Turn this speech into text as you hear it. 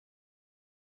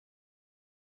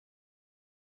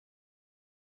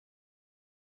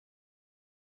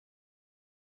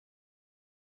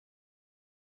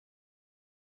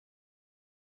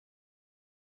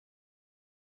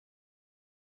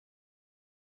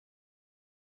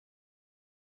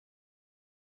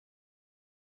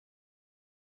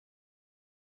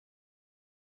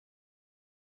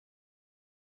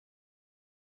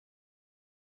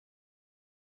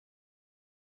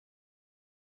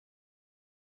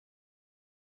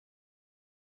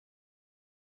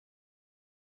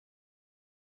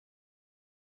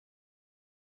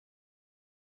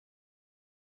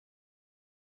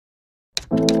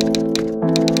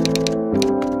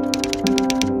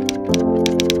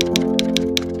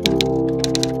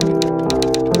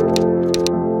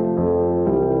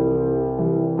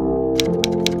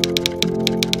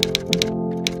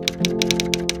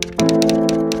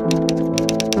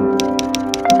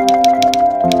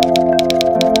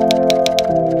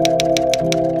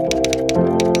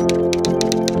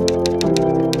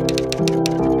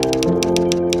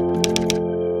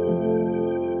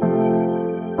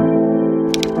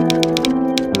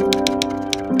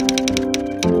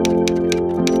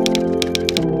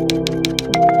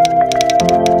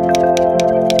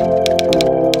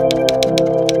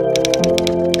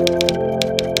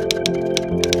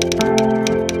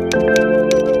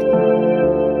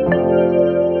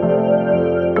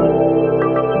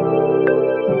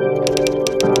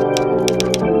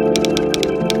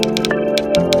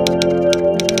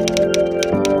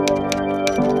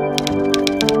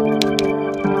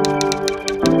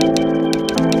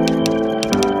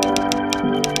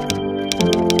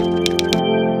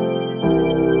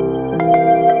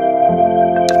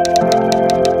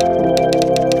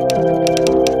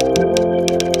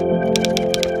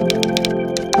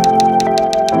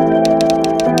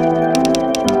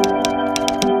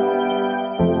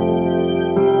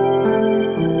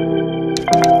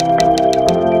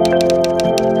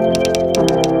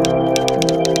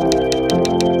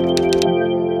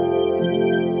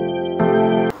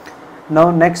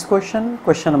Now next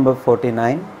question number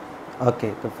 49. Okay,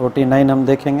 तो 49 हम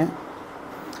देखेंगे.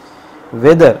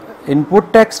 Weather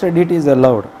input tax credit is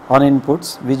allowed on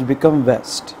inputs which become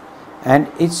waste and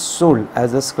is sold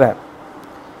as a scrap.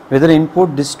 Weather input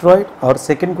destroyed, और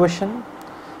second question,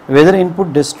 weather input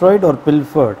destroyed और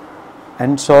पिल्फर्ड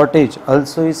and shortage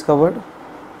also is covered.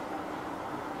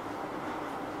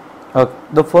 Okay.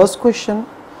 The first question,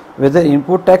 whether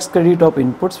input tax credit of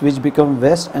inputs which become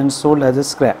waste and sold as a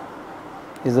scrap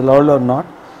is allowed or not,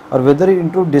 or whether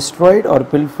input destroyed or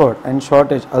pilfered and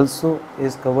shortage also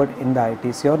is covered in the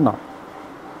ITC or not.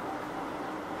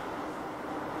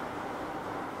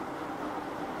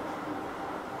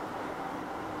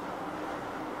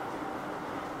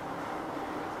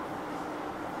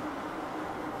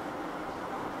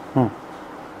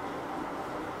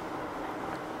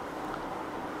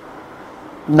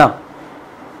 Now,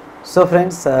 so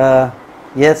friends,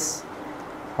 yes,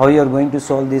 how you are going to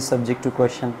solve this subjective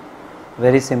question?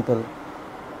 Very simple.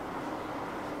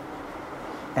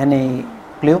 Any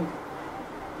clue?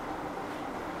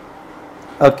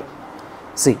 Okay,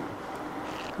 see,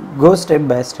 go step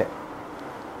by step.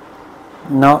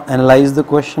 Now analyze the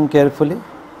question carefully.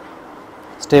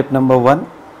 Step number 1,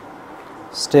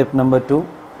 step number 2.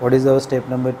 What is our step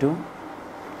number 2?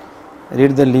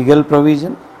 Read the legal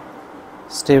provision.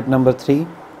 Step number 3,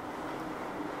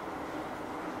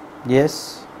 yes,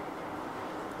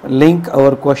 link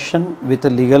our question with a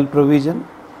legal provision.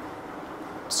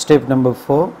 Step number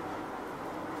 4,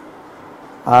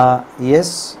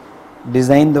 yes,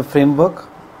 design the framework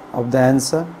of the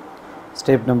answer.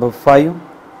 Step number 5,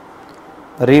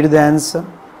 read the answer.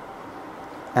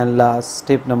 And last,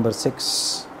 step number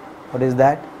 6, what is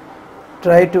that?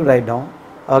 Try to write down,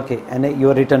 okay, and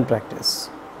your written practice.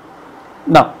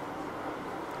 Now,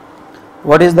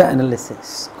 what is the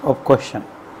analysis of question?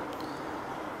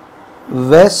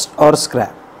 Waste or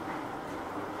scrap,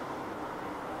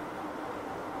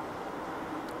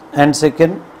 and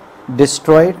second,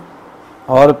 destroyed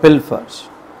or pilferage.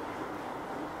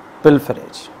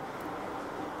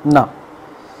 Now,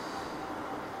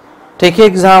 take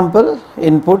example,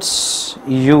 inputs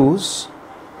used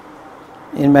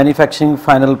in manufacturing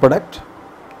final product,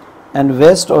 and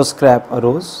waste or scrap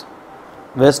arose.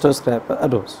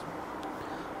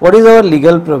 What is our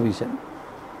legal provision?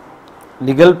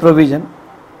 Legal provision,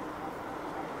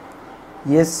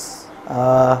 yes,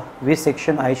 which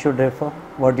section I should refer?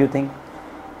 What do you think?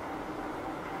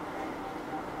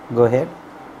 Go ahead.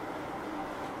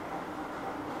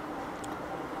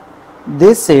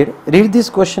 They said, read this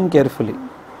question carefully.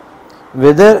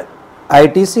 Whether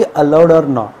ITC allowed or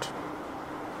not.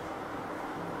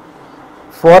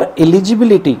 For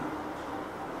eligibility,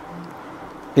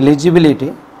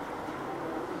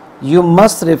 you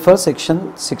must refer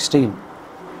section 16.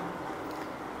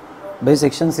 भाई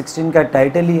section 16 का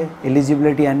title ही है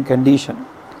eligibility and condition.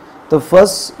 तो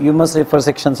first you must refer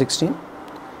section 16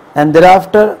 and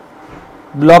thereafter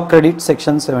block credit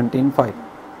section 17.5.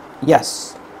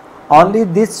 Yes, only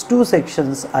these two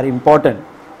sections are important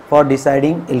for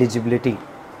deciding eligibility.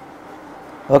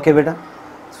 Okay beta,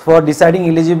 for deciding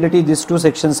eligibility these two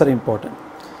sections are important.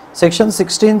 Section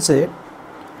 16 said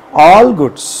all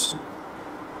goods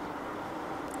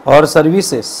or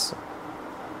services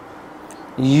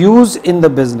use in the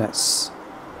business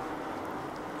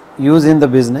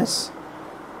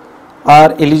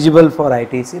are eligible for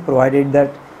ITC provided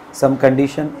that some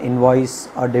condition, invoice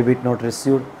or debit note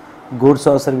received, goods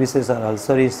or services are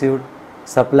also received,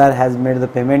 supplier has made the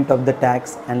payment of the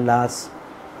tax, and last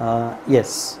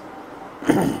yes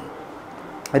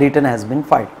return has been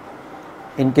filed.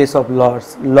 In case of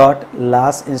lot,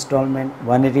 last installment,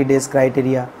 180 days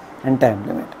criteria and time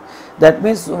limit. That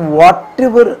means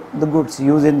whatever the goods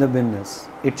used in the business,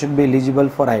 it should be eligible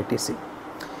for ITC.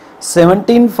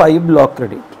 17.5 block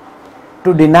credit.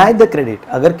 To deny the credit,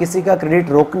 अगर किसी का credit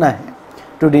रोकना है,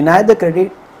 to deny the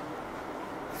credit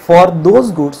for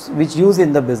those goods which used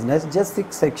in the business, just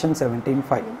section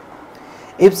 17.5.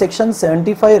 If section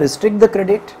 75 restrict the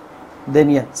credit, then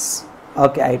yes,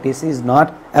 okay, ITC is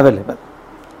not available.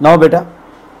 Now beta,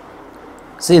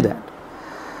 see that.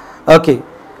 Okay,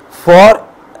 for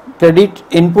credit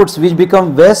inputs which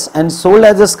become waste and sold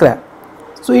as a scrap,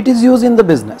 so it is used in the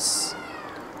business.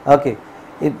 Okay,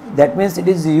 that means it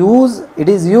is used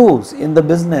in the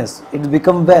business, it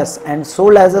become waste and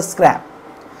sold as a scrap.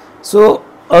 So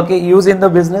okay, use in the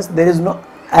business, there is no,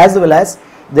 as well as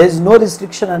there is no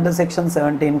restriction under section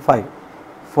 17.5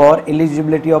 for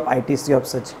eligibility of ITC of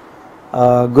such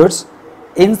goods.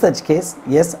 In such case,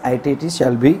 yes, ITC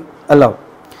shall be allowed.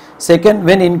 Second,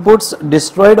 when inputs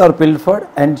destroyed or pilfered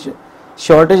and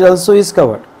shortage also is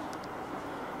covered.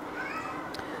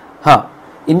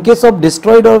 In case of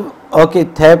destroyed or okay,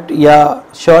 theft या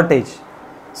shortage.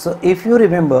 So if you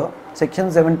remember section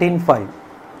 17.5,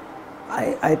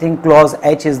 I think clause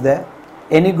H is there.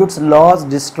 Any goods lost,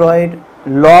 destroyed,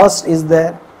 lost is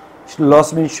there.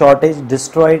 Lost means shortage,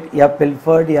 destroyed या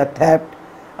pilfered या theft,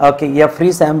 okay, या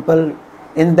free sample.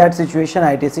 In that situation,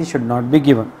 ITC should not be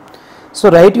given. So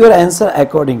write your answer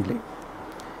accordingly.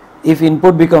 If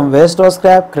input become waste or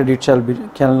scrap, credit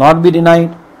cannot be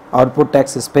denied. Output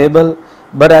tax is payable.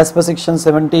 But as per section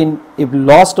 17, if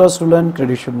lost or stolen,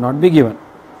 credit should not be given.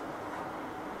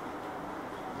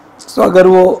 So अगर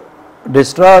वो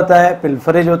destroy होता है,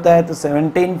 pilferage होता है, तो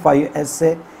 17.5S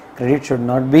से credit should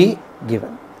not be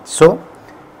given. So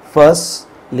first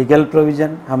legal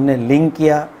provision हमने link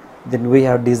किया. Then we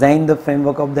have designed the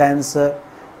framework of the answer.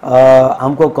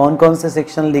 हमको कौन कौन से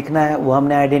section लिखना है वो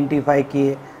हमने identify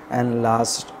किए. And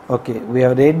last, okay, we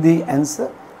have read the answer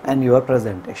and your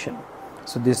presentation.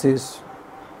 So this is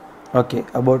okay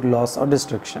about loss or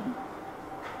destruction.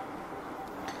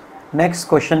 Next,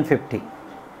 question 50.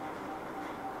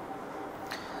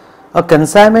 A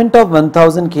consignment of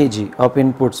 1000 kg of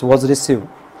inputs was received.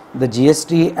 The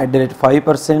GST at the rate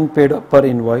 5% paid per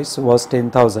invoice was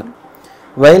 10,000.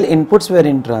 While inputs were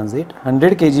in transit,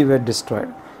 100 kg were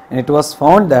destroyed, and it was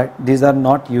found that these are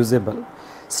not usable.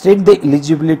 State the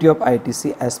eligibility of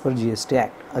ITC as per GST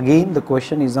Act. Again, the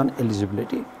question is on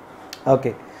eligibility.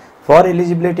 Okay, for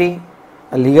eligibility,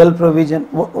 a legal provision.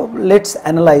 Let's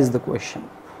analyze the question.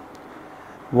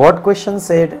 What question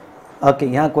said? Okay,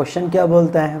 यहाँ question क्या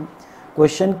बोलता है?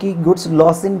 Question की goods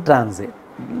lost in transit.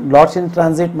 Lost in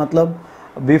transit मतलब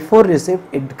before receipt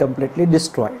it completely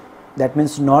destroyed. That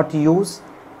means not used,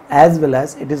 as well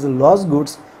as it is lost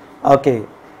goods. Okay,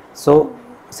 so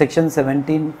section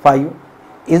 17.5.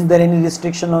 Is there any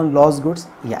restriction on lost goods?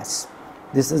 Yes.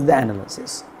 This is the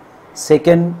analysis.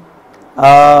 Second,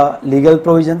 legal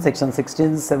provision, section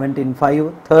 16,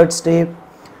 17.5. Third step,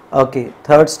 okay,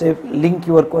 third step, link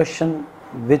your question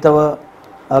with our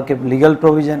okay legal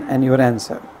provision and your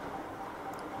answer.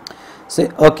 Say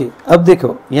okay, अब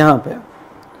देखो यहाँ पे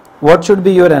what should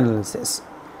be your analysis?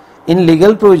 In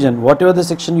legal provision, whatever the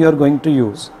section you are going to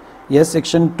use, yes,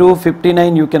 section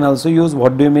 259 you can also use.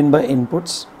 What do you mean by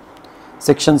inputs?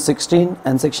 Section 16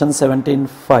 and section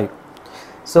 17.5.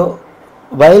 So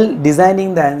while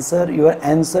designing the answer, your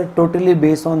answer totally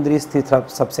based on these three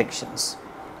subsections.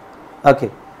 Okay,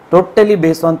 totally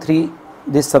based on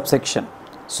this subsection.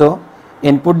 So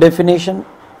input definition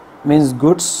means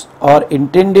goods are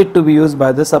intended to be used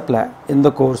by the supplier in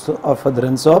the course of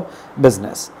furtherance of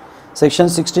business. Section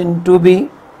 16 2B,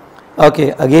 okay,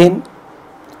 again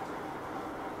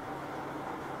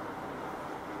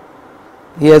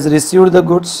he has received the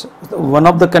goods. One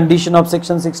of the condition of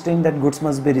section 16 that goods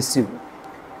must be received.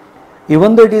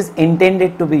 Even though it is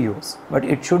intended to be used, but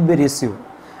it should be received.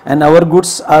 And our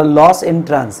goods are lost in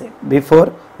transit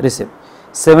before receipt.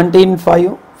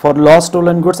 17.5 for lost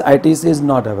stolen goods ITC is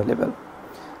not available.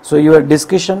 So your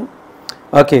discussion,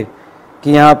 okay,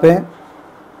 कि यहाँ पे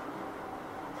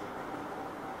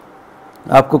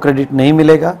आपको credit नहीं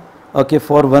मिलेगा. Okay,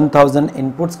 for 1000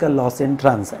 inputs का loss in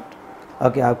transit.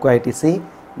 Okay, आपको ITC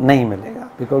नहीं मिलेगा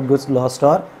because goods lost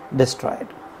or destroyed.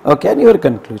 Okay, and your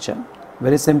conclusion.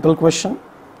 very simple question.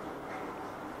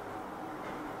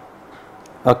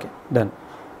 Okay, done.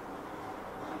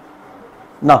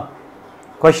 Now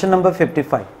question number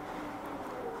 55.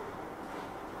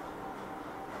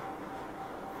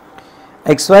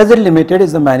 XYZ Limited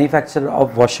is the manufacturer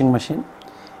of washing machine.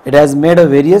 It has made a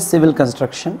various civil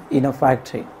construction in a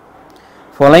factory.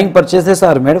 Following purchases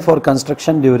are made for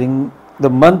construction during the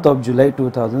month of July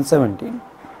 2017.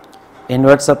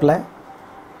 Inward supply,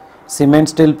 cement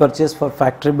steel purchase for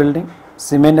factory building,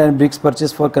 cement and bricks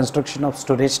purchase for construction of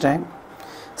storage tank,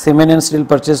 cement and steel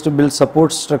purchase to build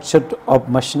support structure of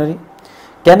machinery.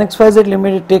 Can XYZ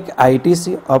Limited take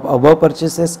ITC of above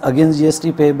purchases against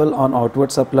GST payable on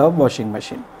outward supply of washing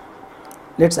machine?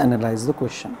 Let's analyze the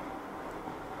question.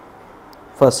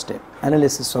 First step,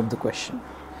 analysis of the question.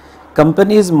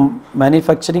 Company is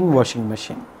manufacturing washing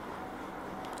machine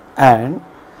and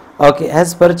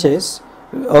has purchased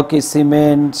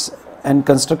cements and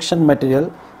construction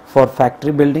material for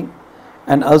factory building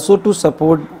and also to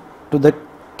support to the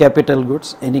capital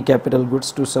goods, any capital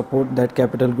goods to support that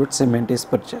capital goods cement is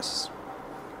purchased.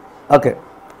 Okay,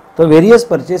 so various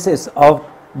purchases of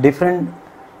different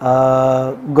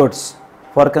goods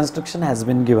for construction has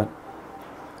been given.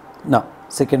 Now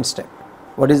second step,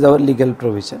 what is our legal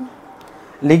provision?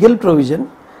 Legal provision,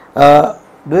 do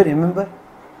you remember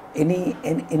any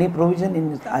provision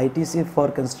in ITC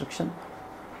for construction?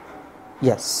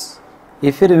 Yes,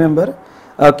 if you remember,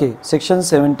 section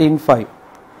 17.5,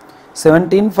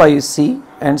 17.5C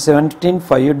and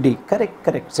 17.5D,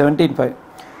 correct,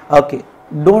 17.5.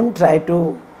 Don't try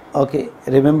to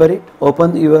remember it.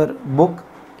 Open your book,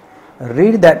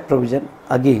 read that provision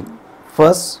again.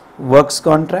 First, works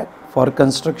contract for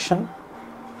construction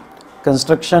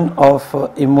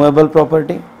of immovable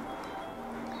property,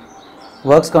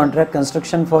 works contract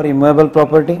construction for immovable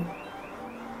property.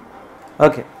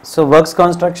 So works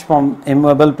contract from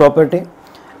immovable property,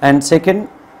 and second,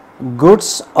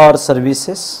 goods or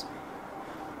services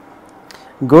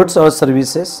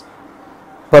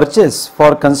purchase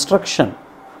for construction,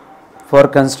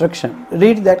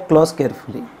 read that clause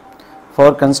carefully,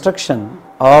 for construction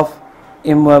of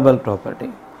immovable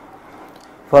property,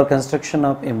 goods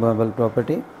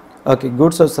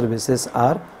or services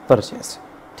are purchased.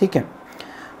 Okay.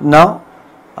 Now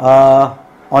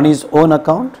on his own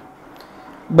account,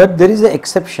 but there is an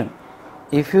exception.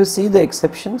 If you see the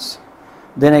exceptions,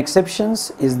 then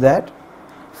exceptions is that,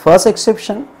 first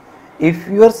exception, if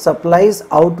your supply is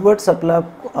outward supply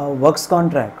works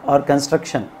contract or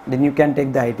construction, then you can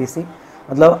take the ITC.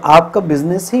 मतलब आपका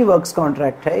business he works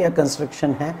contract है या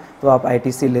construction है तो आप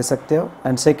ITC ले सकते हो.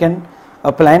 And second,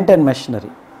 a plant and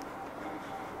machinery.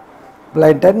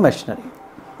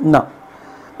 Now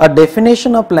a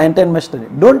definition of plant and machinery,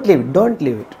 don't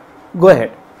leave it, go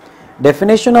ahead.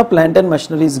 Definition of plant and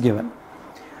machinery is given.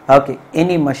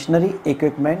 Any machinery,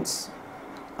 equipments,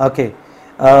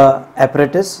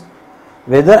 apparatus,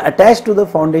 whether attached to the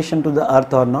foundation to the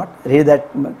earth or not, read that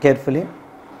carefully.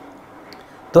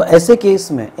 तो ऐसे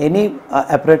case में any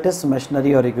apparatus,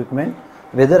 machinery or equipment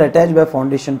whether attached by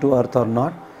foundation to earth or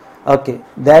not,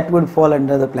 that would fall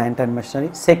under the plant and machinery.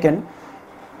 Second,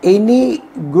 any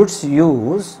goods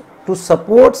used to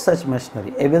support such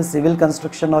machinery, even civil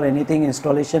construction or anything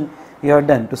installation you have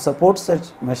done to support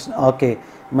such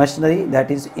machinery,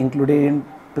 that is included in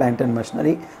plant and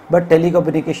machinery. But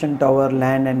telecommunication tower,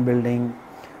 land and building,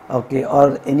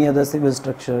 or any other civil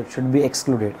structure should be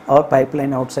excluded, or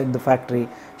pipeline outside the factory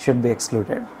should be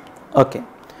excluded.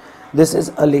 This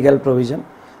is a legal provision.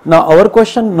 Now our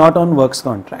question not on works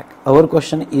contract, our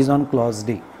question is on clause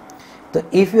D. So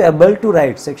if you are able to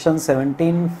write section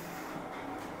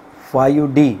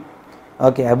 17.5D,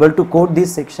 able to quote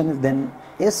these sections, then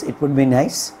yes, it would be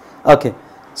nice.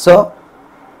 So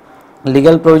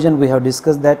legal provision we have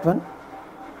discussed that one.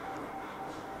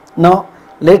 Now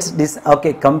let's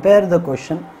compare the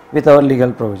question with our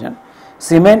legal provision.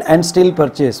 Cement and steel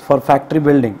purchase for factory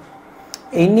building,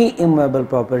 any immovable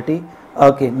property,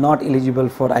 not eligible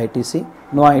for ITC,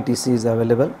 no ITC is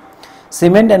available.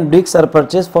 Cement and bricks are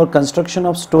purchased for construction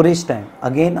of storage tank,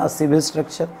 again a civil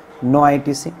structure, no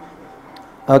ITC.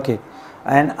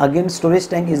 And again storage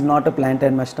tank is not a plant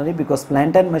and machinery, because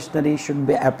plant and machinery should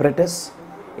be apparatus,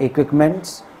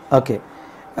 equipments,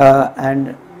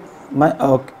 and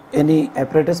any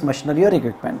apparatus, machinery or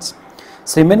equipments.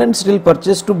 Cement and steel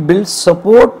purchased to build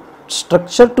support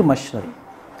structure to machinery.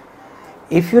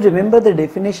 If you remember the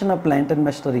definition of plant and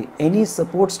machinery, any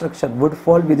support structure would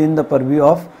fall within the purview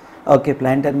of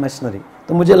plant and machinery.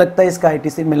 तो मुझे लगता है इसका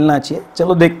ITC मिलना चाहिए.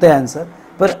 चलो देखते हैं आंसर,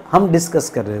 पर हम डिस्कस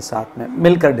कर रहे हैं साथ में,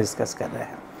 मिलकर डिस्कस कर रहे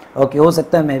हैं. हो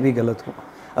सकता है मैं भी गलत हूँ.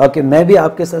 ओके, मैं भी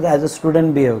आपके साथ एज अ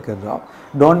स्टूडेंट बिहेव कर रहा हूँ,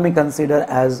 don't me consider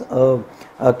as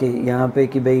okay यहाँ पे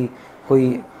कि भाई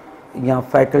कोई यहाँ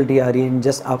फैकल्टी आ रही है,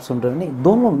 जस्ट आप सुन रहे हो, नहीं,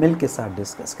 दोनों मिल के साथ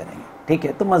डिस्कस करेंगे, ठीक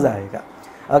है, तो मज़ा आएगा।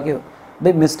 ओके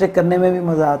भाई, मिस्टेक करने में भी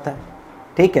मज़ा आता है,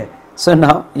 ठीक है। सो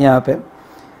नाउ यहाँ पे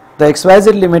the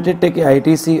XYZ limited take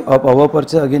ITC of over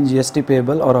purchase again GST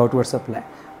payable और आउटवर्ड सप्लाई।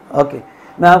 ओके,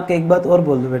 मैं आपको एक बात और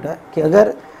बोल दूँ बेटा कि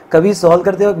अगर कभी सॉल्व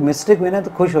करते वक्त मिस्टेक हुई ना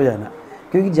तो खुश हो जाना,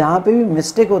 क्योंकि जहाँ पे भी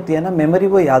मिस्टेक होती है ना मेमोरी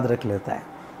वो याद रख लेता है।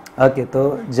 ओके,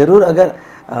 तो ज़रूर अगर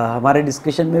हमारे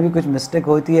डिस्कशन में भी कुछ मिस्टेक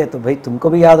होती है तो भाई तुमको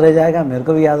भी याद रह जाएगा, मेरे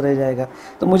को भी याद रह जाएगा।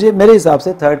 तो मुझे मेरे हिसाब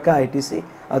से थर्ड का ITC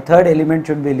और third element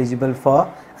should be eligible for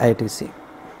ITC।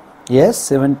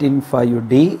 Yes,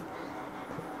 17(5)D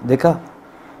देखा।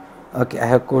 Okay, I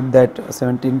have coat that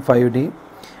 17(5)D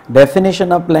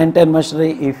definition of plant and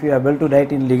machinery. If you are able to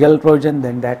write in legal provision,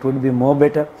 then that would be more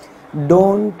better.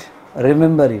 Don't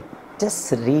remember it,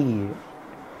 just read.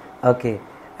 Okay,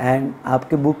 and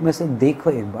आपके book में से देखो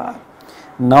एक बार।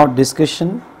 Now discussion,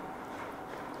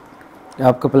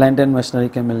 आपको plant and machinery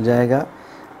का मिल जाएगा,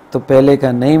 तो पहले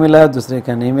का नहीं मिला, दूसरे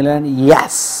का नहीं मिला,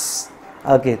 यस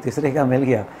ओके, तीसरे का मिल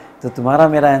गया, तो तुम्हारा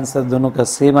मेरा आंसर दोनों का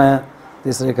सेम आया,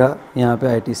 तीसरे का यहाँ पे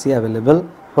ITC अवेलेबल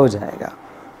हो जाएगा,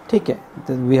 ठीक है।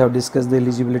 तो we have discuss the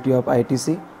eligibility of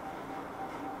ITC।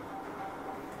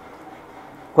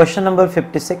 Question number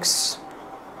 56,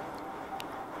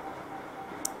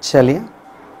 चलिए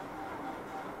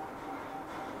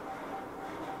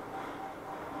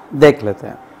देख लेते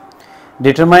हैं।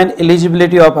 Determine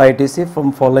eligibility of ITC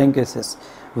from following cases.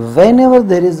 Whenever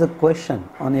there is a question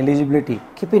on eligibility,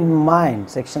 keep in mind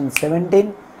section 16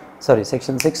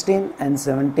 and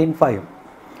 17(5).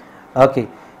 Okay,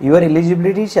 your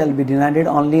eligibility shall be denied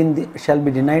only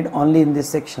in this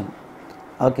section.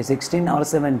 Okay, 16 or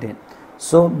 17.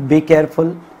 So be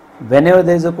careful. Whenever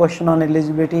there is a question on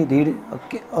eligibility, read.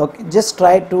 Okay, just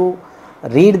try to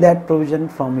read that provision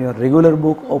from your regular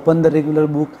book. Open the regular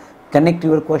book, connect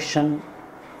your question,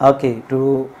 okay,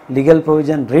 to legal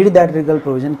provision. Read that legal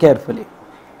provision carefully.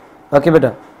 Okay,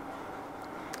 beta.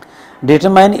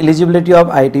 Determine eligibility of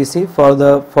ITC for the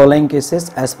following cases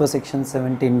as per section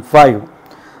 17(5)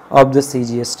 of the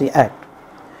CGST Act.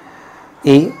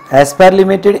 A. Aspire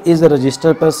Limited is a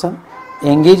registered person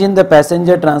engaged in the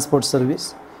passenger transport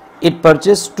service. It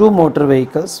purchased 2 motor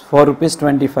vehicles for rupees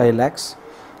 25 lakhs.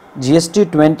 GST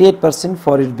 28%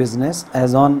 for its business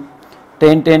as on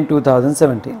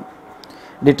 10/10/2017.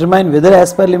 Determine whether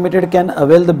Aspire Limited can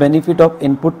avail the benefit of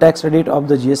input tax credit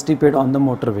of the GST paid on the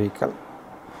motor vehicle.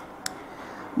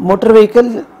 Motor vehicle,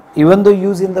 even though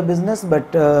used in the business,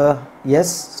 but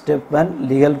yes, step 1,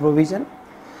 legal provision.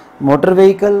 Motor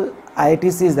vehicle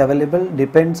ITC is available,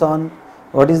 depends on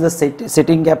what is the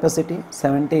sitting capacity,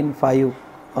 17(5).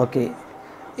 Okay,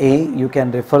 A, you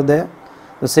can refer there.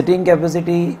 The sitting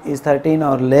capacity is 13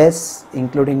 or less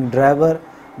including driver,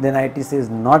 then ITC is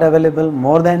not available.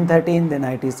 More than 13, then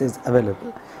ITC is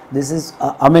available. This is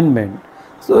amendment.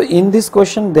 So in this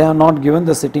question they are not given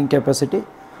the sitting capacity.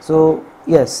 So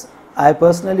yes, I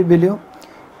personally believe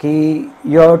कि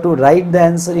you have to write the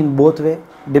answer in both way,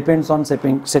 depends on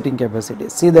sitting capacity.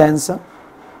 See the answer.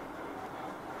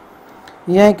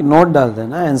 यहाँ एक note डाल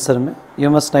देना answer में, you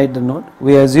must write the note.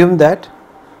 We assume that,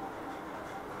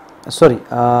 sorry,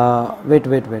 wait.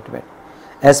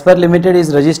 Aspire Limited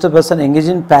is registered person engaged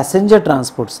in passenger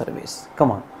transport service.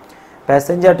 Come on,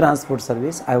 passenger transport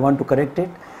service. I want to correct it.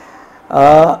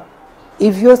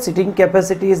 If your sitting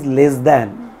capacity is less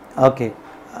than, okay,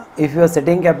 if your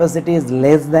sitting capacity is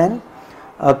less than,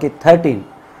 okay, 13,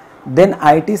 then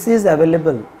ITC is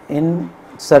available in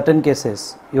certain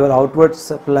cases. Your outward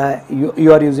supply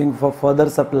you are using for further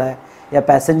supply या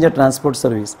passenger transport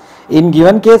service. In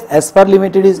given case, Aspire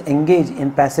Limited is engaged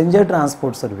in passenger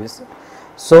transport service.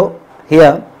 So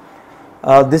here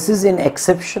this is an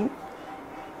exception.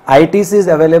 ITC is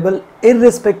available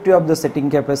irrespective of the sitting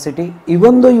capacity.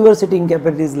 Even though your sitting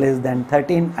capacity is less than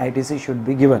 13, ITC should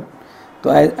be given. So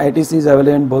ITC is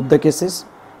available in both the cases.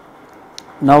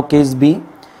 Now case B,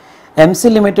 MC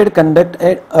Limited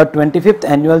conducted a 25th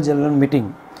annual general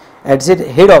meeting at its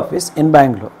head office in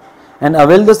Bangalore and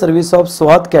availed the service of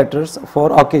Swath Caterers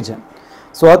for occasion.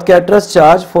 Swath Caterers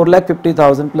charge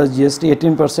 4,50,000 plus GST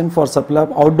 18% for supply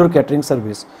of outdoor catering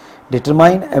service.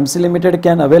 Determine MC Limited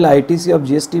can avail ITC of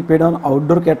GST paid on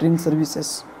outdoor catering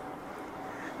services.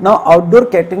 Now outdoor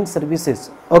catering services,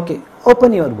 okay,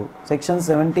 open your book, section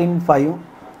 17(5),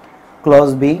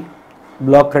 clause B,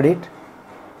 block credit.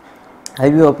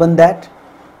 Have you opened that?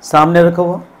 सामने रखो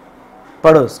वो,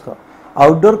 पढ़ो उसको.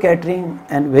 Outdoor catering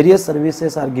and various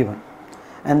services are given,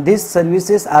 and these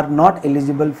services are not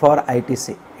eligible for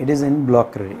ITC. It is in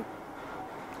block credit.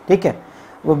 ठीक है,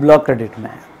 वो block credit में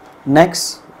है.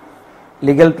 Next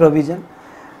legal provision.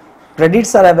 Credits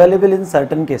are available in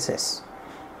certain cases.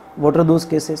 What are those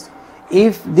cases?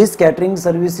 If this catering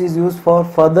service is used for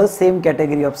further same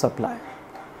category of supply.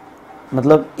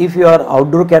 मतलब if you are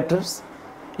outdoor caterers,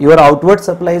 your outward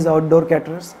supply is outdoor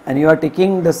caterers and you are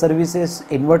taking the services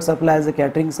inward supply as a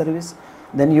catering service,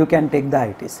 then you can take the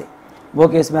ITC. वो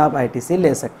case में आप ITC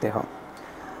ले सकते हो.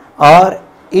 Or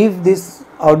if this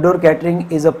outdoor catering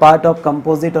is a part of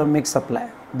composite or mixed supply,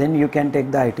 then you can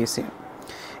take the ITC.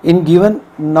 In given,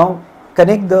 now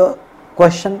connect the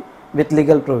question with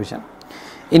legal provision.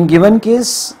 In given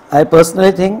case, I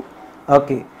personally think,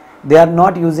 okay, they are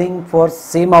not using for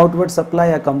same outward supply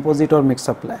or composite or mixed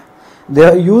supply.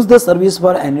 They use the service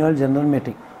for annual general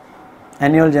meeting.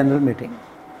 Annual general meeting.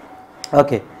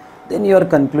 Okay, then your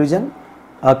conclusion,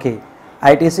 okay,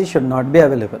 ITC should not be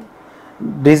available.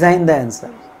 Design the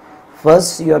answer.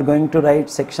 First, you are going to write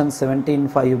section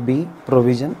 17(5)(b)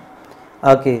 provision.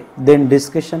 Okay, then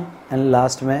discussion and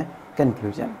last में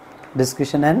conclusion.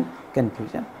 Discussion and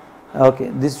conclusion. Okay,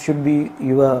 this should be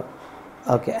your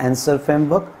okay answer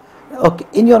framework. Okay,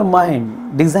 in your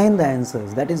mind, design the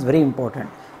answers. That is very important.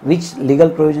 Which legal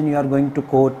provision you are going to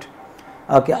quote.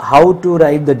 Okay, how to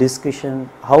write the discussion,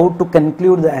 how to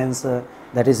conclude the answer.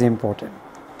 That is important.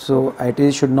 So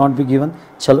ITC should not be given.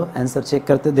 चलो answer check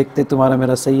करते देखते तुम्हारा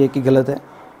मेरा सही है कि गलत है.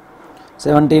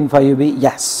 17(5)(b)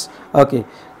 yes. Okay,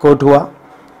 कोट हुआ.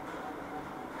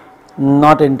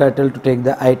 Not entitle to take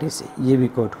the ITC, ये भी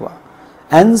कोट हुआ.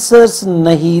 आंसर्स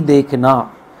नहीं देखना,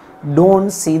 डोंट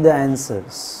सी द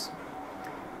आंसर्स.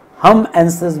 हम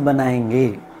आंसर्स बनाएंगे.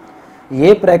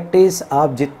 ये प्रैक्टिस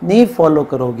आप जितनी फॉलो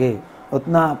करोगे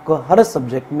उतना आपको हर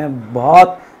सब्जेक्ट में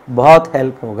बहुत बहुत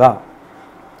हेल्प होगा.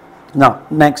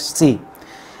 Now next C.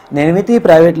 निर्मिति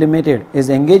private limited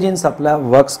is engage in supply of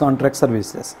works contract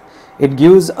services. It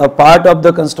gives a part of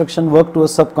the construction work to a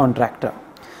subcontractor.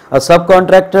 A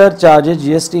subcontractor charges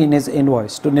GST in his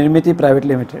invoice to Nirmiti Private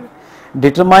Limited.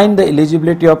 Determine the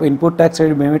eligibility of input tax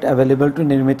credit benefit available to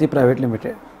Nirmiti Private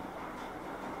Limited.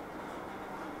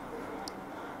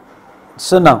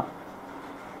 So now,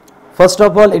 first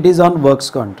of all, it is on works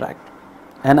contract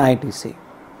and ITC.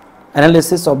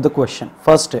 Analysis of the question.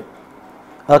 First step.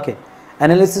 Okay.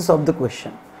 Analysis of the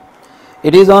question.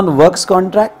 It is on works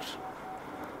contract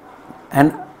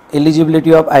and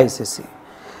eligibility of ICC.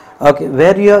 Okay,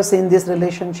 where you have seen this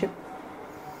relationship?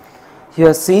 You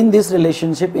have seen this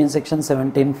relationship in section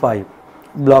 17(5)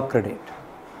 block credit.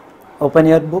 Open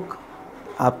your book.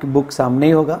 आपकी book सामने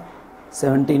ही होगा.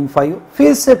 17(5)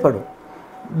 फिर से पढ़ो.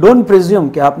 Don't presume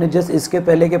कि आपने just इसके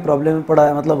पहले के प्रॉब्लम में पढ़ा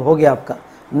है मतलब हो गया आपका.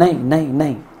 नहीं नहीं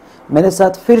नहीं, मेरे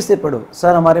साथ फिर से पढ़ो.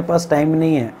 सर हमारे पास टाइम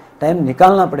नहीं है. टाइम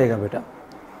निकालना पड़ेगा बेटा.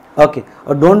 ओके,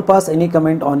 और don't pass any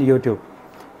comment on YouTube.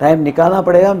 Time निकालना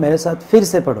पड़ेगा, मेरे साथ फिर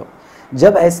से पढ़ो.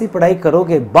 जब ऐसी पढ़ाई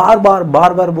करोगे, बार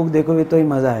बार बुक देखोगे तो ही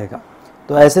मज़ा आएगा.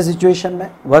 तो ऐसे सिचुएशन में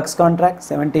वर्क्स कॉन्ट्रैक्ट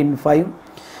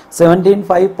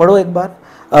 17(5) पढ़ो एक बार.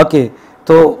 ओके,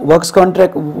 तो works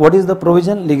contract, what is the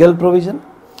provision? Legal provision.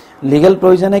 Legal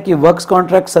provision है कि works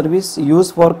contract service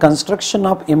use for construction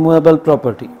of immovable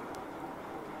property.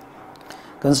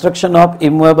 Construction of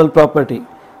immovable property,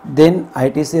 then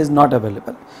ITC is not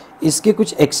available. इसके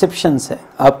कुछ exceptions है,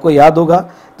 आपको याद होगा.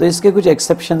 तो इसके कुछ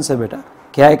एक्सेप्शंस है बेटा.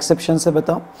 क्या एक्सेप्शंस है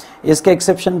बताओ? इसका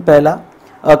एक्सेप्शन पहला,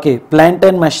 ओके, प्लांट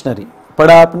एंड मशीनरी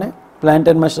पढ़ा आपने, प्लांट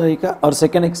एंड मशीनरी का. और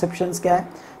सेकंड एक्सेप्शन क्या है?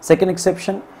 Second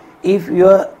exception,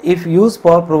 if use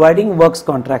for providing works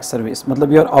contract service,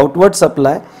 मतलब your outward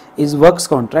supply is works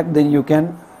contract, then you can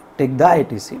take the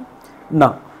ITC.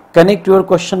 Now connect your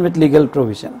question with legal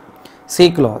provision. C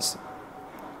clause.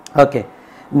 Okay,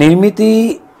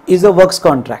 निर्मिति is a works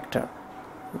contractor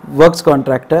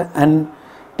and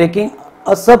taking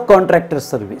a subcontractor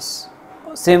service,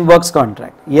 same works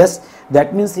contract. Yes,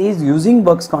 that means he is using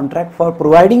works contract for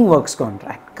providing works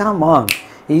contract. Come on,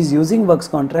 he is using works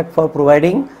contract for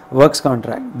providing works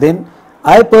contract. Then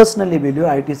I personally believe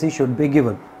ITC should be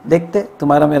given. देखते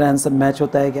तुम्हारा मेरा answer match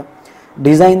होता है क्या?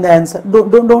 Design the answer.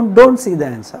 Don't see the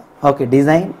answer. Okay,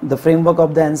 design the framework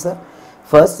of the answer.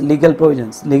 First legal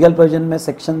provisions. Legal provision में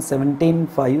section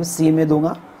 17(5)(c) में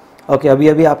दूंगा. Okay,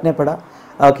 अभी आपने पढ़ा.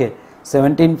 ओके,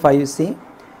 17(5)(c)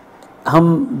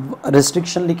 हम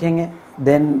रिस्ट्रिक्शन लिखेंगे.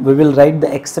 Then we will write the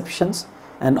exceptions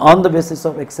and on the basis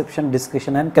of exception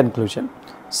discussion and conclusion.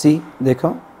 सी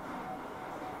देखो,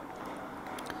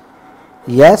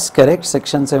 yes correct.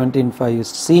 Section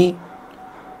 17(5)(c)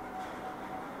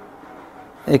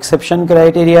 exception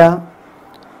criteria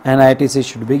and ITC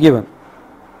should be given.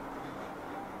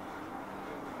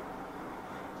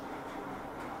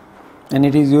 And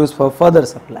it is used for further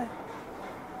supply.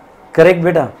 Correct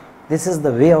beta? This is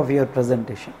the way of your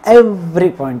presentation. Every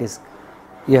point is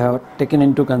you have taken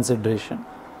into consideration.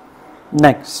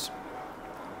 Next,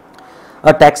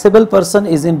 a taxable person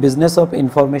is in business of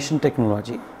information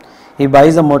technology. He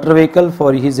buys a motor vehicle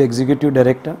for his executive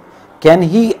director. Can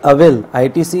he avail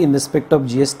ITC in respect of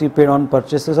GST paid on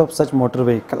purchases of such motor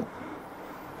vehicle?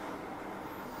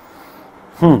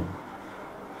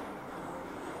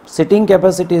 Sitting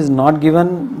capacity is not given.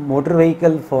 Motor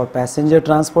vehicle for passenger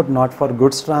transport, not for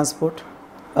goods transport.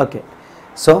 Okay,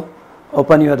 so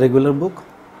open your regular book.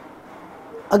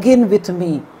 Again with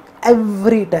me,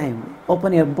 every time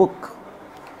open your book.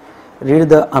 Read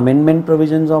the amendment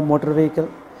provisions of motor vehicle.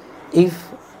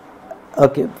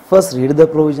 First read the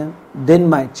provision, then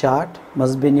my chart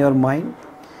must be in your mind.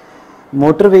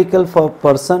 Motor vehicle for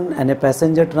person and a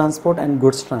passenger transport and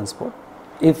goods transport.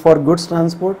 If for goods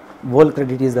transport, whole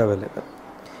credit is available.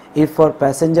 If for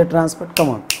passenger transport, come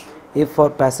on. If for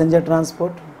passenger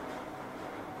transport,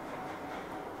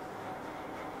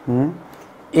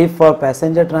 if for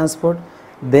passenger transport,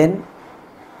 then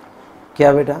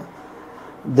क्या बेटा?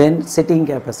 Then sitting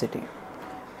capacity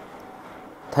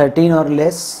 13 or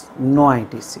less, no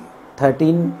ITC.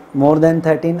 13 more than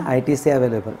 13, ITC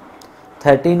available.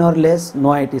 13 or less, no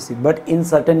ITC. But in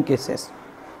certain cases,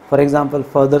 for example,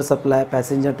 further supply,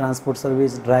 passenger transport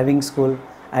service, driving school,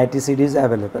 ITC is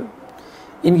available.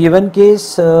 In given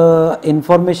case,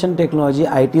 information technology,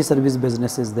 IT service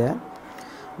business is there.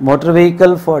 Motor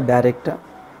vehicle for director.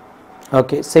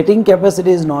 Okay, sitting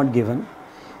capacity is not given.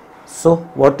 So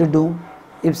what to do?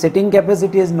 If sitting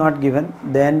capacity is not given,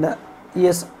 then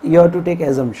yes, you have to take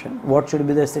assumption. What should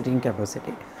be the sitting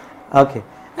capacity? Okay,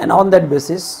 and on that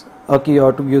basis, okay, you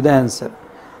have to give the answer.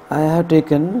 I have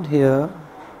taken here.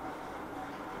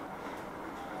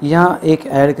 यहाँ एक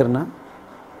add करना.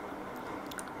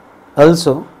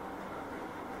 Also,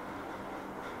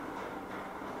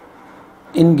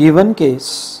 in given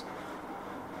case,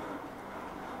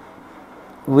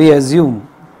 we assume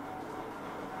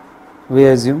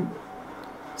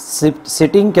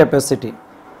sitting capacity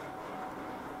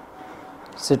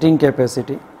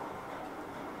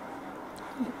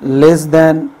less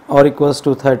than or equals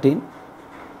to 13,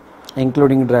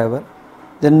 including driver,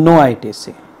 then no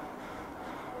ITC.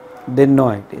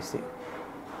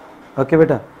 Okay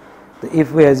beta.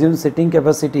 If we assume sitting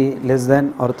capacity less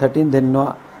than or 13, then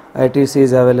no ITC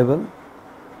is available.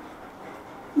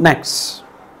 Next,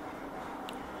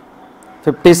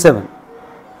 57.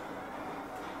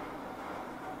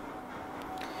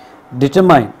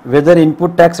 Determine whether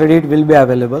input tax credit will be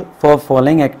available for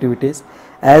following activities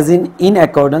as in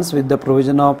accordance with the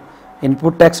provision of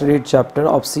input tax credit chapter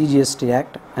of CGST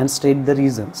Act, and state the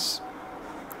reasons.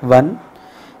 1.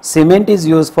 Cement is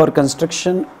used for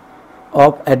construction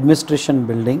of administration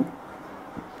building.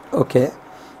 Okay.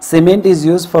 Cement is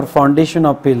used for foundation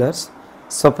of pillars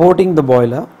supporting the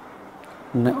boiler.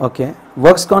 Okay.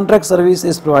 Works contract service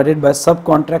is provided by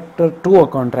subcontractor to a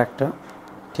contractor.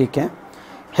 Okay.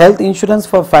 Health insurance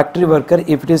for factory worker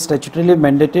if it is statutorily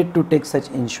mandated to take such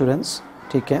insurance.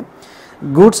 Okay.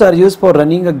 Goods are used for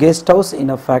running a guest house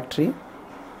in a factory.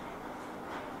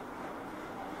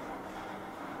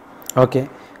 Okay.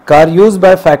 Car used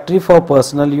by factory for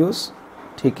personal use.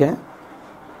 Okay.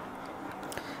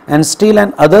 And steel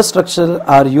and other structures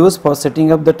are used for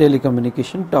setting up the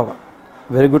telecommunication tower.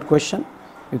 Very good question.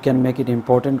 You can make it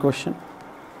important question.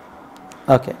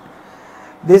 Okay.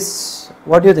 This,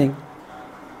 what do you think?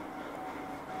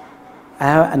 I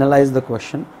have analyzed the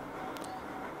question.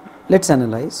 Let's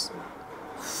analyze.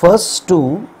 First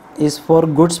two is for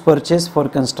goods purchase for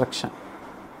construction.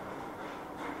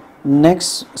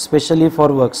 Next, specially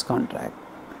for works contract.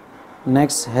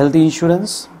 Next, health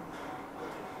insurance,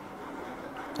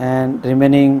 and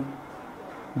remaining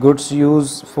goods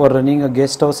used for running a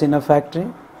guest house in a factory.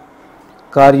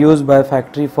 Car used by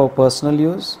factory for personal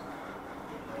use.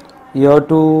 You have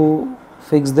to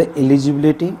fix the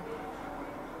eligibility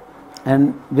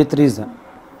and with reason.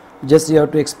 Just you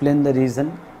have to explain the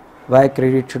reason why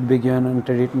credit should be given and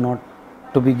credit not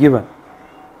to be given.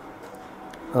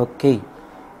 Okay.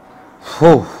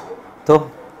 तो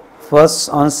first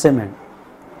on cement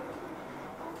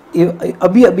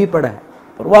अभी पढ़ा है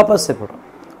पर वापस से पढ़ो.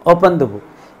 Open the book.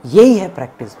 यही है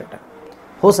प्रैक्टिस बेटा.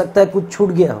 हो सकता है कुछ छूट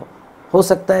गया हो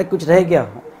सकता है कुछ रह गया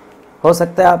हो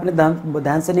सकता है आपने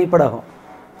ध्यान से नहीं पढ़ा हो.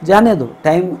 जाने दो,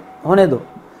 टाइम होने दो,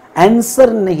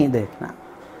 आंसर नहीं देखना.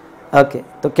 ओके.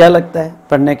 तो क्या लगता है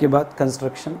पढ़ने के बाद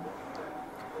कंस्ट्रक्शन,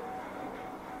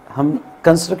 हम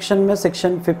कंस्ट्रक्शन में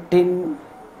section 15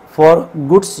 for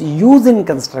goods use in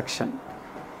construction,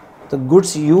 तो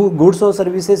गुड्स और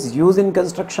services use in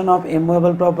construction of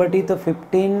immovable property, तो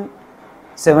 15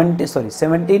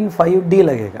 17(5)D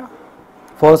लगेगा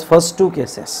for first two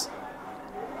cases.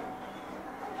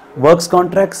 Works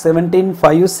contract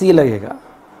 17(5)C लगेगा,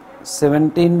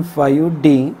 17(5)D,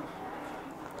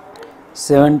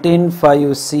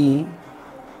 17(5)C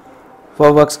for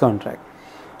works contract.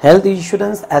 Health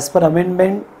insurance as per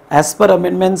amendment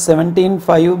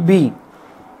 17(5)B,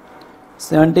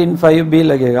 17(5)B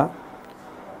लगेगा.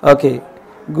 Okay,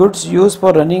 goods used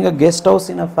for running a guest house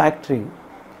in a factory.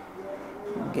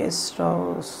 Guest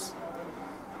house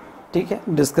ठीक है,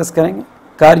 discuss करेंगे.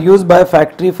 Car use by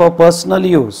factory for personal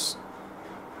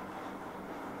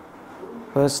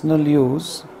use,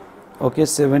 okay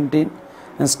 17.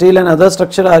 And steel and other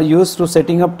structure are use to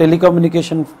setting up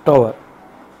telecommunication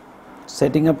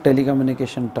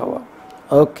tower,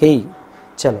 okay.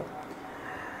 चलो,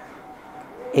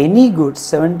 any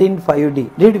goods 17(5)D,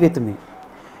 read with me.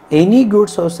 Any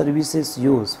goods or services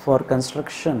used for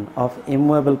construction of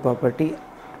immovable property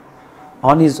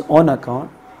on his own account,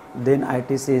 then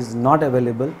ITC is not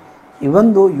available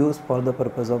even though used for the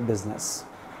purpose of business.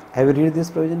 Have you read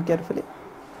this provision carefully?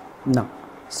 Now,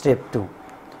 step 2.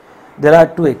 There are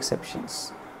two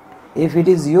exceptions. If it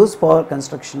is used for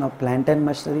construction of plant and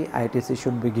machinery, ITC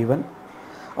should be given.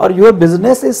 Or your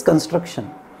business is construction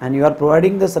and you are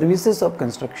providing the services of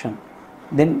construction,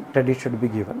 then credit should be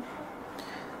given.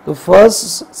 So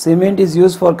first, cement is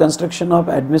used for construction of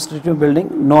administrative building,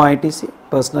 no ITC,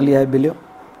 personally I believe.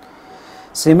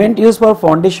 Cement used for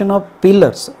foundation of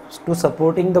pillars to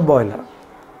supporting the boiler.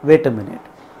 Wait a minute,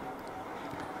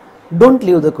 don't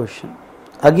leave the question.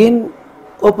 Again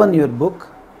open your book,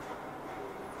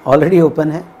 already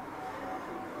open hai.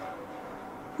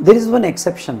 There is one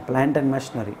exception, plant and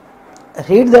machinery.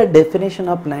 Read the definition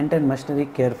of plant and machinery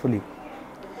carefully.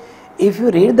 If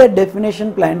you read that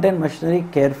definition, plant and machinery,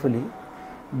 carefully,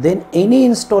 then any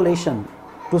installation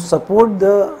to support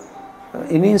the,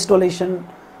 any installation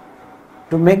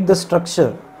to make the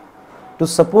structure, to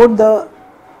support the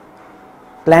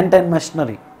plant and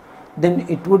machinery, then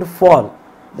it would fall,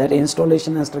 that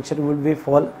installation and structure would be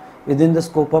fall within the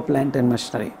scope of plant and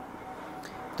machinery.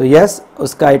 तो yes,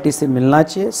 उसका ITC मिलना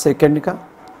चाहिए, second का,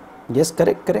 yes,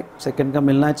 correct, second का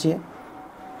मिलना चाहिए.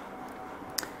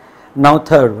 Now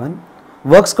third one,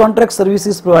 works contract service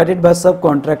is provided by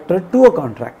subcontractor to a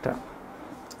contractor.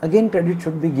 Again credit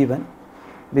should be given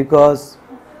because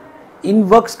in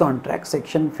works contract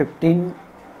section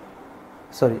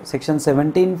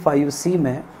 17(5)C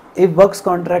में if works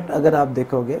contract अगर आप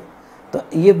देखोगे तो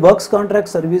ये works contract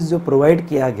service जो provide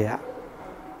किया गया,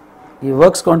 ये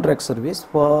works contract service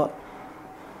for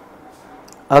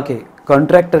okay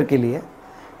contractor के लिए,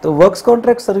 तो वर्क्स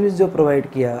कॉन्ट्रैक्ट सर्विस जो प्रोवाइड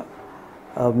किया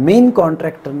मेन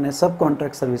कॉन्ट्रैक्टर ने सब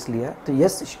कॉन्ट्रैक्ट सर्विस लिया, तो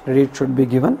yes credit should be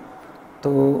given.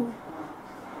 तो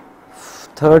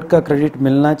थर्ड का क्रेडिट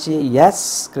मिलना चाहिए,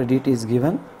 yes credit is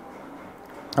given.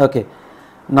 Okay,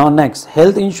 now next,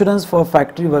 health insurance for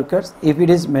factory workers if it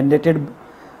is mandated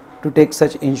to take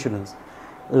such insurance.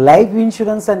 Life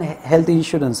insurance and health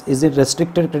insurance is it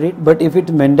restricted credit, but if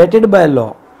it mandated by law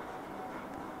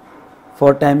for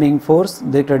timing force,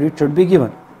 the credit should be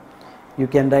given. You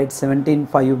can write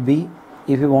 17(5)B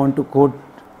if you want to quote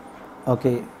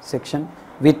okay section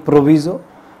with proviso.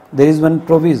 There is one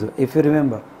proviso if you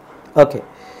remember. Okay,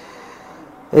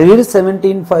 read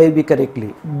 17(5)B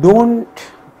correctly. Don't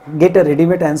get a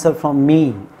ready-made answer from me.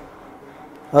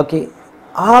 Okay,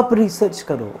 आप research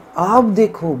करो, आप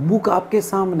देखो, book आपके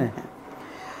सामने है.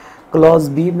 Clause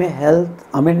B में health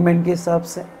amendment के हिसाब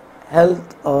से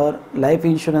हेल्थ और लाइफ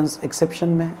इंश्योरेंस एक्सेप्शन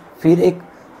में है. फिर एक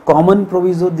कॉमन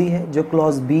प्रोविजो दी है जो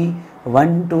क्लॉज बी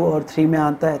 1, 2 और 3 में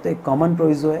आता है. तो एक कॉमन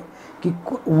प्रोविजो है कि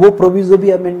वो प्रोविजो भी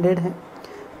अमेंडेड है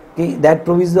कि that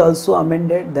proviso also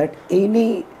amended that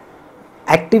any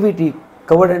activity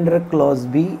covered under clause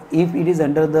B if it is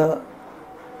under the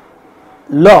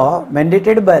law,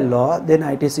 mandated by law, then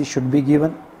ITC should be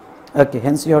given. Okay,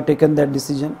 hence you have taken that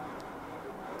decision.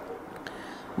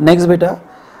 Next beta,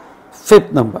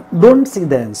 fifth number, don't see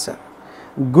the answer.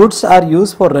 Goods are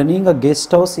used for running a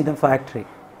guest house in a factory.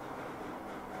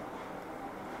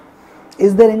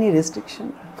 Is there any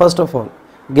restriction? First of all,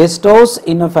 guest house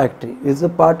in a factory is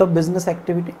a part of business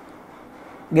activity.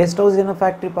 Guest house in a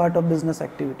factory, part of business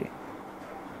activity.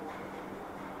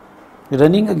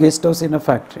 Running a guest house in a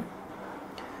factory.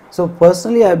 So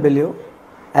personally I believe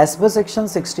as per section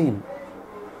 16,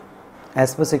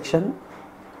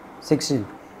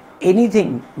 anything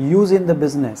used in the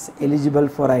business eligible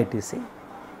for ITC.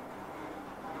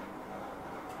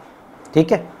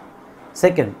 ठीक है.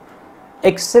 Second,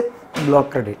 except block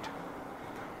credit,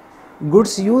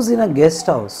 goods used in a guest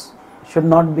house should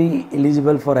not be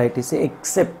eligible for ITC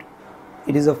except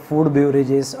it is a food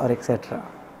beverages or etc.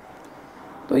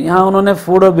 तो यहाँ उन्होंने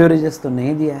food और beverages तो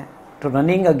नहीं दिया है, तो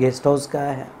रनिंग अ गेस्ट हाउस का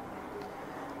है.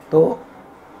 तो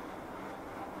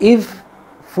if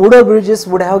food or beverages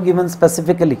would have given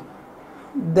specifically,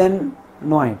 then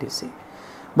no ITC.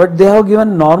 But they have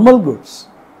given normal goods.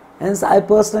 Hence, I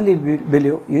personally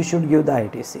believe you should give the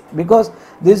ITC, because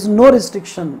there is no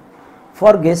restriction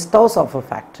for guest house of a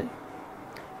factory.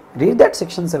 Read that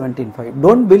section 17.5.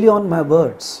 Don't believe on my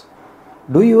words.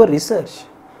 Do your research.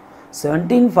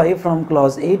 17.5 from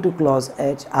clause A to clause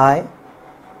H, I.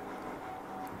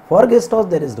 For guest house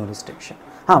there is no restriction.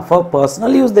 For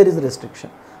personal use there is a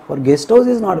restriction. For guest house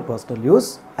is not a personal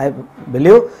use. I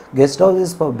believe guest house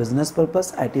is for business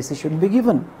purpose. ITC should be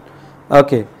given.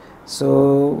 Okay.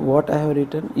 So what I have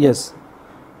written? Yes.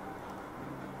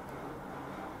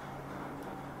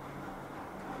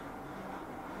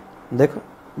 देखो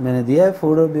मैंने दिया है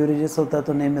food और beverages होता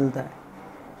तो नहीं मिलता है,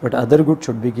 but other good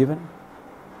should be given.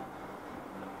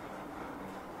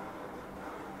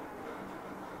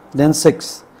 Then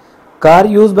 6. Car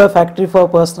used by factory for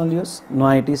personal use, no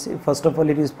ITC. First of all,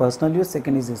 it is personal use.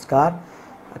 Second is his car,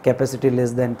 capacity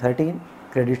less than 13.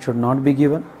 Credit should not be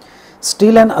given.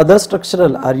 Steel and other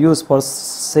structural are used for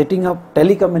setting up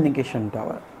telecommunication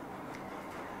tower.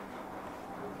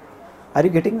 Are you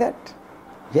getting that?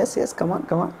 Yes, yes, come on,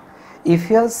 come on. If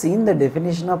you have seen the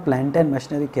definition of plant and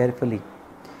machinery carefully,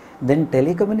 then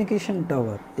telecommunication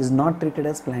tower is not treated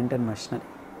as plant and machinery.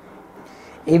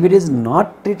 If it is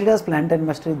not treated as plant and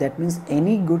machinery, that means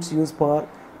any goods used for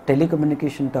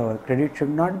telecommunication tower, credit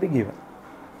should not be given.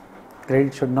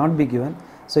 Credit should not be given.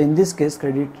 So in this case,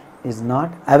 credit is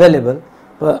not available.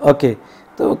 Okay,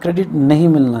 तो credit नहीं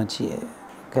मिलना चाहिए.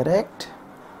 Correct?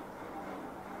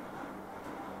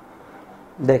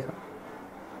 देखो,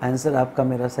 answer आपका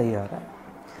मेरा सही आ रहा है.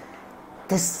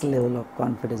 This level of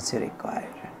confidence you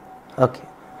required. Okay,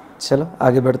 चलो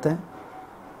आगे बढ़ते हैं.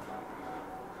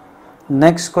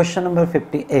 Next question number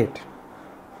 58.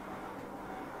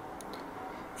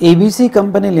 ABC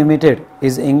Company Limited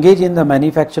is engaged in the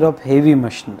manufacture of heavy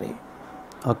machinery.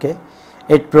 Okay,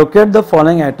 it procured the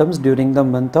following items during the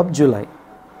month of July.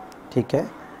 ठीक है.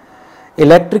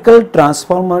 Electrical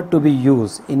transformer to be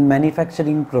used in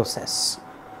manufacturing process.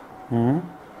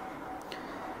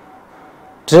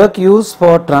 Truck used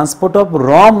for transport of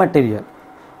raw material.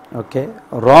 Okay,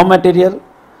 raw material.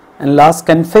 And last,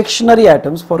 confectionery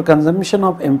items for consumption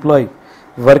of employee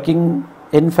working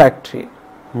in factory.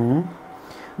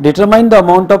 Determine the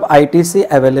amount of ITC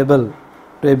available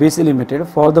to ABC Limited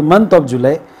for the month of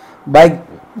July by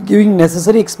giving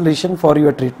necessary explanation for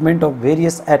your treatment of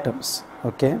various items.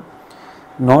 Okay.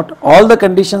 Note, all the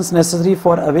conditions necessary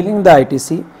for availing the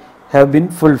ITC have been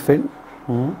fulfilled.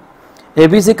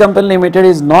 ABC Company Limited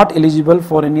is not eligible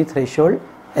for any threshold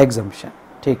exemption.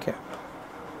 Take care.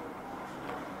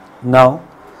 Now,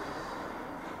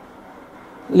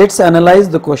 let's analyze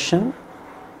the question.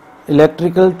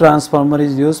 Electrical transformer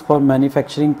is used for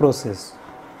manufacturing process.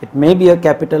 It may be a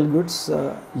capital goods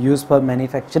used for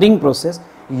manufacturing process,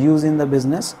 used in the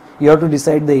business. You have to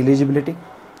decide the eligibility.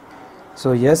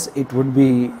 So yes, it would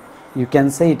be, you can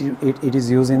say it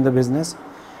is used in the business.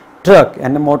 Truck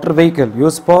and a motor vehicle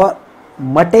used for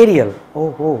material.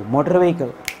 Motor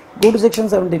vehicle. Go to section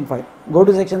 17.5. Go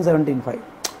to section 17.5.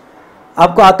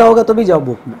 आपको आता होगा तो भी जाओ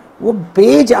book में, वो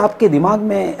page आपके दिमाग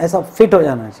में ऐसा फिट हो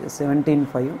जाना चाहिए.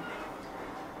 17.5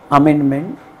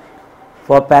 amendment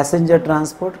for passenger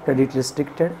transport credit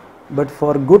restricted, but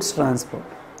for goods transport,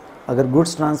 अगर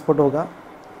गुड्स ट्रांसपोर्ट होगा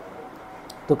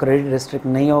तो क्रेडिट रिस्ट्रिक्ट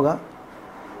नहीं होगा.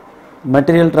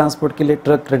 मटेरियल ट्रांसपोर्ट के लिए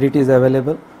truck credit is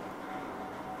available.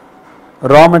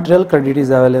 Raw material credit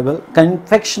is available.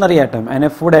 Confectionery item and A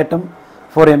food item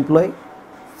for employ,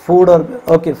 food और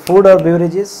okay food और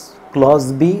beverages clause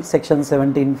B section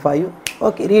 17.5.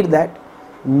 okay, read that.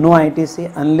 No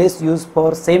ITC unless used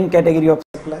for same category of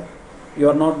supply. You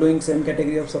are not doing same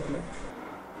category of supply.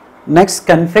 Next,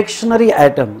 confectionery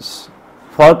items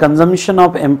for consumption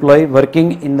of employee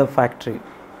working in the factory.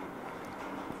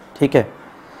 ठीक है.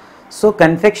 So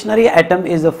confectionery item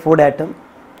is a food item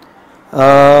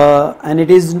and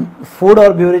it is food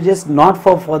or beverages not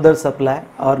for further supply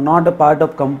or not a part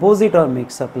of composite or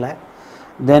mixed supply.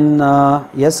 Then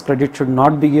yes, credit should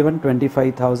not be given.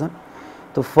 25,000.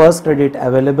 So first credit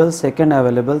available, second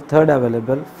available, third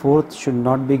available, fourth should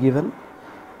not be given.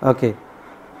 Okay.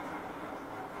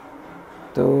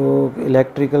 So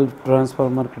electrical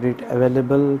transformer credit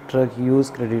available, truck use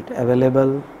credit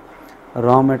available,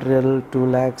 raw material 2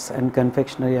 lakhs and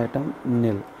confectionery item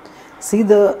nil. See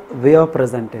the way of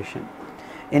presentation.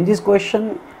 In this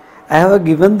question, I have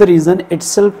given the reason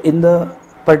itself in the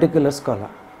particular scholar.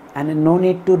 and no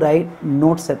need to write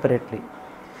notes separately.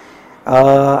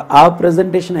 आप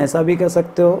presentation ऐसा भी कर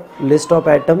सकते हो, list of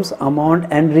items, amount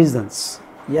and reasons.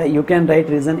 Yeah, you can write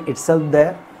reason itself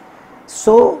there.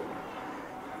 So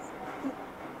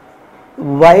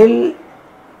while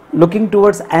looking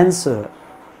towards answer,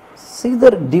 see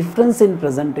the difference in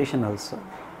presentation also,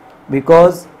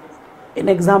 because in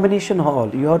examination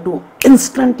hall you have to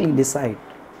instantly decide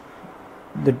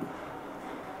the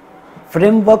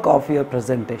framework of your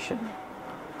presentation,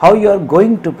 how you are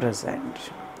going to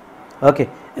present, okay,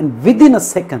 and within a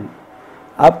second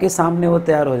आपके सामने वो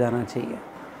तैयार हो जाना चाहिए.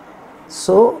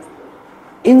 So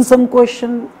in some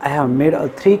question I have made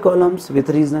 3 columns with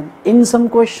reason, in some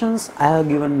questions I have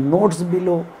given notes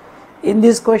below, in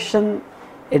this question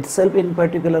itself in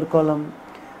particular column.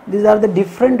 These are the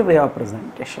different way of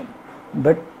presentation,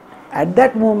 but at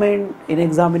that moment in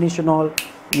examination hall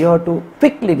you have to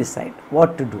quickly decide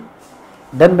what to do.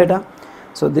 Done beta?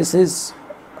 So this is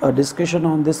a discussion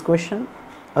on this question.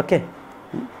 Okay,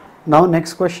 now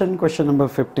next question, question number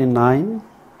 59.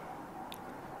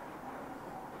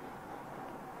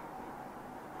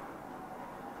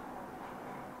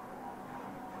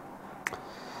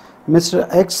 Mr.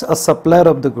 X, a supplier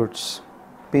of the goods,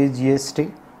 pays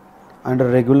GST under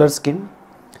regular scheme.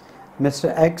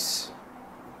 Mr. X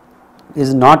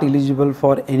is not eligible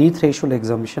for any threshold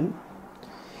exemption.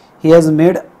 He has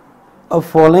made a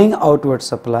following outward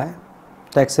supply,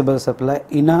 taxable supply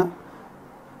in a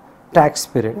tax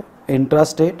period.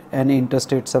 Intrastate and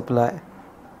interstate supply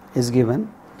is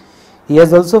given. He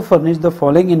has also furnished the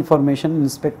following information in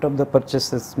respect of the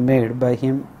purchases made by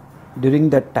him during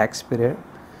that tax period.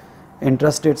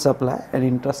 Intrastate supply and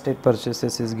intrastate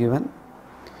purchases is given.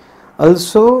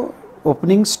 Also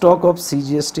opening stock of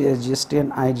CGST, SGST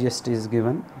and IGST is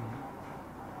given.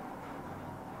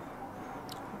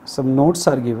 Some notes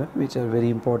are given which are very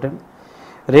important.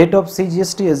 Rate of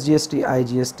CGST, SGST,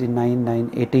 IGST 9, 9,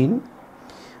 18.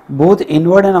 Both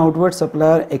inward and outward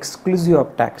supply are exclusive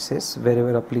of taxes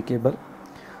wherever applicable.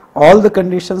 All the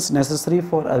conditions necessary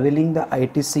for availing the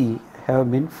ITC have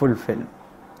been fulfilled.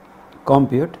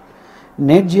 Compute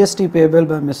net GST payable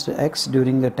by Mr. X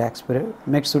during the tax period.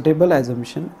 Make suitable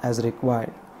assumption as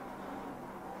required.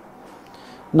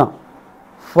 Now,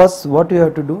 first what you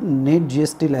have to do, net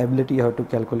GST liability you have to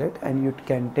calculate, and you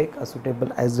can take a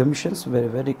suitable assumptions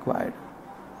wherever required.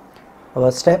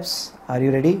 Our steps, are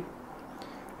you ready?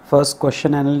 First,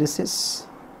 question analysis.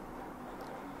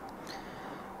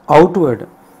 Outward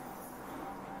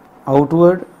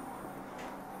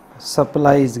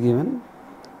supply is given,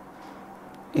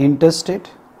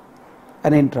 interstate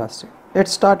and intrastate.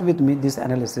 Let's start with this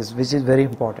analysis, which is very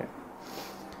important.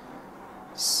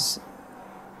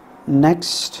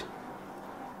 Next,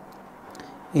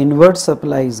 inward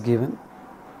supply is given,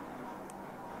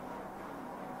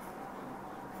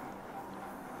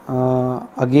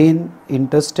 again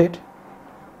interstate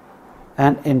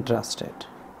and intrastate.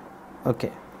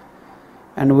 Okay,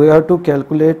 and we have to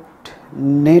calculate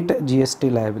net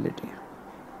GST liability.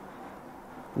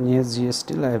 Net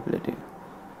GST liability.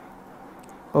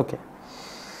 Okay.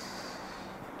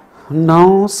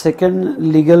 Now second,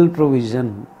 legal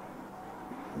provision.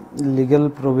 Legal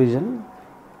provision.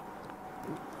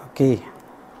 Okay.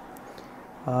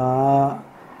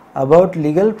 About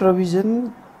legal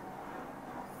provision,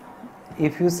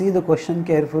 if you see the question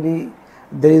carefully,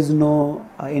 there is no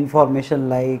information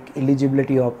like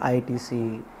eligibility of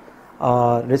ITC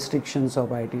or restrictions of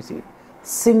ITC.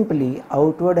 Simply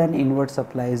outward and inward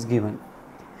supply is given.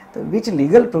 So which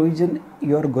legal provision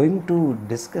you are going to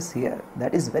discuss here?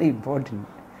 That is very important.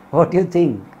 What do you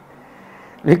think?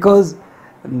 Because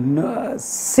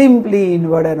simply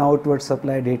inward and outward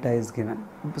supply data is given.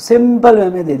 Simple way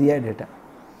में दे दिया data.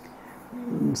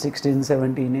 16,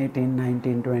 17, 18,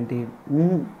 19, 20.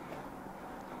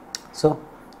 So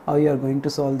how you are going to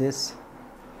solve this?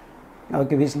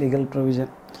 Okay, which legal provision?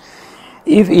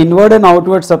 If inward and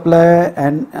outward supply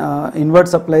and inward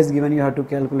supply is given, you have to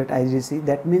calculate IGC.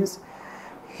 That means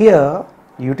here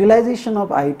utilization of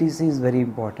ITC is very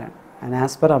important, and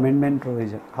as per amendment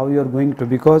provision, how you are going to,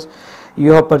 because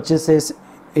you have purchases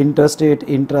interstate,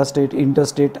 intrastate,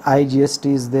 interstate IGST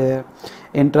is there,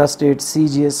 intrastate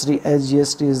CGST,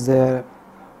 SGST is there.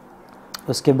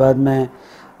 उसके बाद में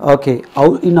okay,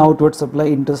 in outward supply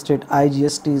interstate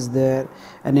IGST is there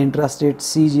and intrastate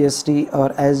CGST or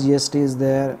SGST is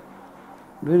there.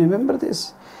 Do you remember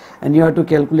this? And you have to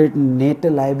calculate net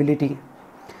liability.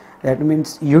 That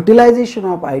means utilization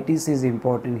of ITC is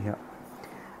important here.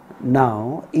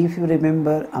 Now if you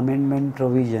remember amendment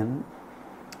provision,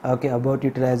 okay, about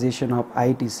utilization of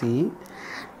ITC,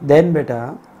 then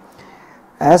beta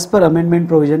As per amendment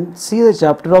provision, see the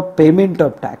chapter of payment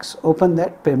of tax. Open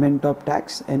that, payment of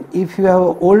tax, and if you have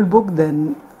an old book,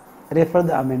 then refer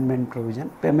the amendment provision,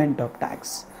 payment of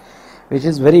tax, which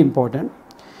is very important.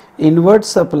 Inward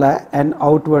supply and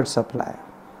outward supply.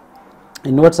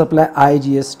 Inward supply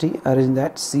IGST, arrange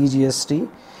that, CGST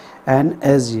and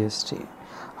SGST.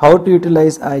 How to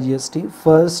utilize IGST?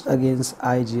 First against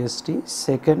IGST,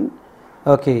 second,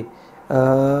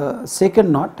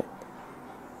 second not,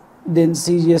 then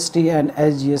CGST and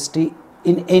SGST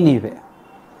in any way.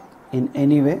 In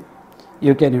any way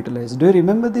you can utilize. Do you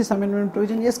remember this amendment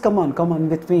provision? Yes, come on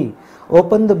with me.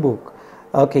 Open the book.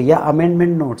 Okay, yeah,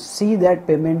 amendment notes. See that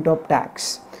payment of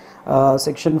tax.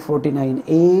 Section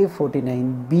 49A,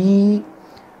 49B,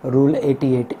 Rule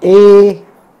 88A.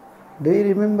 Do you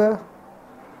remember?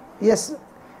 Yes.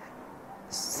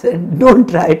 Don't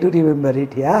try to remember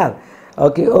it here.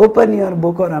 Okay, open your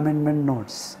book or amendment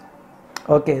notes.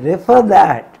 Okay, refer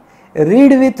that.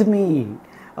 Read with me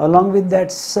along with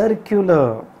that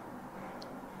circular.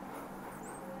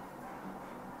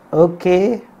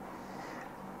 Okay,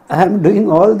 I am doing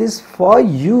all this for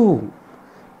you.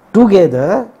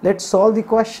 Together, let's solve the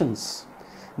questions.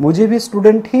 मुझे भी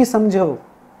student ही समझो.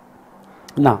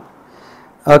 Now,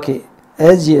 okay,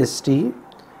 SGST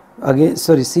against,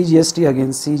 CGST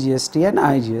against CGST and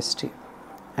IGST,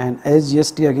 and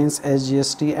SGST against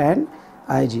SGST and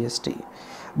IGST.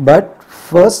 But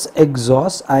first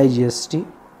exhaust IGST.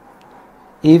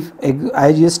 If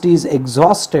IGST is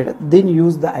exhausted, then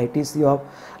use the ITC of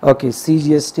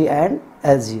CGST and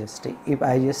SGST. If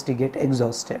IGST get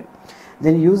exhausted,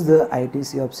 then use the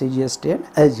ITC of CGST and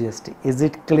SGST. Is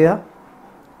it clear?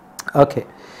 Okay.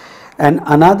 And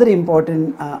another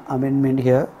important amendment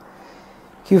here,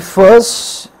 you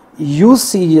first use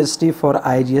CGST for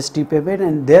IGST payment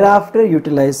and thereafter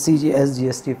utilize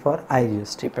SGST for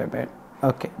IGST payment.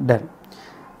 Okay, done.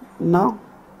 Now,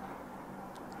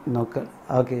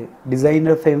 okay,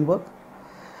 designer framework.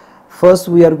 First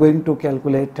we are going to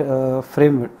calculate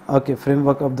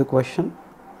framework of the question.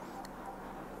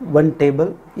 One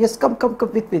table. Yes, come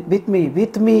with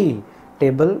me.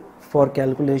 Table for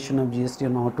calculation of GST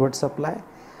on outward supply.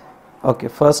 Okay,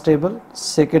 first table.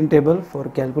 Second table for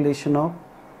calculation of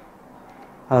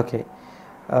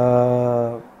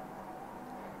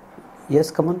yes,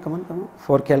 come on.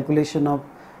 For calculation of,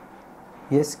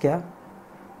 yes, kya?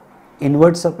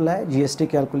 Inward supply, GST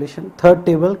calculation. Third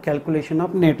table, calculation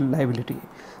of net liability.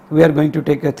 We are going to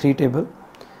take a 3 table,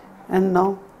 and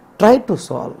now try to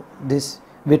solve this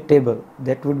with table.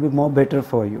 That would be more better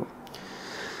for you.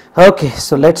 Okay,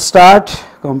 so let's start.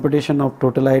 Computation of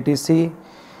total ITC.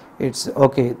 It's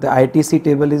okay. The ITC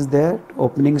table is there.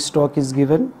 Opening stock is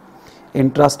given.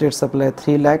 Intrastate supply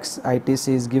 3 lakhs.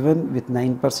 ITC is given with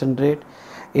 9% rate.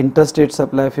 Interstate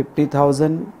supply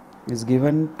 50,000 is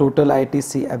given. Total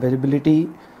ITC availability.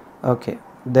 Okay,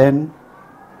 then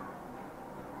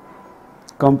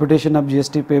computation of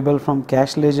GST payable from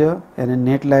cash ledger and a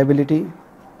net liability.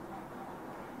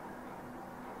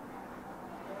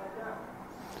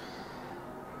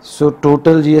 So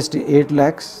total GST 8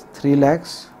 lakhs, 3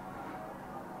 lakhs.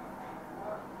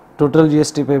 Total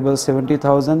GST payable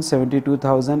 70,000,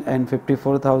 72,000 and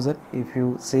 54,000, if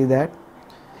you see that.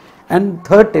 And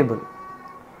third table,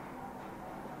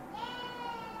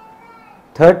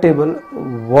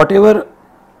 whatever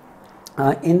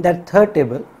in that third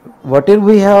table, whatever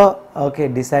we have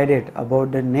decided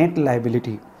about the net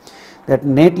liability, that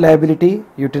net liability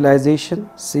utilization,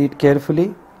 see it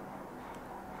carefully,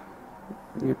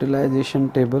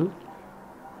 utilization table.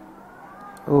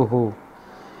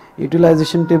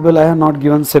 Utilization table I have not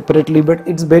given separately, but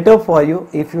it's better for you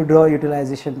if you draw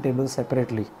utilization table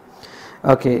separately.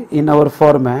 Okay, in our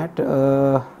format,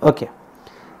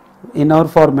 in our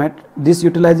format, this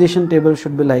utilization table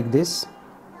should be like this.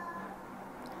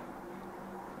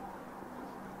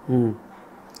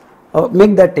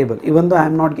 Make that table, even though I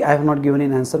have not given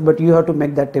an answer, but you have to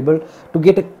make that table to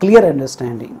get a clear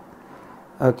understanding.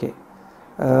 Okay.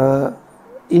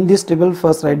 In this table,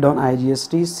 first write down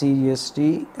IGST,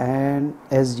 CGST and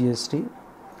SGST.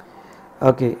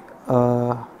 Okay,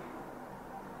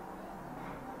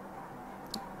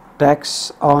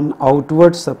 tax on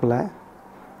outward supply.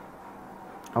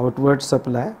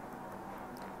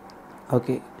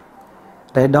 Okay,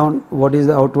 write down what is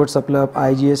the outward supply of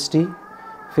IGST.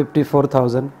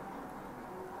 54,000,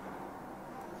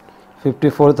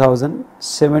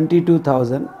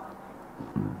 72,000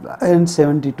 and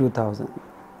 72,000.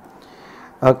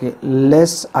 Okay,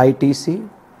 less ITC.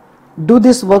 Do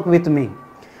this work with me.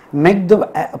 Make the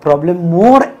problem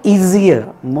more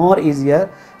easier,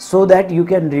 so that you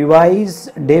can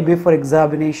revise day before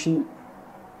examination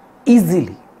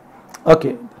easily.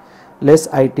 Okay, less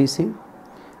ITC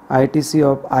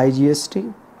of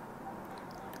IGST.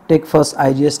 Take first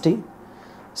IGST,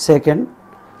 second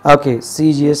okay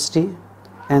CGST,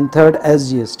 and third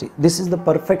SGST. This is the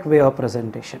perfect way of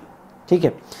presentation.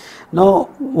 Okay. Now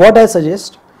what I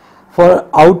suggest, for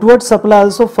outward supply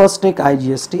also first take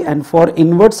IGST, and for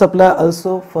inward supply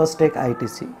also first take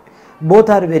ITC. Both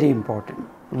are very important.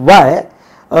 Why?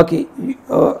 Okay,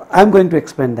 I am going to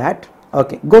explain that.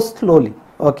 Okay, go slowly.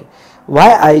 Okay,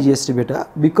 why IGST beta?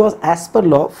 Because as per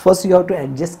law, first you have to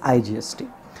adjust IGST.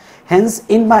 Hence,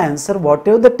 in my answer,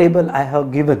 whatever the table I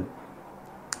have given,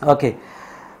 okay,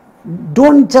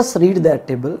 don't just read that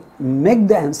table. Make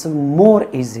the answer more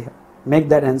easier. Make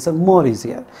that answer more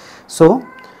easier. So,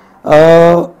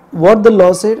 what the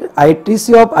law said,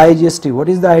 ITC of IGST, what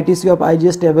is the ITC of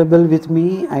IGST available with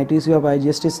me? ITC of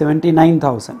IGST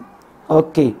 79,000.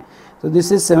 Okay, so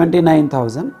this is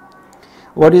 79,000.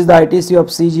 What is the ITC of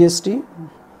CGST?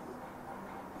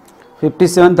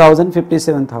 57,000,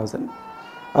 57,000.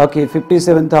 Okay,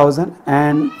 57,000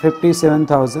 and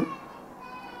 57,000.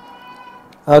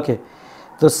 Okay,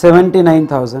 so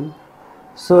 79,000.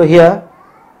 So here,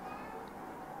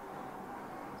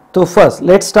 so first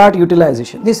let's start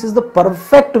utilization. This is the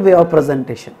perfect way of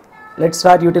presentation. Let's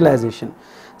start utilization.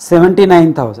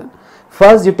 79,000.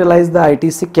 First utilize the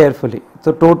ITC carefully.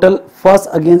 So total first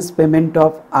against payment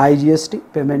of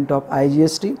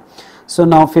IGST. So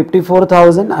now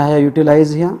 54,000 I have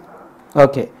utilized here.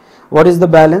 Okay, what is the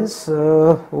balance?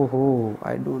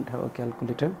 I don't have a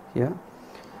calculator here.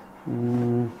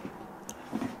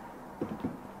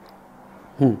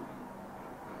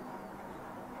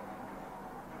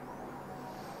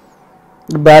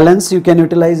 The balance you can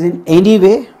utilize in any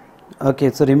way.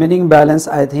 Okay, so remaining balance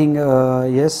I think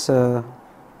yes,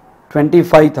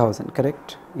 25,000,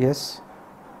 correct? Yes.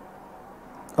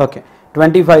 Okay,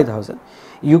 25,000.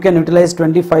 You can utilize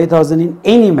 25,000 in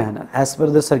any manner as per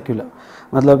the circular.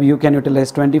 Matlab you can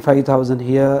utilize 25,000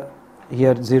 here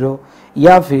 0,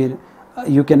 या फिर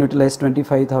you can utilize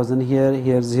 25,000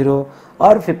 here 0,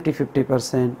 or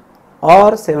 50%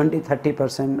 or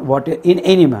 70-30%, what in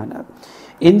any manner.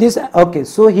 In this, okay,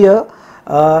 so here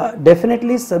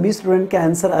definitely सभी student का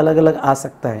answer अलग अलग आ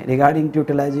सकता है regarding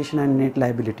utilization and net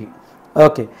liability.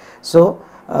 Okay, so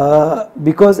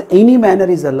because any manner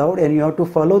is allowed and you have to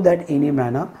follow that any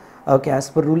manner. Okay, as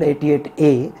per rule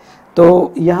 88A,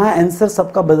 तो यहाँ answer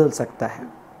सबका बदल सकता है.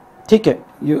 ठीक है,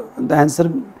 the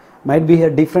answer might be here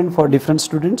different for different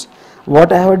students.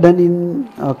 What I have done in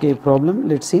okay problem,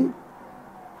 let's see.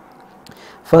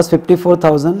 First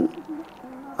 54,000.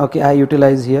 Okay, I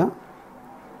utilize here.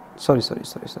 Sorry.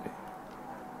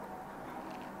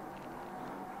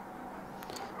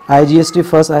 IGST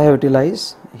first I have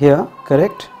utilized here,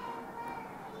 correct?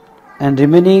 And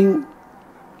remaining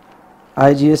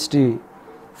IGST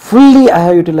fully I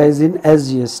have utilized in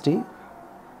SGST.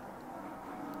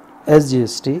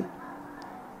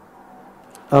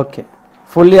 Okay,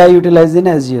 fully I utilize in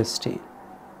SGST.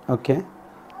 Okay,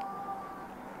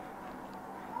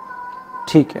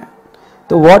 ठीक है.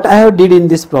 So what I have did in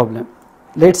this problem,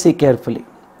 let's see carefully.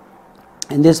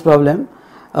 In this problem,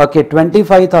 okay,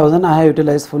 25,000 I have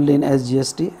utilized fully in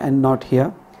SGST and not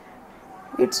here.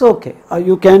 It's okay. Or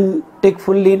you can take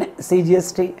fully in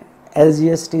CGST,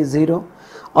 SGST 0,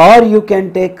 or you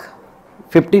can take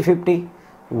 50-50,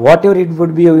 whatever it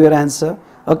would be your answer.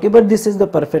 Okay, but this is the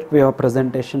perfect way of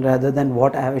presentation rather than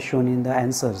what I have shown in the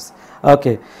answers.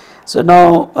 Okay, so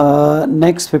now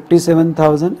next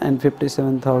 57,000 and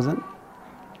 57,000.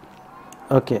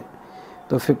 Okay,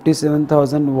 so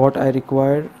 57,000 what I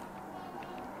required.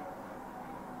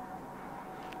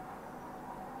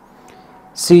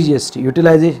 CGST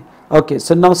utilization. Okay,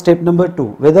 so now step number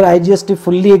 2, whether IGST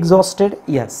fully exhausted.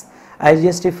 Yes,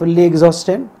 IGST fully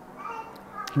exhausted.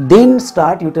 Then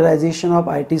start utilization of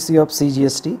ITC of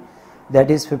CGST,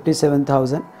 that is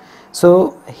 57,000.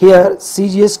 So here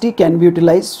CGST can be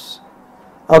utilized.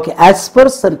 Okay, as per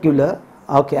circular.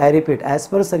 Okay, I repeat, as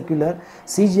per circular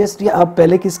CGST आप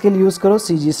पहले किसके लिए use करो,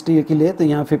 CGST के लिए, तो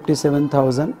यहाँ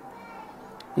 57,000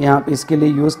 यहाँ आप इसके लिए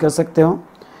यूज़ कर सकते हो.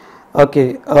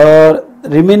 Okay,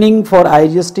 remaining for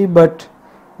IGST but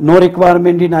no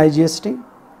requirement in IGST,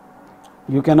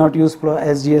 you cannot use for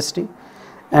SGST,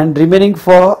 and remaining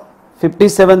for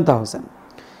 57,000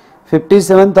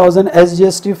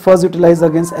 SGST first utilize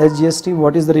against SGST.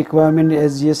 What is the requirement in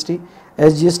SGST?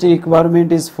 SGST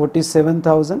requirement is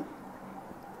 47,000.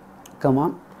 Come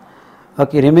on.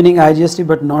 Okay, remaining IGST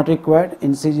but not required.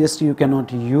 In CGST you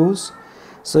cannot use.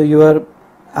 So your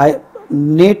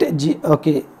net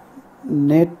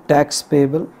tax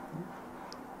payable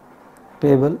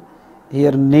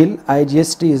here nil,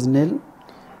 IGST is nil,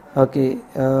 okay,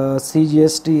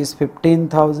 CGST is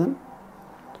 15,000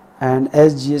 and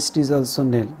SGST is also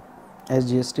nil,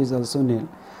 SGST is also nil.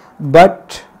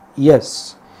 But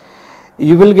yes,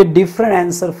 you will get different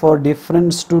answer for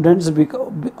different students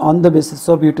on the basis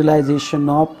of utilization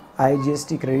of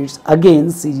IGST credits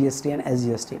against CGST and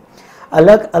SGST.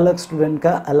 अलग अलग student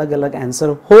का अलग अलग answer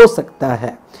हो सकता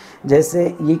है. जैसे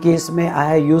ये केस में I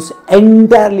have use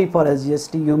entirely for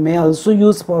SGST, you may also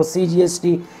use for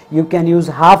CGST, you can use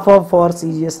half of for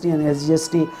CGST and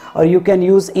SGST, or you can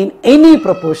use in any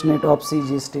proportionate of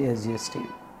CGST SGST.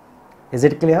 Is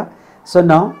it clear? So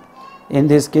now in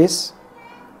this case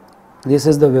this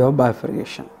is the way of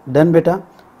bifurcation. Done beta?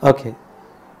 Okay,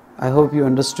 I hope you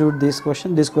understood this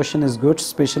question. This question is good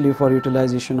especially for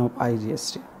utilization of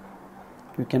IGST.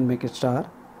 You can make a star.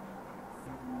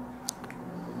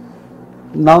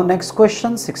 Now next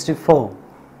question 64.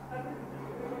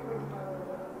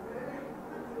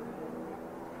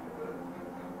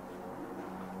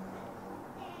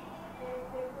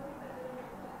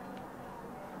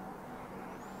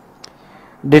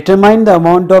 Determine the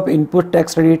amount of input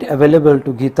tax credit available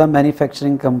to Geeta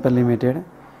Manufacturing Company Limited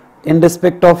in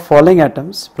respect of following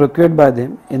items procured by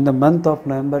them in the month of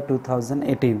November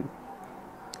 2018.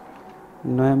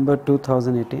 November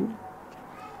 2018.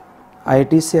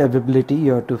 ITC availability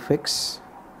you have to fix.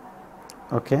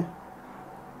 Okay.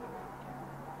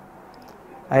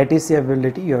 ITC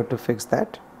availability you have to fix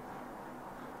that.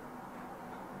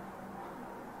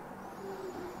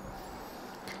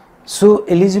 So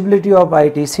eligibility of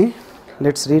ITC,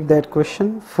 let's read that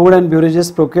question. Food and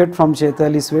beverages procured from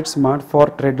Chaitali Sweets Mart for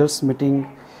traders meeting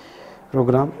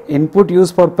program. Input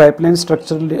used for pipeline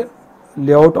structure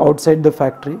layout outside the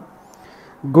factory.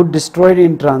 Good destroyed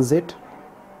in transit.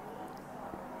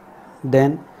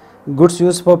 Then goods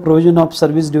used for provision of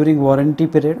service during warranty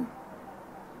period.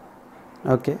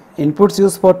 Okay. Inputs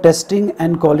used for testing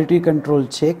and quality control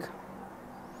check.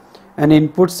 And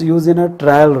inputs used in a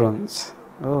trial runs.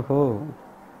 Oh,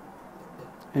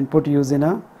 input used in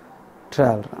a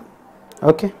trial run.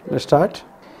 Okay, let's start.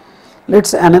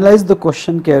 Let's analyze the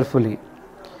question carefully.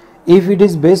 If it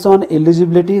is based on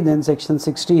eligibility, then section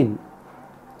 16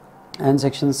 and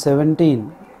section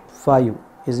 17(5)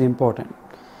 is important.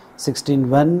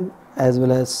 16(1) as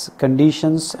well as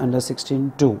conditions under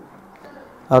 16(2).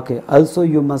 Okay, also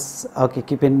you must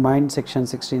keep in mind section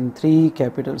 16(3),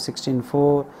 capital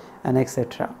 16(4) and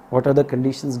etc. What are the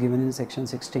conditions given in section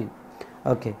 16?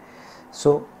 Okay,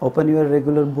 so open your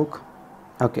regular book.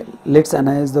 Okay, let's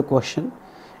analyze the question.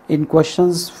 In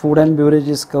questions, food and beverage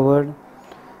is covered.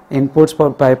 Inputs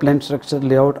for pipeline structure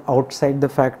layout outside the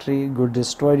factory. Good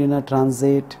destroyed in a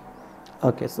transit.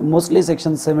 Okay, so mostly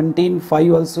section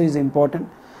 17(5) also is important.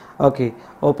 Okay,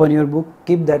 open your book.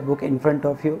 Keep that book in front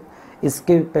of you.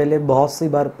 इसके पहले बहुत सी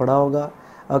बार पढ़ा होगा.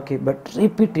 Okay, but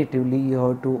repetitively you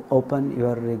have to open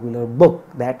your regular book.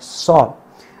 That's all.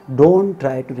 Don't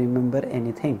try to remember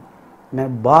anything.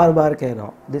 मैं बार बार कह रहा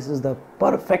हूँ. This is the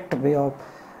perfect way of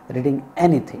reading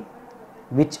anything,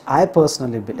 which I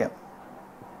personally believe.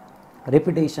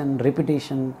 Repetition,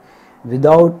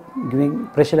 without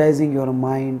pressurizing your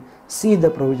mind. See the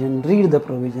provision, read the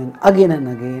provision again and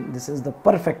again. This is the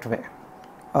perfect way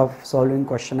of solving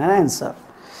question and answer.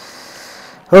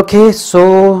 Okay,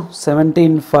 so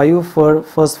 17(5) for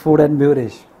first food and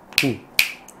beverage.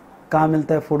 कहाँ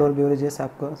मिलता है food और beverages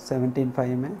आपको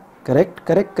 17(5) में?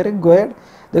 Correct go ahead.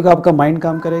 देखो आपका mind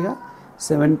काम करेगा.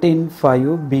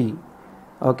 17(5)(b).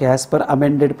 Okay, as per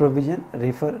amended provision,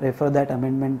 refer that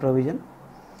amendment provision.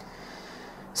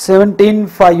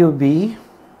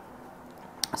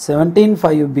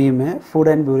 17(5)(b) में food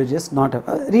and beverages not,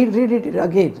 read it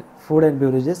again. Food and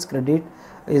beverages credit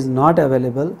is not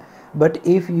available, but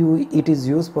if it is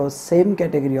used for same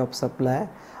category of supply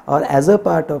or as a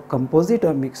part of composite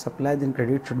or mixed supply, then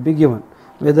credit should be given.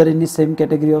 Whether in the same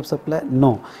category of supply?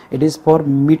 No, it is for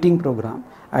meeting program.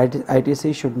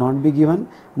 ITC should not be given.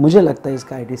 मुझे लगता है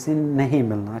इसका ITC नहीं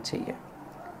मिलना चाहिए.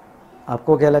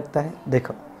 आपको क्या लगता है?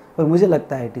 देखो, पर मुझे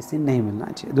लगता है ITC नहीं मिलना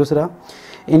चाहिए. दूसरा,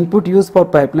 input used for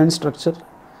pipeline structure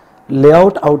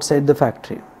layout outside the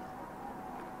factory.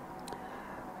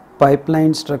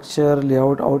 Pipeline structure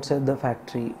layout outside the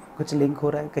factory, कुछ लिंक हो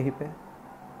रहा है कहीं पे?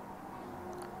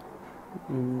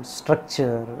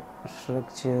 Structure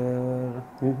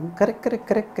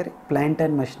correct. Plant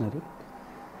and machinery.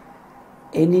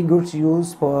 Any goods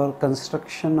use for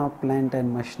construction of plant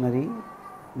and machinery,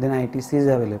 then ITC is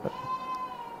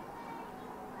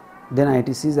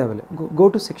available. Go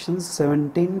to section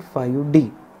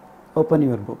 17(5)(d). Open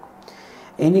your book.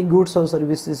 any goods or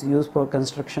services used for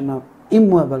construction of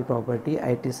immovable property,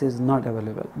 ITC is not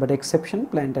available, but exception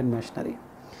plant and machinery.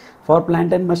 For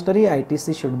plant and machinery,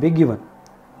 ITC should be given.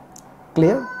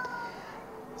 Clear?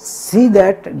 See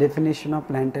that definition of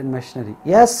plant and machinery.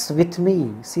 Yes, with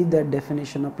me. See that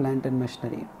definition of plant and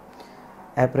machinery.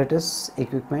 Apparatus,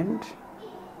 equipment,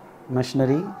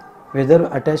 machinery, whether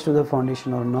attached to the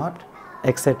foundation or not,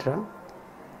 etc.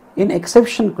 In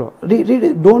exception clause, read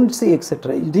it, don't say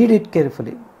etc. Read it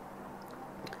carefully.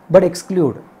 But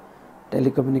exclude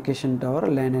telecommunication tower,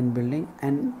 land and building,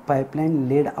 and pipeline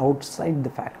laid outside the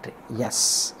factory.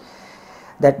 Yes.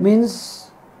 That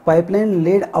means pipeline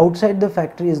laid outside the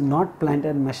factory is not plant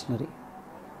and machinery.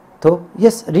 So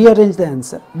yes, rearrange the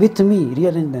answer. With me,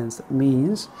 rearrange the answer.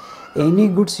 Means any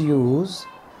goods used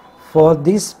for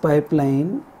this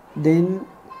pipeline, then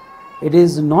it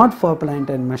is not for plant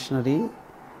and machinery,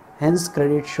 hence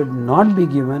credit should not be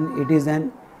given. It is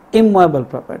an immovable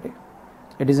property.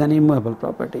 It is an immovable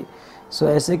property. So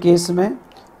ऐसे case में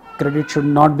credit should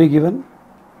not be given.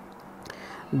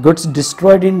 Goods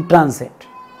destroyed in transit.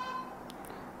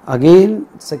 Again,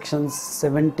 section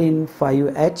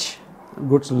 17(5)(h),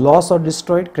 goods lost or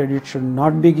destroyed, credit should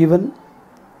not be given.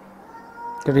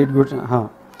 Credit goods,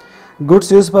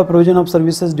 goods used for provision of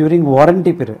services during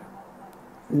warranty period.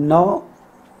 Now,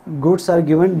 goods are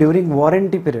given during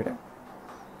warranty period.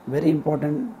 Very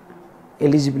important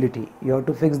eligibility. You have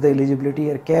to fix the eligibility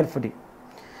here carefully.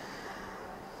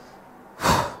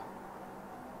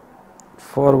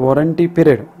 For warranty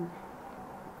period.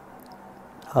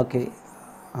 Okay.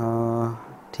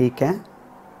 ठीक है.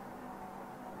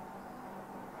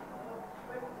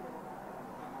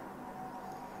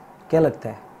 क्या लगता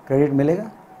है credit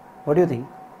मिलेगा? What do you think?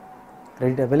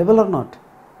 Credit available or not?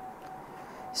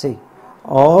 See,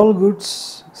 all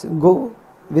goods, go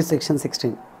with section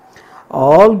 16.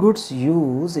 All goods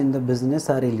used in the business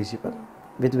are eligible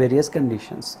with various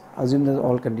conditions. Assume that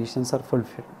all conditions are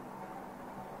fulfilled.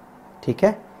 ठीक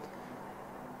है?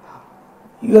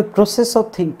 Your process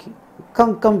of thinking.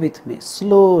 Come with me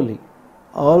slowly.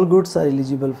 All goods are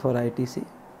eligible for ITC.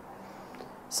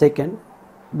 Second,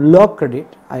 block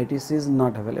credit, ITC is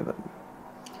not available.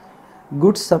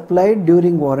 Goods supplied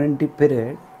during warranty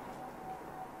period,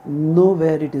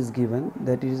 nowhere it is given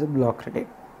that it is a block credit.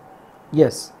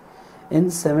 Yes, in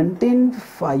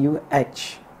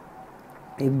 17(5)(h),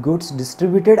 if goods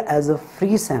distributed as a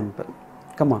free sample,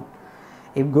 come on,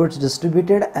 if goods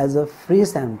distributed as a free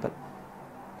sample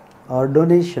or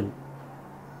donation,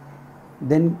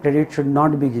 then credit should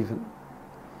not be given.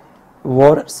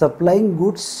 Supplying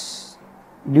goods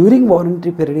during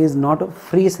warranty period is not a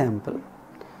free sample.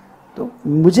 तो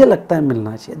मुझे लगता है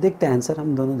मिलना चाहिए. देखते हैं answer,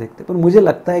 हम दोनों देखते हैं, पर मुझे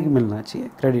लगता है कि मिलना चाहिए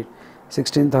क्रेडिट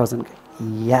 16,000 के.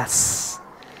 Yes,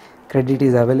 credit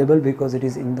is available because it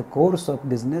is in the course of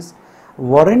business.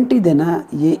 Warranty देना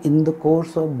ये in the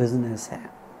course of business है,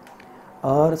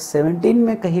 और 17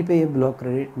 में कहीं पे ये ब्लॉक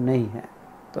क्रेडिट नहीं है,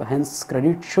 तो hence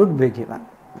credit should be given.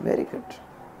 Very good.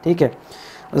 ठीक है.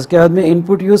 उसके बाद में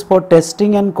input use for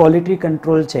testing and quality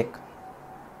control check.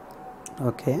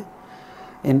 Okay,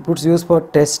 inputs used for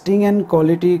testing and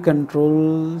quality control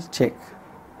check.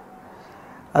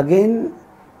 Again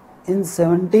in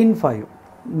 17(5),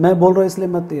 मैं बोल रहा हूँ इसलिए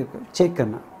मत चेक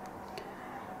करना.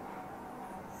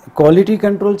 Quality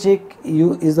control check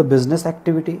is a business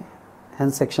activity,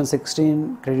 hence section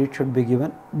 16 credit should be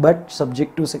given, but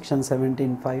subject to section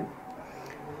 17(5).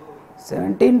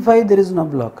 17(5) there is no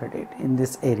block credit in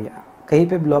this area. कहीं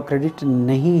पे block credit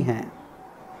नहीं है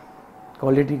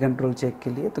क्वालिटी कंट्रोल चेक के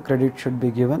लिए, तो credit should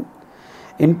be given.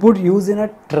 Input use in a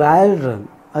trial run.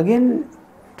 Again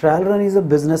trial run is a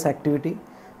business activity.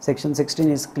 Section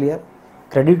 16 is clear.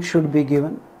 Credit should be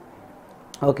given.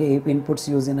 Okay, if inputs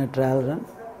use in a trial run,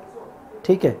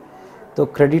 ठीक है, तो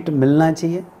credit मिलना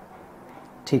चाहिए.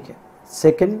 ठीक है.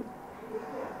 Second,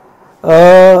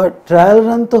 trial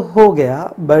run तो हो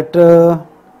गया, but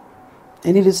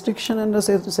any restriction under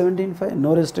 17(5)?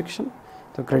 No restriction,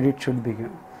 तो credit should be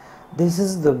given. This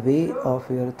is the way of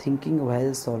your thinking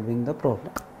while solving the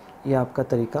problem. ये आपका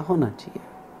तरीका होना चाहिए.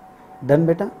 Done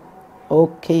बेटा?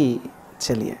 Okay,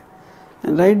 चलिए.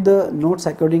 And write the notes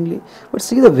accordingly. But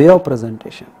see the way of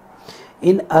presentation.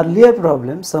 In earlier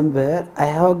problem, somewhere I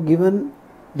have given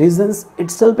reasons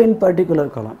itself in particular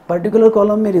column. Particular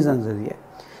column में reasons दे दिए.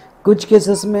 कुछ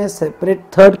cases में separate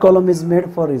third column is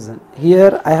made for reason.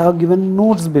 Here I have given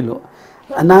notes below.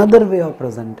 Another way of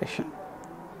presentation.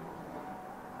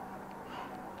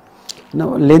 Now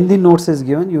lengthy notes is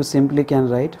given, you simply can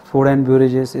write food and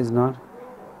beverages is not,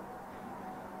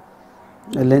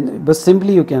 but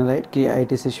simply you can write कि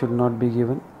ITC should not be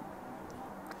given.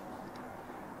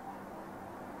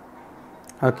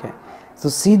 Okay, so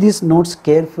see these notes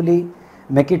carefully,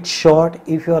 make it short.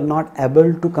 If you are not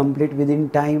able to complete within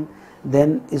time,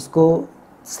 then इसको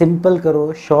simple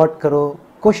करो, short करो,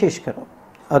 कोशिश करो.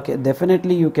 Okay,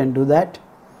 definitely you can do that.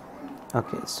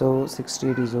 Okay, so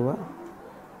 68 is over.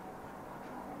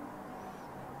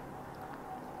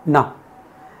 Now,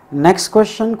 next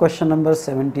question, question number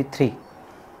 73.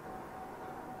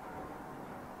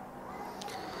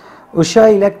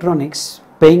 Usha Electronics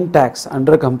paying tax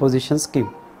under composition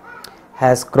scheme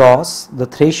has crossed the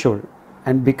threshold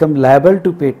and become liable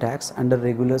to pay tax under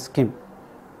regular scheme.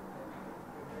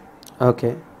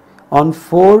 Okay, on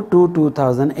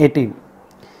 4/2/2018,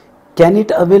 can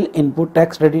it avail input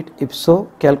tax credit? If so,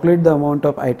 calculate the amount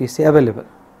of ITC available.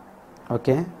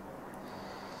 Okay,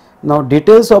 now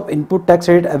details of input tax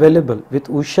credit available with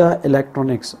Usha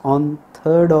Electronics on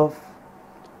 3rd of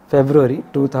February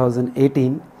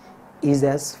 2018 is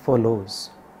as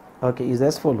follows. Okay, is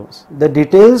as follows. The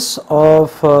details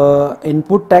of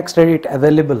input tax credit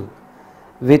available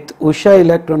with Usha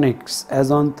Electronics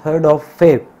as on 3rd of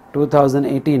Feb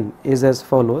 2018 is as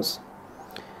follows.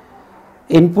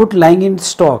 Input lying in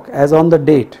stock as on the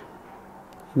date,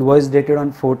 invoice dated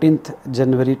on 14th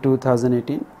January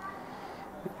 2018,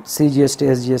 CGST,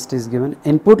 SGST is given.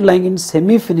 Input lying in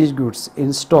semi-finished goods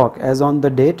in stock as on the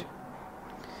date,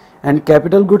 and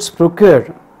capital goods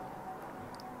procured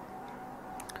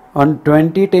on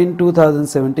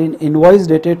 20/10/2017, invoice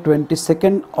dated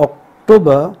 22nd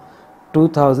October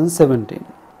 2017.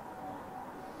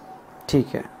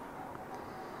 ठीक है.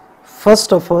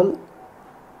 First of all,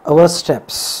 our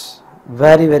steps,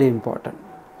 very important.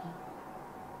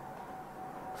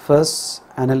 First,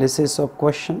 analysis of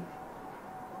question.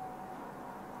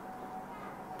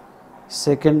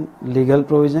 Second, legal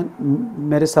provision.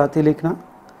 मेरे साथ ही लिखना.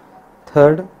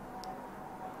 Third,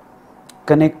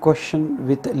 connect question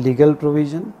with legal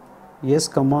provision. Yes,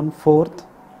 come on. Fourth,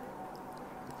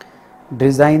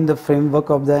 design the framework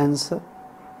of the answer.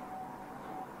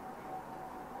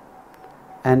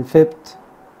 And fifth,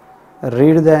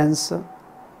 read the answer.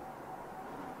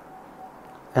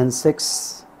 And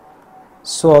sixth,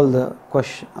 solve the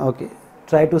question. Okay,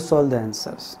 try to solve the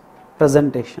answers.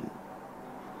 Presentation.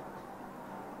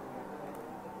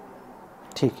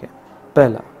 ठीक है.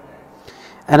 पहला,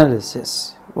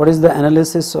 analysis. What is the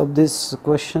analysis of this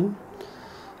question?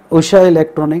 Usha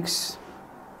Electronics,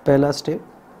 पहला step.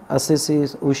 Assess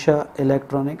is Usha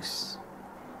Electronics.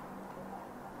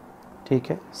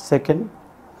 ठीक है. Second,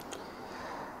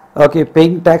 okay,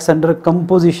 paying tax under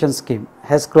composition scheme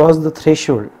has crossed the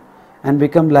threshold and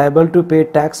become liable to pay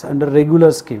tax under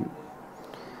regular scheme.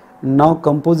 Now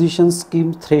composition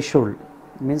scheme threshold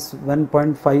means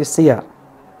 1.5 CR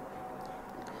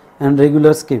and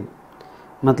regular scheme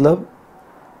मतलब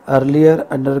earlier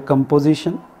under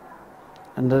composition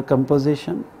and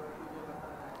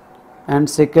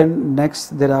second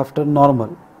next thereafter normal.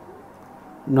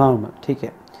 ठीक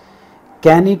है.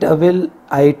 Can it avail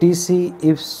ITC?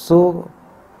 If so,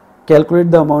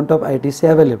 calculate the amount of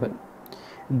ITC available.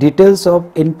 Details of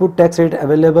input tax rate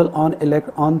available on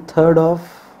 3rd of.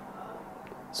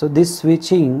 So this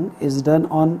switching is done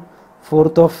on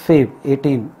 4th of Feb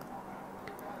 18.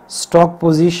 Stock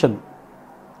position.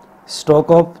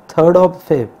 Stock of 3rd of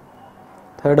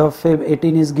Feb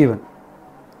 18 is given.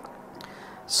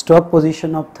 Stock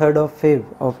position of 3rd of Feb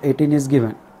of 18 is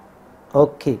given.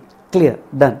 Okay, clear,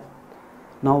 done.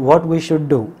 Now what we should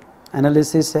do?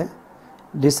 Analysis है.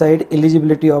 Decide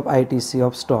eligibility of ITC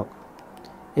of stock.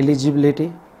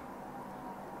 Eligibility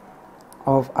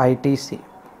of ITC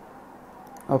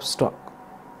of stock.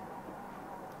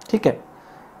 ठीक है.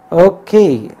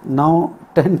 Okay, now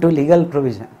turn to legal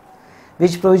provision.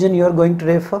 Which provision you are going to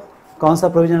refer? कौन सा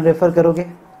provision refer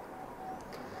करोगे?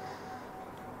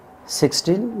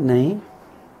 16 नहीं,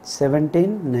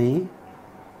 17 नहीं,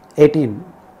 18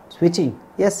 switching.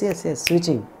 Yes,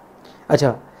 switching.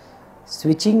 अच्छा,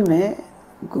 switching में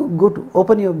good.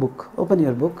 Open your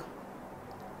book.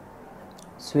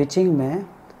 Switching में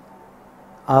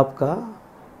आपका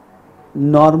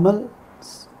normal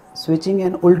switching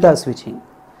and ulta switching.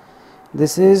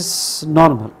 This is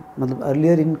normal. मतलब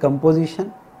earlier in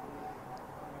composition.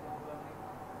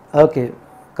 Okay,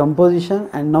 composition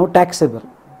and now taxable.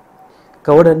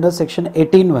 Covered under section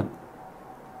 18(1).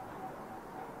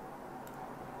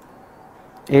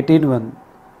 18(1).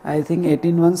 I think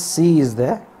 18(1)(c) is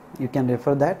there. You can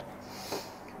refer that.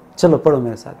 चलो पढ़ो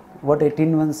मेरे साथ. What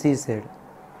 18(1)(c) said.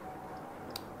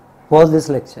 Pause this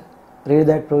lecture. Read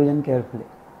that provision carefully.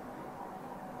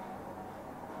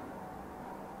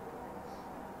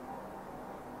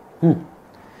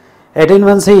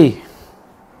 18(1)(c)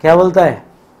 क्या बोलता है?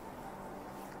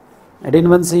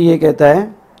 18(1) ये कहता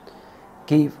है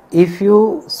कि if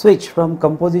you switch from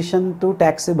composition to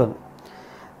taxable,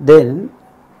 then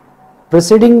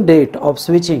preceding date of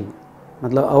switching,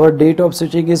 मतलब our date of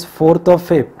switching is 4th of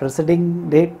Feb, preceding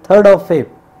date 3rd of Feb,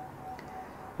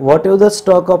 whatever the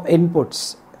stock of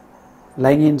inputs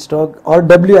lying in stock or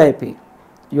WIP,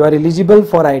 you are eligible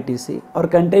for ITC, or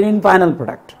contain in final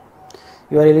product,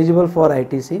 you are eligible for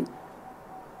ITC.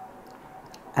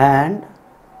 And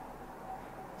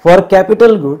for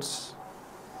capital goods,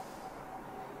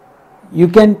 you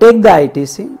can take the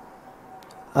ITC,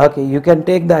 okay, you can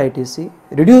take the ITC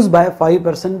reduced by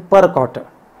 5% per quarter,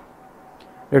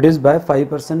 reduced by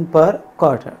 5% per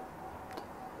quarter.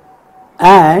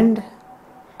 And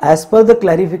as per the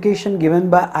clarification given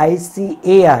by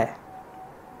ICAI,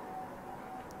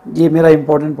 ये मेरा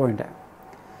important point है,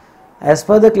 as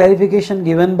per the clarification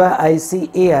given by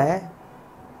ICAI,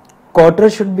 quarter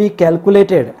should be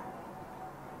calculated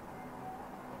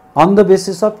on the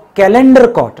basis of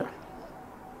calendar quarter.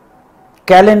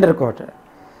 Calendar quarter,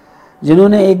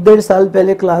 जिन्होंने 1-1.5 साल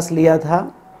पहले class लिया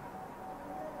था,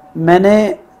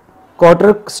 मैंने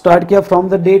quarter start किया from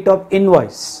the date of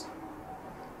invoice,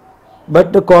 but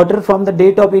the quarter from the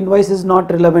date of invoice is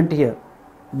not relevant here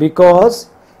because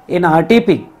in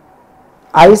RTP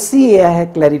ICAI है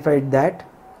clarified that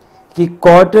कि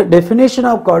quarter definition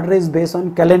of quarter is based on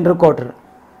calendar quarter.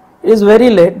 It is very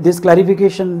late, this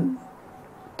clarification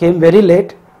came very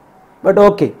late, but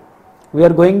okay, we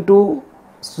are going to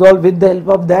solve with the help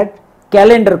of that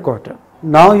calendar quarter.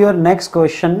 Now your next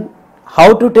question,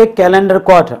 how to take calendar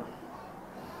quarter?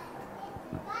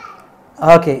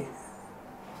 Okay,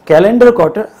 calendar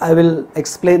quarter, I will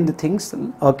explain the things,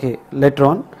 okay, later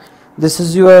on. This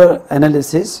is your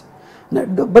analysis,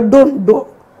 but don't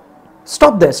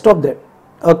stop there,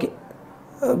 okay,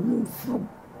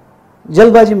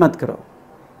 jalbaji mat karo,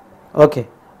 okay,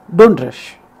 don't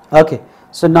rush. Okay,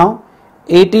 so now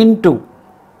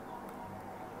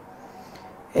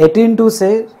 18.2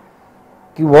 says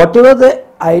कि whatever the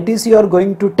ITC you are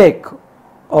going to take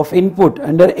of input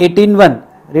under 18.1,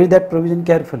 read that provision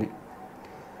carefully.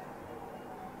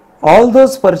 All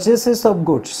those purchases of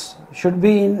goods should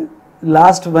be in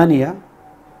last 1 year,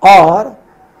 or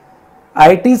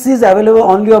ITC is available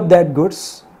only of that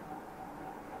goods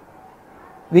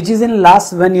which is in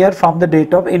last 1 year from the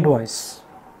date of invoice.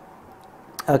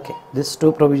 Okay, these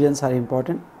two provisions are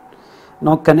important.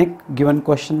 Now connect given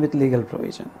question with legal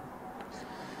provision.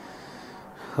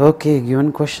 Okay,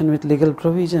 given question with legal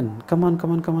provision. Come on.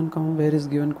 Where is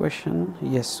given question?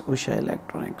 Yes, Usha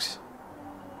Electronics.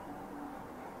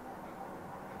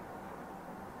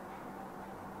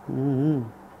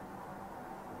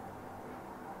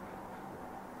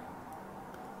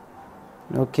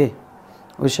 Okay,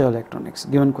 Usha Electronics.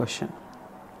 Given question.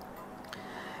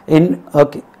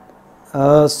 Okay.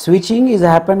 Switching is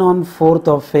happen on 4th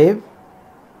of Feb.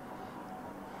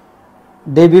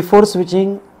 Day before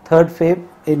switching, 3rd Feb,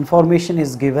 information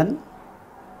is given.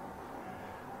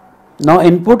 Now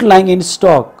input lying in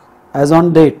stock as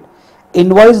on date,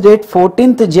 invoice date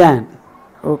 14th Jan,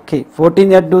 okay,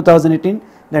 14th Jan 2018,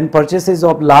 then purchases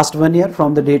of last 1 year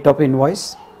from the date of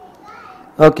invoice.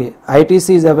 Okay,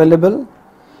 ITC is available.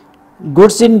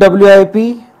 Goods in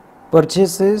WIP,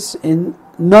 purchases in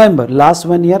November, last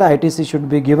 1 year ITC should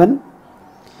be given.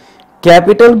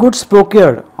 Capital goods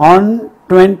procured on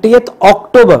 20th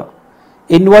October,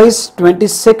 invoice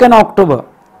 22nd October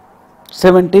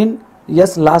 17,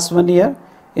 yes, last 1 year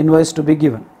invoice to be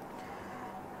given.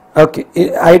 Okay,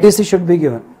 ITC should be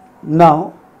given.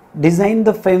 Now design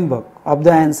the framework of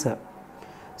the answer.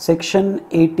 Section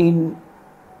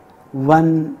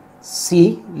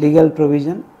 18(1)(c) legal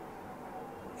provision,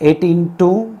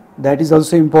 18(2) that is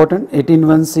also important,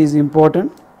 18(1)(c) is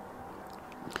important.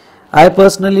 I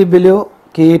personally believe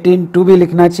कि 18(2) भी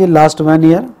लिखना चाहिए, last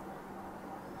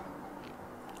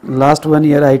 1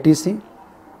 year ITC,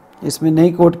 इसमें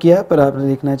नहीं coat किया पर आपने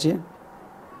लिखना चाहिए.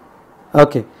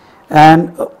 Okay,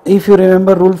 and if you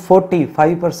remember rule 40,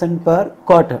 5% per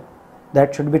quarter,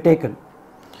 that should be taken.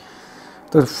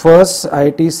 So first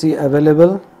ITC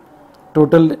available,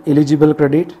 total eligible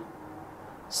credit.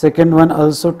 Second one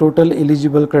also total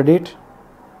eligible credit.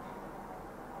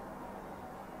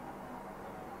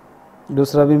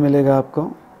 दूसरा भी मिलेगा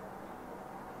आपको.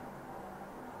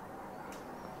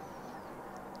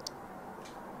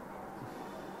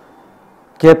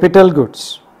 Capital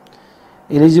goods,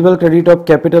 eligible credit of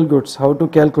capital goods, how to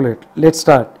calculate? Let's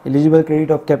start. Eligible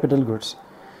credit of capital goods,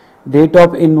 date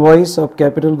of invoice of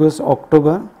capital goods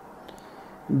October,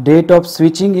 date of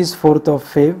switching is 4th of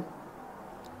Feb,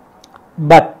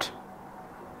 but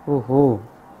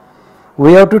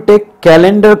we have to take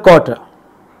calendar quarter.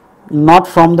 not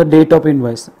from the date of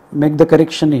invoice. Make the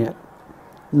correction here.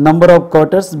 Number of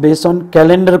quarters based on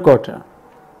calendar quarter.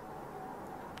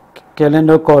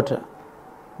 Calendar quarter.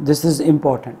 This is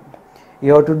important.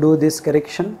 You have to do this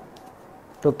correction.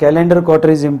 So calendar quarter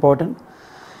is important.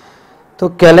 So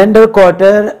calendar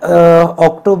quarter,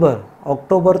 October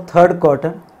third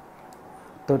quarter.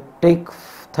 So take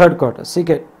third quarter. See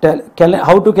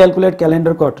how to calculate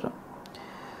calendar quarter.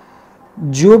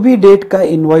 जो भी date का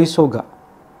invoice होगा,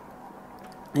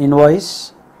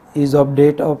 invoice is of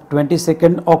date of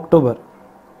 22nd October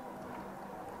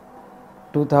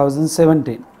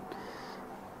 2017.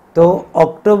 तो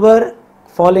October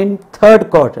fall in third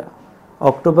quarter,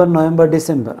 October, November,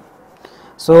 December.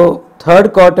 So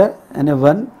third quarter and a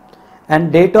 1,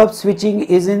 and date of switching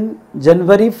is in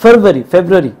January,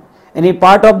 February. Any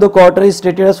part of the quarter is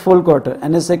treated as full quarter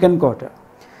and a second quarter.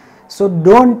 So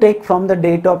don't take from the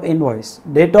date of invoice.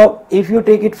 If you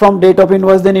take it from date of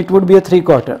invoice, then it would be a 3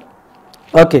 quarter.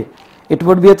 Okay, it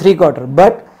would be a 3 quarter.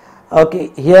 But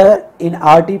okay, here in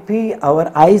RTP, our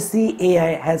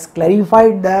ICAI has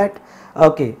clarified that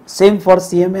okay, same for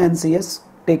CMA and CS,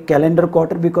 take calendar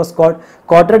quarter, because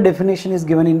quarter definition is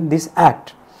given in this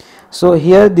act. So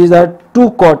here these are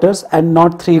 2 quarters and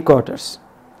not 3 quarters.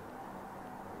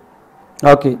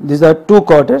 Okay, these are 2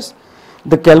 quarters.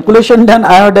 The calculation done,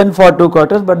 I have done for 2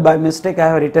 quarters, but by mistake I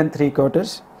have written 3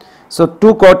 quarters. So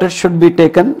 2 quarters should be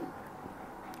taken,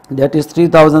 that is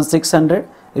 3,600.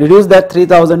 Reduce that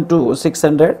 3,000 to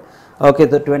 600, okay,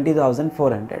 the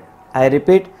 20,400. I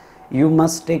repeat, you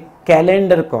must take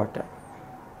calendar quarter.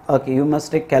 Okay, you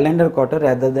must take calendar quarter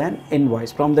rather than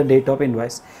invoice, from the date of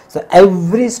invoice. So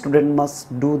every student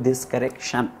must do this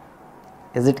correction.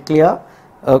 Is it clear?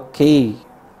 Okay.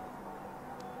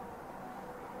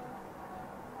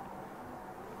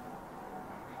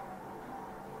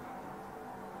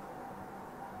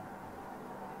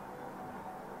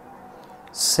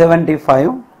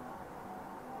 $75.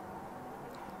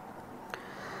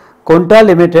 Quanta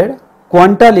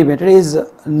Limited is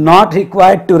not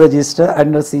required to register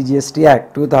under CGST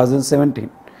Act 2017,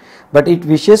 but it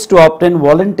wishes to obtain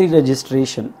voluntary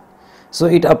registration. So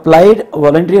it applied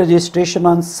voluntary registration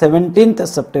on 17th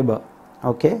September.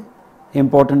 Okay,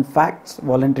 important facts: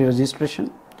 voluntary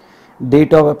registration,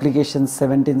 date of application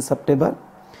 17th September,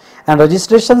 and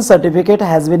registration certificate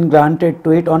has been granted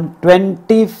to it on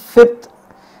 25th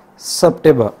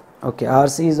September. Okay,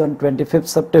 RC is on 25th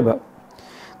September.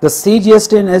 The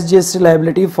CGST and SGST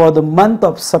liability for the month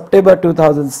of September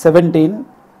 2017,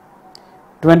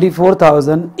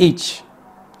 24,000 each.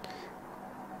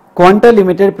 Quanta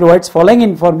Limited provides following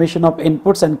information of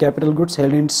inputs and capital goods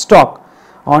held in stock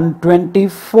on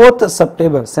 24th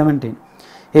September 17.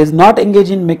 He is not engaged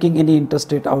in making any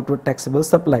interstate outward taxable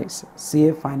supplies.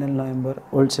 CA final November,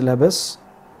 old syllabus.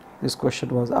 This question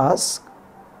was asked.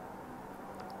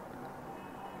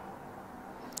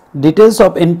 Details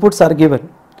of inputs are given.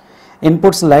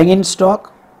 Inputs lying in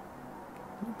stock,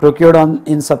 procured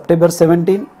in September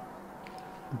 17.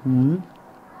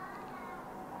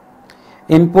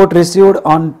 Input received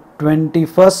on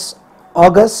 21st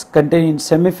August containing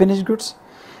semi-finished goods.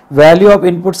 Value of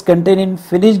inputs contained in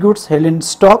finished goods held in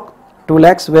stock 2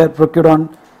 lakhs were procured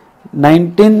on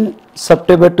 19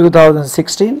 September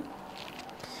 2016.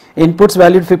 Inputs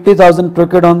valued 50,000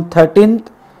 procured on 13th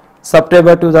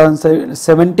September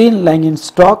 2017 lying in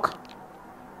stock.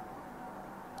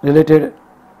 Related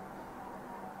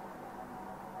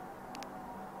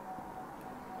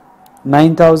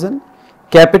 9,000.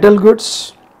 Capital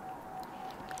goods.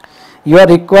 You are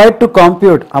required to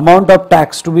compute amount of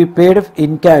tax to be paid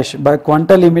in cash by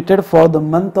Quanta Limited for the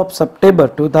month of September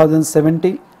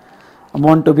 2017.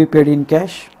 Amount to be paid in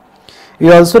cash.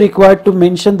 You are also required to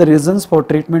mention the reasons for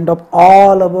treatment of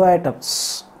all above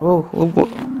items.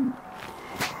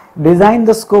 Design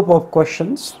the scope of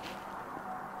questions.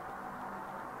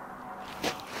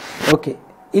 Okay,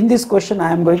 in this question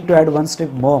I am going to add one step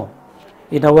more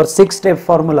in our 6-step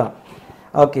formula.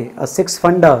 Okay, 6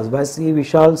 fundas by C.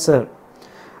 Vishal Sir.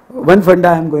 One funda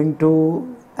I am going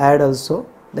to add also,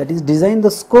 that is design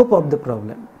the scope of the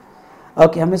problem.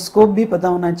 Okay, हमें scope भी पता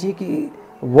होना चाहिए कि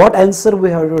what answer we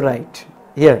have to write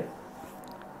here.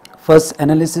 First,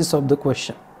 analysis of the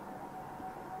question.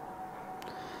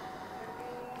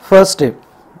 First step,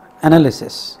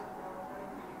 analysis.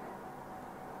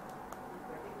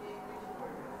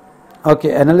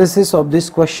 Okay, analysis of this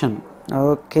question.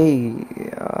 Okay,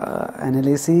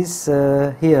 analysis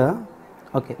here.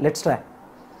 Okay, let's try.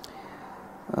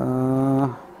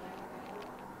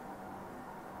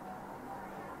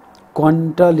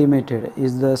 Quanta Limited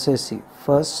is the assessee.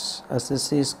 First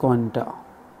assessee is Quanta.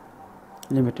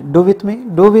 Limited. Do with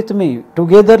me.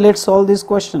 Together let's solve this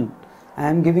question. I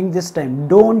am giving this time.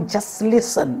 Don't just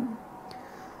listen.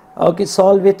 Okay,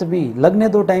 solve with me. लगने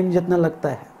दो time जितना लगता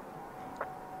है.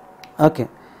 Okay.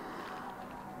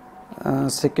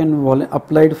 Second,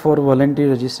 applied for voluntary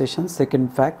registration.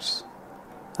 Second facts.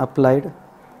 Applied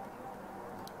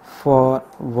for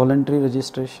voluntary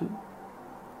registration.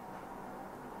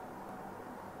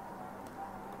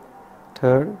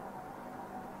 Third,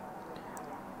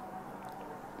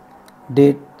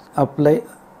 date,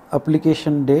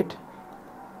 application date.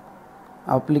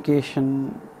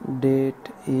 Application date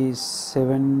is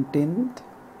 17th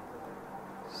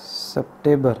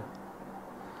September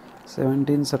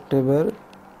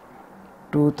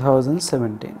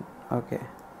 2017. Okay,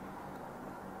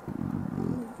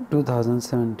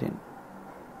 2017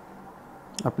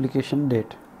 application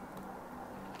date.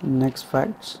 Next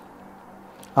facts.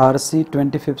 RC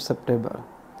 25th September.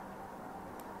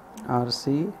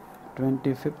 RC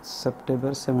 25th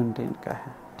September 17 का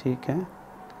है. ठीक है.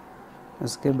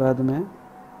 इसके बाद में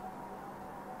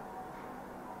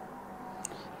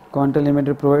Quantum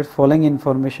Limited provides following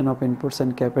information of inputs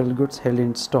and capital goods held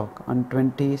in stock. On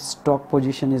 20, stock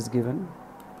position is given.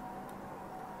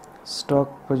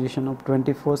 Stock position of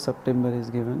 24 September is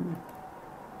given.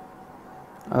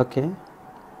 Okay,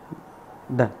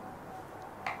 done.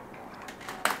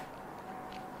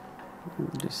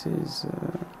 This is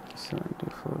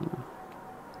 74 now.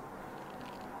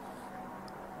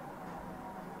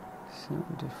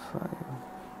 75.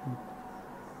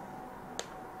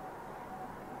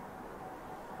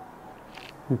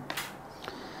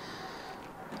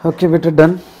 Okay, better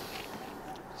done.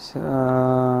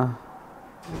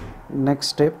 Next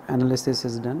step, analysis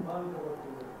is done.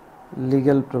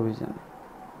 Legal provision.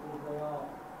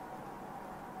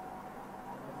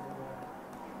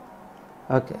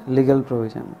 Okay, legal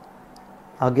provision.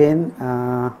 Again,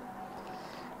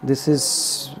 this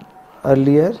is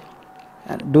earlier.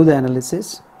 Do the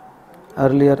analysis.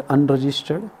 Earlier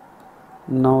unregistered,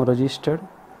 now registered.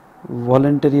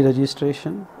 Voluntary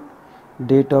registration,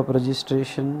 date of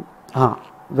registration.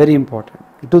 Very important.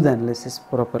 Do the analysis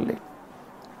properly.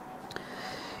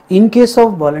 In case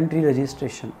of voluntary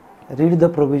registration, read the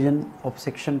provision of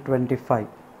section 25.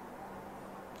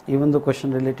 Even the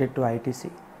question related to ITC.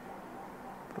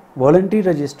 Voluntary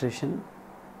registration,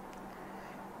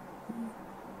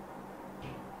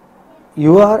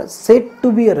 you are said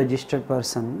to be a registered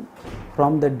person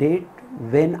from the date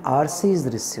when RC is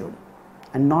received,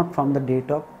 and not from the date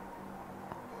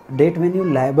when you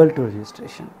liable to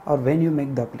registration or when you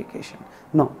make the application.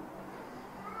 No.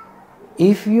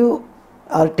 If you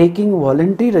are taking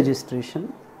voluntary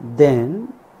registration,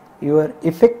 then your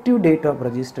effective date of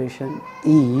registration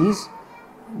is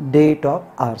date of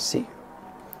RC.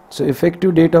 So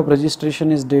effective date of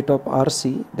registration is date of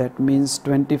RC, that means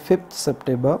 25th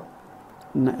September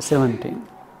 17.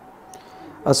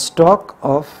 A stock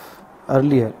of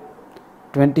earlier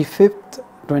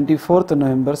 24th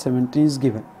November 17 is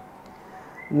given.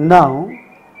 Now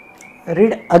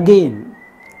read again.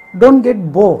 Don't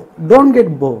get bored.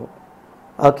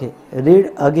 Okay,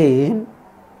 read again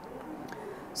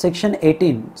section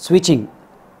 18, switching.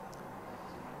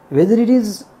 Whether it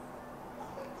is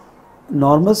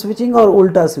normal switching or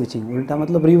ulta switching. Ulta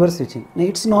matlab reverse switching. No,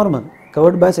 it's normal.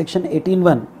 Covered by section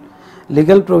 18.1.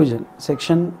 Legal provision,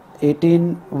 section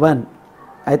 18.1.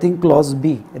 I think clause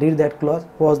B. Read that clause.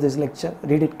 Pause this lecture.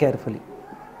 Read it carefully.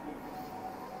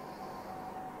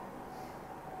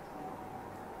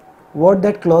 What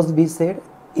that clause B said?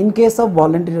 In case of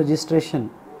voluntary registration,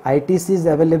 ITC is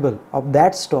available of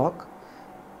that stock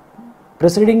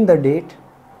preceding the date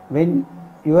when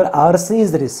your RC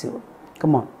is received.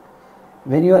 Come on.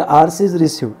 When your RC is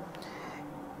received.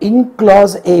 In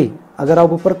clause A, अगर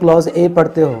आप ऊपर clause A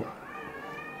पढ़ते हो,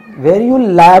 where you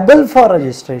liable for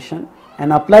registration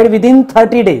and applied within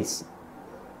 30 days,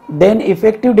 then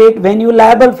effective date when you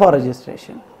liable for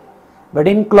registration. But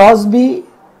in clause B,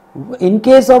 in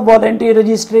case of voluntary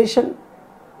registration,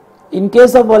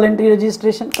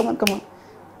 come on.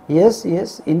 Yes,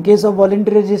 in case of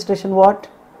voluntary registration, what?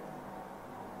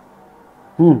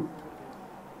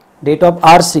 Date of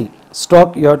RC,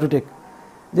 stock you have to take.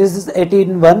 This is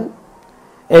 18.1,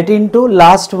 18.2,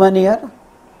 last 1 year.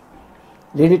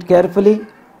 Read it carefully.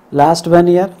 Last 1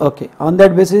 year. Okay. On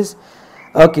that basis.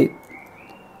 Okay.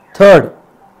 Third,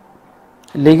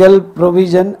 legal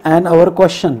provision and our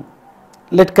question.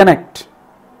 Let's connect.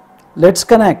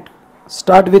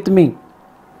 Start with me.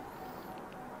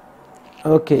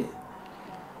 Okay.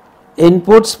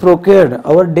 Inputs procured.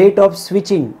 Our date of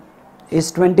switching is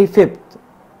 25th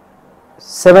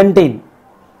September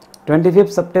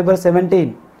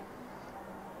 17.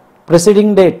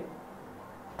 preceding date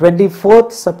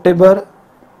 24th September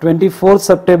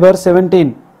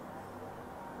 17,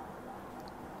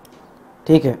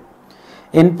 ठीक है.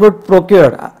 Input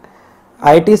procured,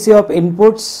 ITC of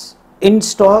inputs in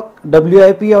stock,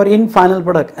 WIP or in final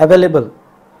product available.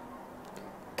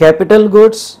 Capital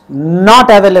goods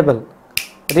not available.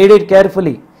 Read it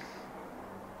carefully.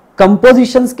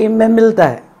 Composition scheme में मिलता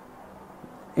है.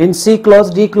 In C clause,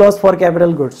 D clause for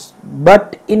capital goods,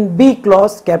 but in B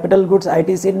clause, capital goods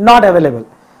ITC not available.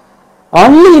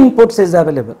 Only inputs is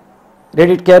available. Read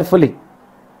it carefully.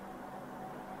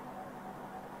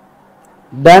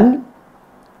 Done.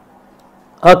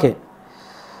 Okay.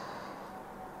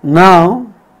 Now,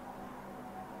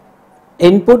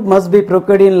 input must be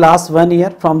procured in last 1 year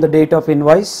from the date of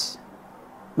invoice.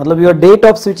 मतलब your date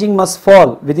of switching must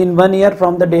fall within 1 year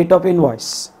from the date of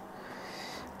invoice.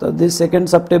 So this 2nd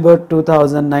September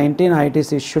 2019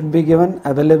 ITC should be given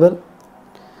available.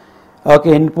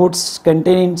 Okay, inputs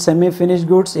containing semi-finished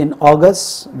goods in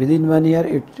August within 1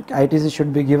 year ITC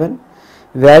should be given.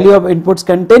 Value of inputs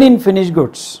containing finished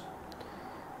goods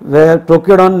were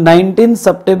procured on 19th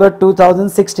September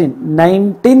 2016.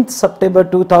 19th September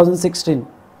 2016.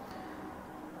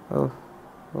 Oh.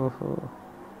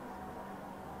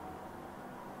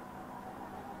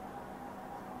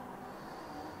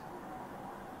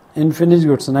 In finished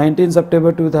goods 19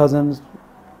 September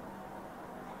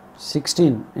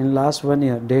 2016 in last 1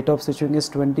 year, date of switching is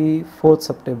 24th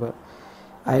September.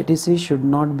 ITC should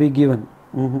not be given.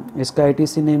 इसका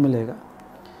ITC नहीं मिलेगा.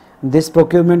 This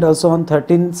procurement also on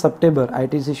 13th September,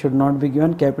 ITC should not be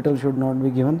given, capital should not be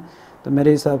given. तो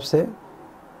मेरे हिसाब से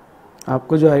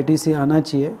आपको जो ITC आना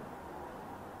चाहिए,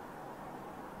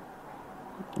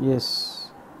 yes,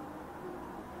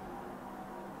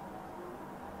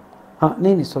 हाँ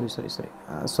नहीं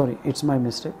sorry, it's my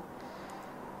mistake.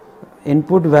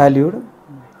 Input valued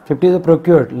 50 is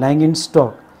procured lying in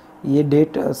stock. ये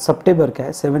डेट सितंबर का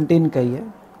है, 17 का ही है,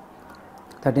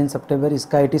 13 सितंबर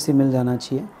इसका ITC मिल जाना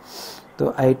चाहिए.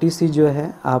 तो ITC जो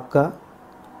है आपका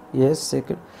yes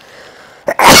second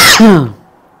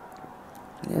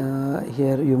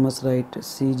here you must write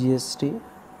CGST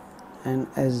and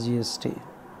SGST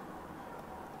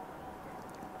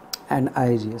and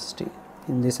IGST.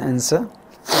 In this answer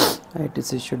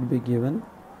ITC should be given.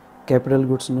 Capital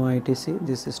goods no ITC.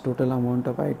 This is total amount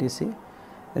of ITC.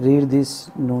 Read these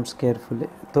notes carefully.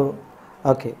 So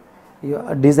okay, you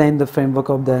design the framework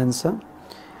of the answer.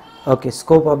 Okay,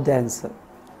 scope of the answer.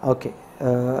 Okay,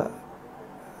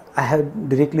 I have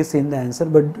directly seen the answer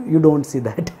but you don't see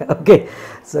that. Okay,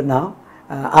 so now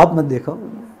आप मत देखो.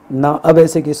 Now अब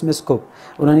ऐसे case में scope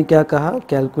उन्होंने क्या कहा,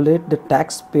 calculate the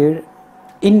tax paid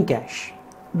in cash.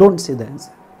 Don't see the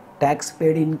answer. Tax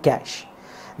paid in cash.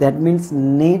 That means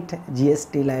net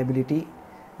GST liability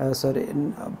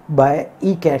by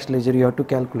e-cash ledger you have to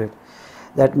calculate.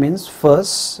 That means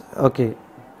first, okay,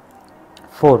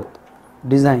 fourth,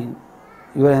 design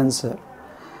your answer.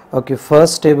 Okay,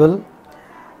 first table,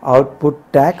 output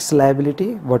tax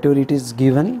liability, whatever it is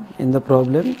given in the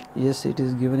problem. Yes, it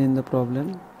is given in the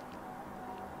problem.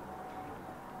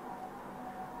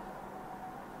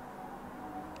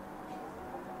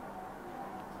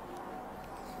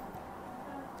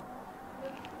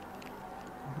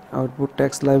 Output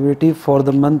tax liability for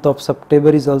the month of September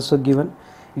is also given.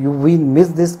 We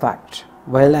missed this fact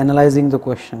while analyzing the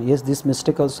question. Yes, this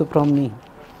mistake also from me,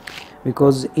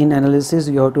 because in analysis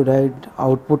you have to write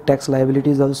output tax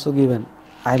liability is also given.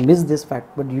 I missed this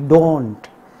fact, but you don't.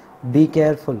 Be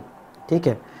careful.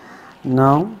 Okay.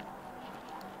 Now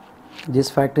this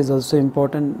fact is also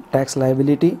important. Tax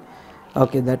liability.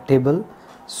 Okay, that table.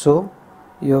 So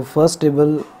your first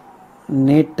table,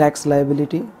 net tax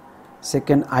liability.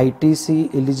 Second,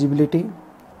 ITC eligibility,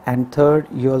 and third,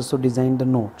 you also design the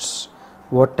notes.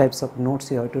 What types of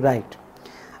notes you have to write?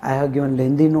 I have given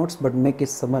lengthy notes, but make it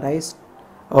summarized.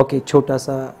 Okay, छोटा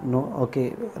सा no.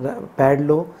 Okay, pad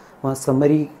लो, वहाँ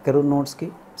summary करो notes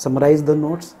की. Summarize the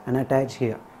notes and attach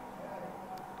here.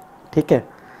 ठीक है?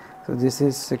 So this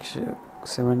is section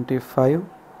 75.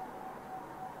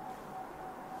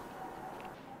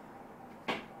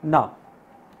 Now.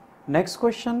 Next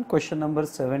question, question number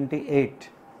 78.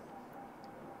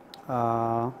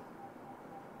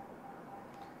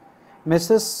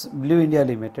 Mrs. Blue India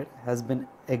Limited has been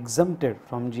exempted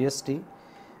from GST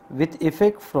with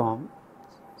effect from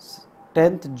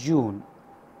 10th June.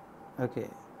 Okay.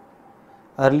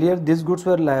 Earlier, these goods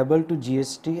were liable to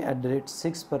GST at the rate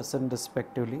 6%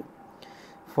 respectively.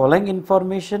 Following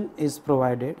information is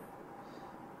provided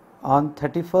on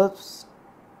 31st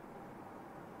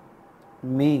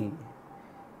May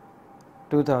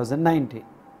 2019.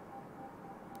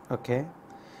 Okay.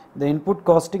 The input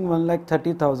costing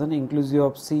 1,30,000 inclusive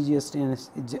of CGST and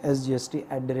SGST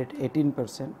at the rate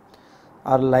 18%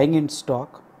 are lying in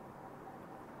stock.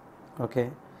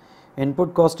 Okay.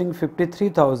 Input costing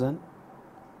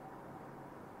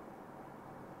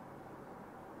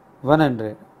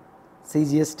 53,100,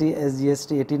 CGST,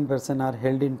 SGST 18% are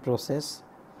held in process.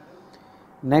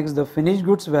 Next, the finished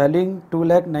goods valuing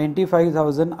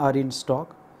 2,95,000 are in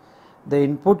stock. The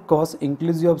input cost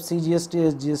inclusive of CGST,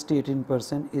 SGST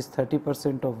 18% is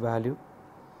 30% of value.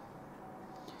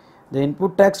 The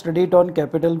input tax credit on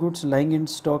capital goods lying in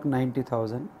stock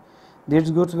 90,000.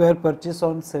 These goods were purchased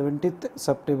on 17th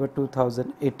September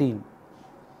 2018.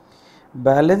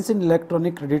 Balance in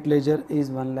electronic credit ledger is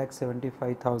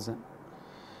 1,75,000.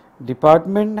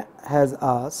 Department has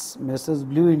asked Messrs.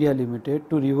 Blue India Limited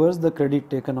to reverse the credit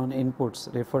taken on inputs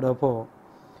referred above.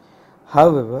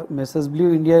 However, Messrs.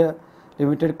 Blue India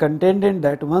Limited contended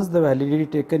that once the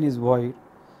validity is void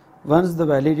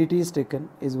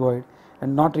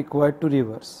and not required to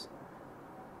reverse.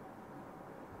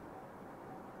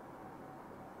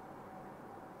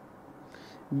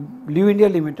 Blue India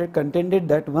Limited contended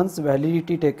that once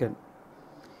validity taken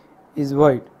is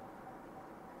void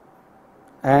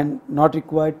and not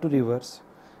required to reverse.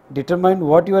 Determine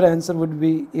what your answer would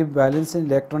be if balance in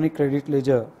electronic credit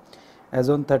ledger as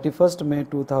on 31st May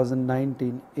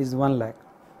 2019 is 1 lakh.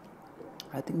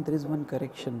 I think there is one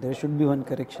correction. There should be one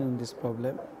correction in this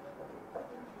problem.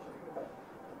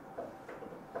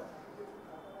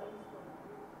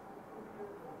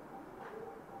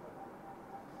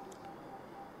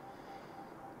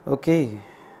 Okay,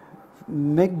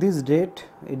 make this date,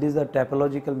 it is a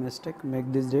typological mistake,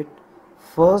 make this date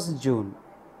 1st June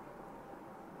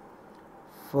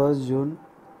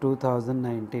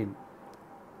 2019,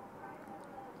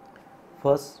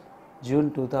 1st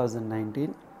June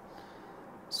 2019.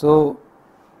 So,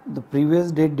 the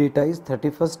previous data is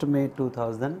 31st May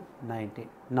 2019.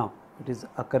 Now, it is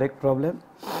a correct problem.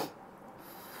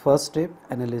 First step,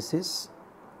 analysis.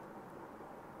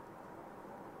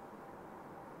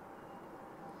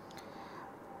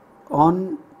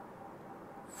 On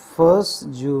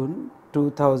 1st June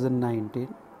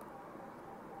 2019,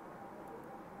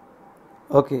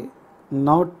 okay,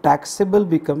 now taxable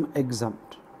become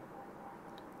exempt.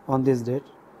 On this date,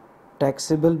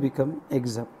 taxable become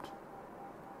exempt.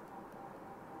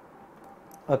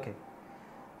 Okay,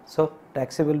 so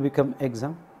taxable become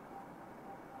exempt.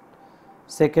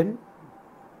 Second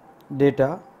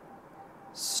data,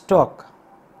 stock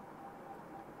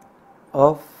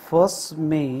of 1st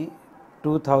May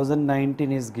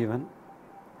 2019 is given.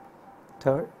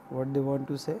 Third, what they want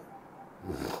to say?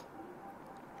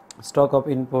 Stock of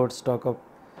inputs, stock of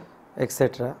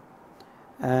etc.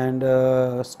 and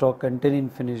stock containing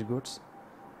finished goods.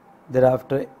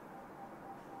 Thereafter,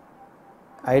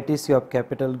 ITC of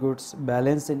capital goods,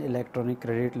 balance in electronic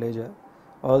credit ledger,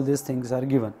 all these things are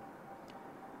given.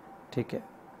 ठीक है.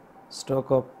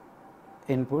 Stock of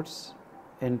inputs,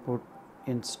 input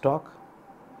in stock,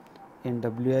 in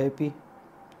WIP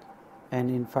and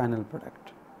in final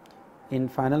product. In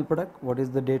final product, what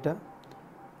is the data?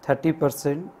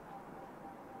 30%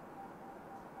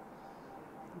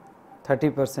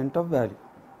 of value.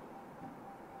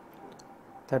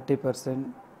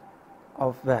 30%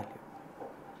 of value.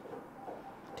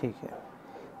 ठीक है.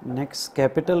 Next,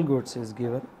 capital goods is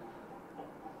given,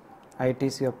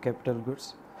 ITC of capital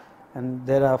goods, and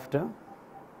thereafter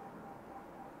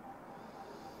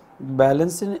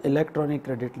balance in electronic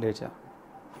credit ledger.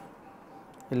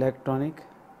 Electronic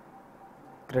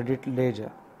credit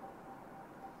ledger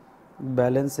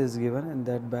balance is given, and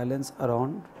that balance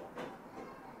around,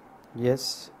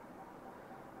 yes,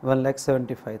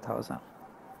 1,75,000.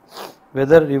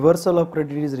 Whether reversal of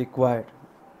credit is required.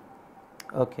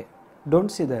 Okay,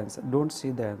 don't see the answer. Don't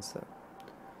see the answer.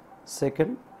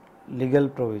 Second, legal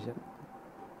provision.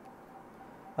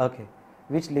 Okay,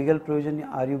 which legal provision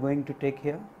are you going to take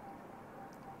here?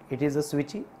 It is a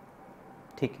switching.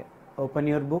 ठीक है. Open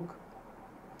your book.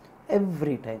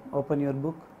 Every time open your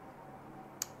book.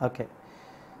 Okay.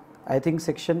 I think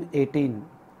section 18.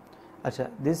 Acha,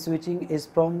 this switching is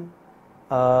from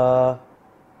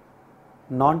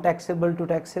non-taxable to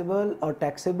taxable or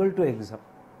taxable to exempt.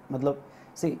 मतलब,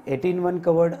 see, 18(1)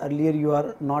 covered earlier you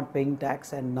are not paying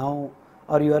tax, and now,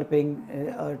 or you are paying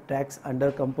tax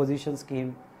under composition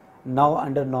scheme, now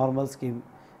under normal scheme.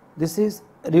 This is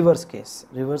reverse case.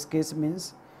 Reverse case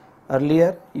means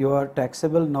earlier you are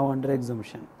taxable, now under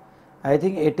exemption. I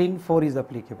think 18(4) is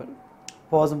applicable.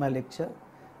 Pause my lecture.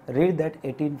 Read that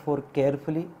 18(4)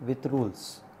 carefully with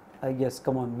rules. Yes,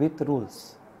 come on, with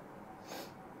rules.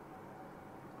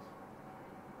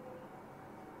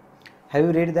 Have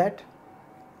you read that?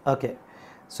 Okay,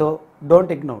 so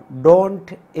don't ignore.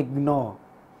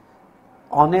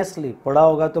 Honestly पढ़ा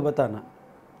होगा तो बताना,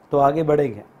 तो आगे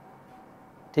बढ़ेंगे,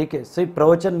 ठीक है? सिर्फ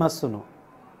प्रवचन मत सुनो.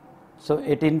 So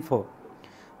 18.4,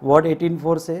 what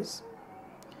 18.4 says?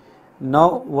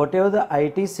 Now whatever the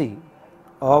ITC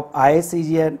of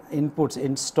ICGN inputs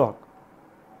in stock,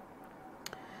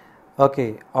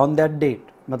 okay, on that date,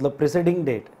 मतलब preceding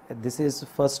date, this is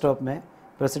 1st of May,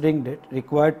 preceding date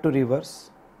required to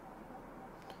reverse,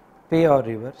 pay or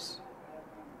reverse.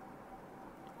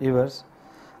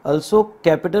 Also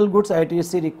capital goods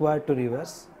ITC required to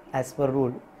reverse as per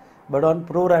rule, but on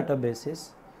pro rata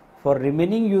basis for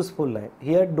remaining useful life.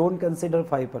 Here don't consider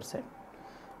 5%.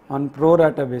 On pro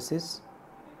rata basis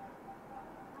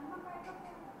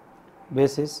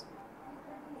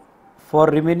for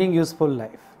remaining useful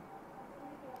life,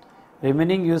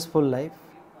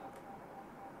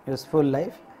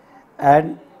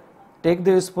 and take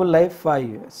the useful life 5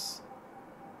 years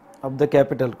of the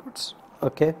capital goods.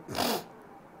 Okay,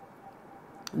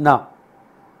 now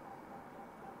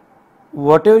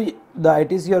whatever the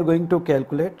ITC you are going to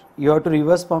calculate, you have to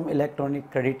reverse from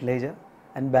electronic credit ledger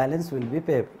and balance will be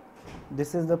payable.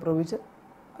 This is the provision.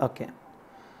 Okay,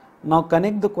 now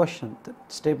connect the question,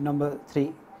 step number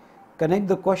 3, connect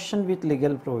the question with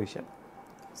legal provision.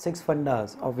 6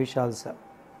 fundas of Vishal sir.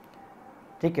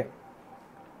 ठीक है?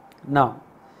 Now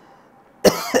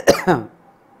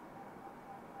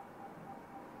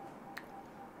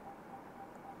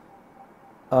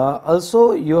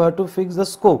also you have to fix the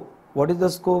scope. What is the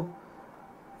scope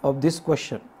of this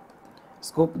question?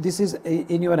 Scope, this is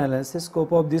in your analysis,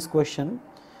 scope of this question,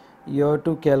 you have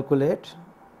to calculate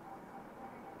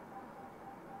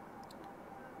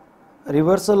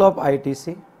reversal of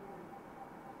ITC,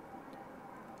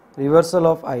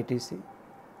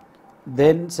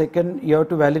 then second you have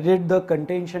to validate the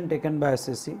contention taken by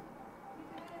SSC,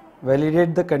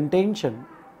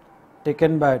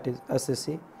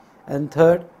 and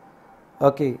third,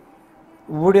 okay,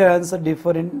 would your answer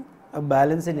differ in a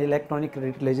balance in electronic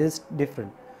credit ledger is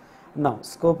different. Now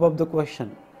scope of the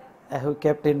question I have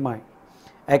kept in mind.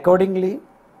 Accordingly,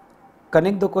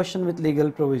 connect the question with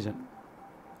legal provision.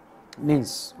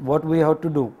 Means what we have to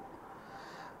do.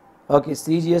 Okay,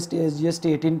 CGST,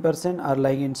 SGST 18% are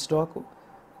lying in stock,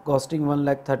 costing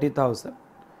 1,30,000.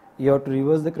 You have to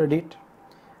reverse the credit.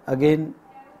 Again,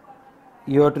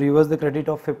 you have to reverse the credit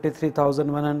of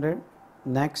 53,100.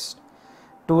 Next,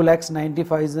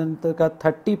 2,95,000 का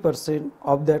 30%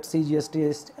 of that CGST,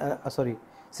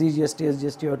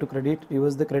 SGST you have to credit,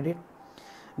 reverse the credit.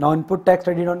 Now input tax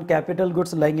credit on capital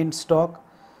goods lying in stock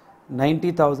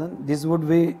 90,000. This would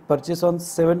be purchased on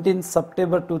 17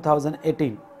 September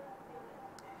 2018.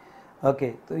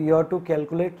 Okay, so you have to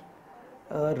calculate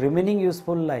remaining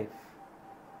useful life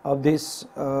of this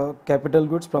capital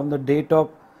goods from the date of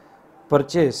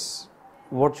purchase.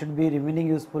 What should be remaining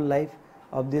useful life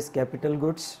of this capital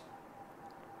goods?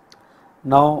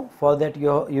 Now for that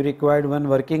you required one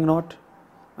working note,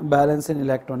 balance in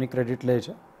electronic credit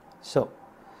ledger. So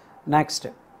next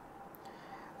step.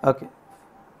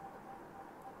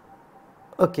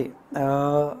 Okay,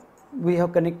 we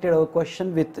have connected our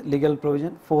question with legal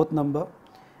provision. 4th number,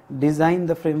 design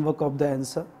the framework of the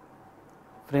answer.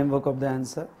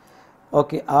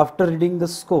 Okay, after reading the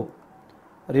scope,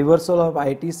 reversal of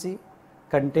ITC,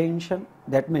 contention,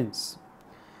 that means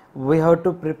we have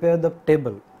to prepare the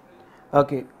table.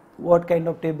 Okay, what kind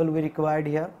of table we required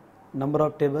here? Number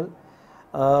of table,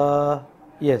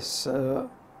 yes,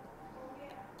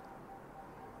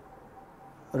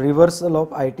 reversal of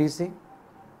ITC,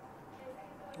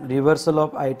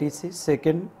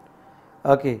 second,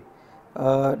 okay,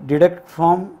 deduct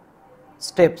from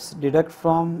steps, deduct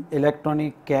from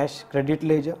electronic cash credit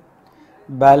ledger,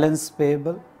 balance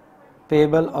payable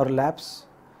or lapse.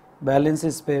 Balance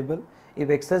is payable. If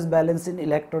excess balance in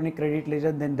electronic credit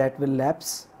ledger, then that will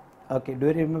lapse. Okay, do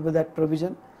you remember that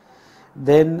provision?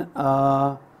 Then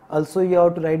also you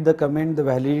have to write the comment, the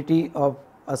validity of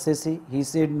assessee. He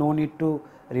said no need to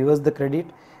reverse the credit.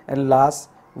 And last,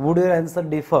 would your answer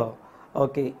differ?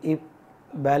 Okay, if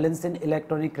balance in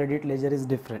electronic credit ledger is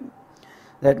different.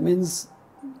 That means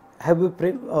have you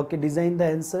designed the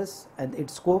answers and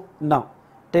its scope. Now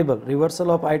table,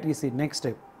 reversal of ITC, next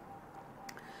step.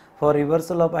 For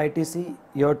reversal of ITC,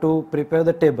 you have to prepare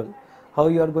the table. How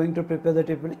you are going to prepare the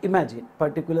table? Imagine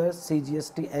particular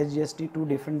CGST, SGST, 2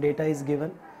 different data is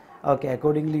given. Okay,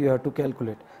 accordingly you have to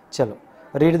calculate. Chalo,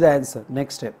 read the answer.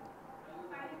 Next step.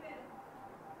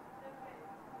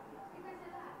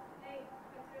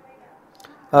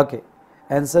 Okay,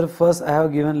 answer first I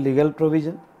have given legal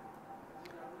provision.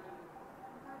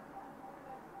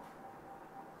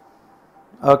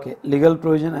 Okay, legal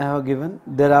provision I have given.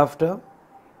 Thereafter,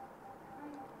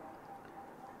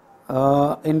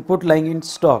 input lying in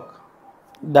stock,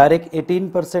 direct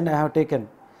 18% I have taken,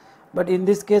 but in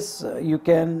this case you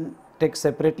can take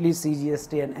separately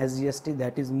CGST and SGST,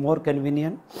 that is more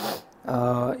convenient.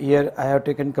 Here I have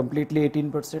taken completely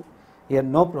 18%, here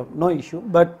no problem, no issue,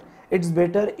 but it's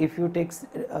better if you take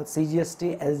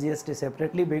CGST, SGST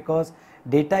separately, because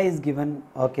data is given,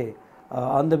 okay,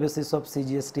 on the basis of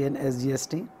CGST and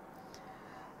SGST.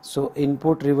 So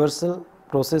input reversal,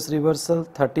 process reversal,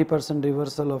 30%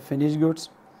 reversal of finished goods,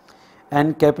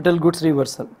 and capital goods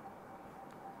reversal.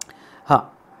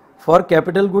 For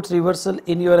capital goods reversal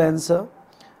in your answer,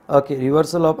 okay,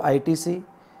 reversal of ITC,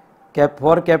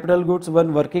 for capital goods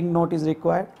one working note is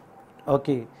required.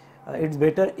 Okay, it's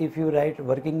better if you write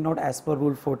working note as per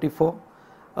rule 44.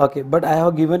 Okay, but I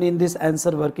have given in this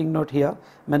answer working note here,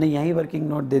 मैंने यही working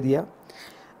note दे दिया.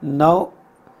 Now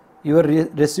your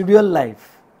residual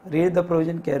life, read the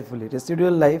provision carefully.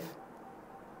 Residual life,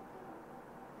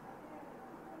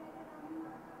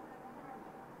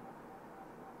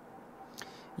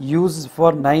 use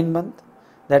for 9 months,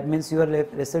 that means your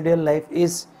residual life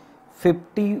is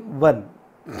 51.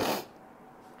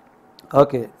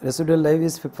 Okay, residual life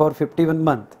is for 51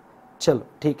 month. चलो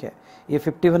ठीक है, ये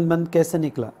 51 month कैसे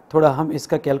निकला, थोड़ा हम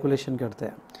इसका कैलकुलेशन करते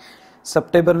हैं.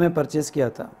 सितंबर में परचेज किया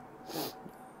था,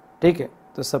 ठीक है,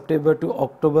 तो सितंबर to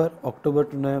October, October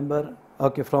to November.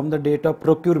 Okay, from the date of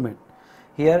procurement,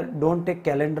 here don't take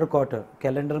calendar quarter,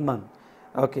 calendar month.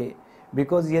 Okay,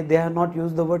 because ये they have not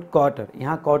use the word quarter,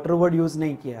 यहाँ क्वार्टर वर्ड यूज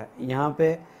नहीं किया है यहाँ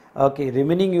पे. Okay,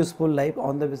 remaining useful life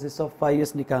on the basis of 5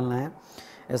 years निकालना है,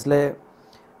 इसलिए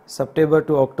सितंबर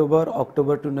to October,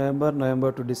 October to November,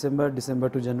 November to December, December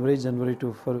two January, January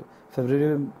to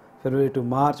February, February to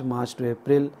March, March two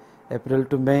April, April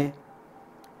to May,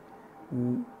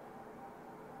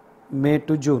 May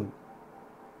to June.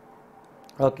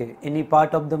 Okay, any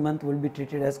part of the month will be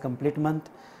treated as complete month.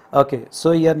 Okay,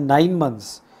 so here 9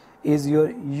 months is your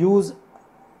use,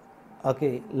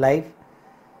 okay, life.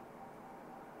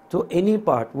 So any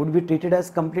part would be treated as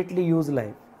completely used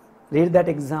life. Read that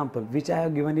example which I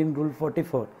have given in rule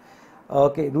 44.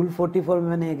 Okay, rule 44 में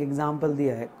मैंने एक example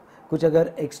दिया है, कुछ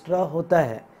अगर extra होता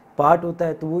है, part होता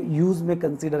है, तो वो यूज में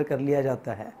कंसीडर कर लिया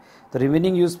जाता है. तो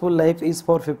remaining useful life is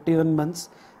for 51 months.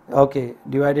 Okay,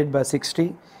 divided by 60.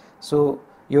 So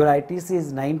your ITC is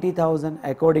 90,000,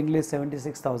 accordingly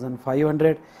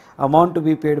 76,500. Amount to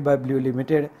be paid by Blue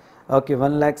Limited, okay,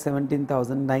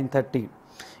 1,17,930.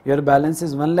 Your balance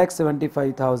is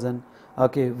 1,75,000.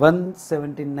 Okay,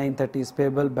 117,930 is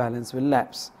payable, balance will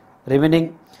lapse. Remaining,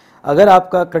 अगर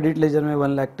आपका credit ledger में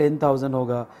 1,10,000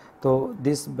 होगा तो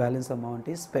this balance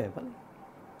amount is payable.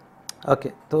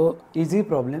 Okay, तो easy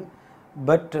problem,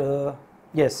 but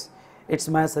yes, it's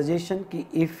my suggestion कि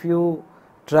if you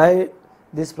try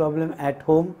this problem at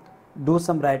home, do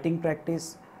some writing practice.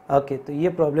 Okay, तो ये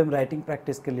problem writing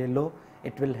practice के लिए लो,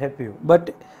 it will help you.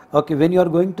 But okay, when you are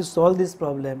going to solve this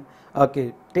problem,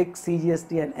 okay, take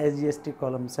CGST and SGST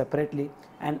column separately,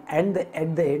 and at the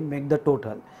end make the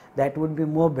total. That would be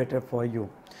more better for you.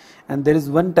 And there is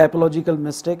one typological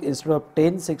mistake, instead of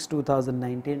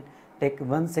 10/6/2019, take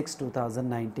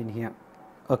 1/6/2019 here.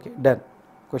 Okay, done.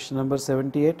 Question number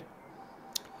 78.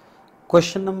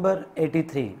 Question number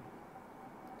 83.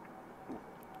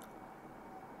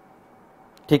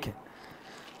 ठीक है,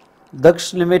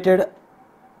 दक्ष limited,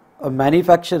 a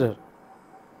manufacturer,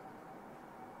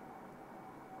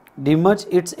 demerged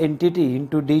its entity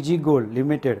into DG Gold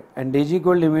Limited and DG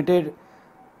Gold Limited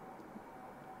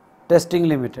Testing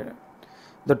Limited.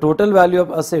 The total value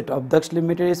of asset of Daksh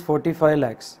Limited is 45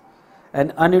 lakhs.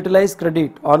 An unutilized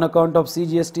credit on account of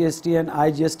CGST, ST and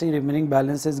IGST remaining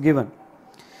balance is given.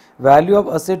 Value of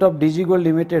asset of DG Gold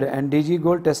Limited and DG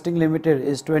Gold Testing Limited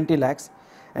is 20 lakhs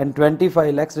and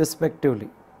 25 lakhs respectively.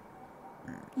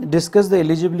 Discuss the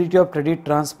eligibility of credit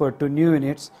transfer to new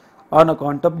units on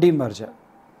account of demerger.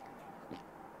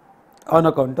 On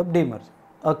account of demerger.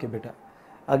 Okay, beta.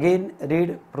 Again,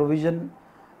 read provision.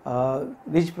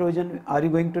 Which provision are you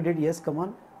going to read? Yes, come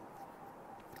on.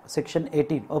 Section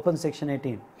 18. Open section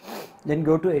 18. Then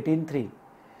go to 18.3.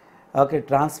 Okay,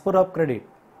 transfer of credit.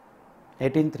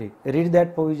 18.3. Read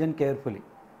that provision carefully.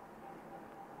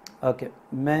 Okay,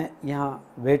 मैं यहाँ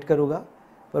wait करूँगा,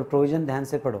 पर provision ध्यान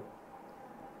से पढ़ो.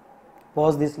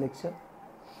 Pause this lecture.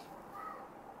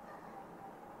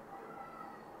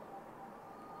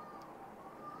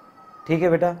 ठीक है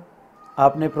बेटा,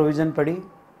 आपने प्रोविजन पढ़ी?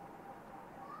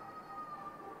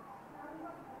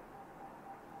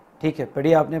 ठीक है,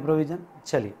 पढ़ी आपने प्रोविजन.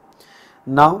 चलिए,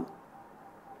 नाउ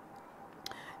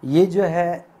ये जो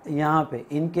है यहाँ पे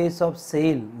in case of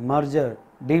cell, merger,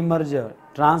 demerger,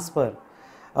 transfer.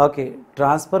 Okay,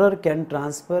 transferor can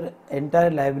transfer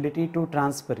entire liability to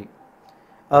transferee.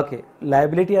 Okay,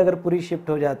 liability अगर पूरी shift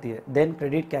हो जाती है, then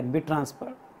credit can be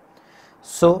transferred.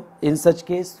 So, in such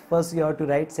case, first you have to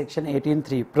write section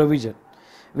 18(3) provision.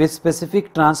 With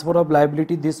specific transfer of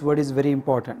liability, this word is very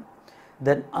important.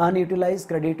 Then unutilized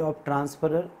credit of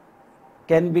transferor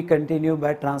can be continued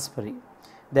by transferee.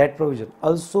 That provision.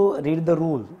 Also read the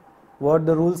rule. What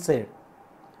the rule said.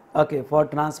 Okay, for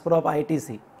transfer of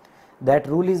ITC. That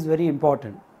rule is very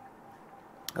important.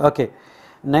 Okay,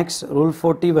 next rule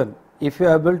 41. If you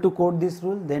are able to quote this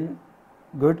rule, then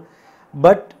good.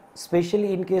 But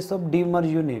especially in case of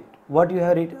demerge unit, what you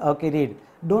have read? Okay, read.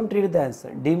 Don't read the answer.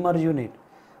 Demerge unit.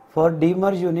 For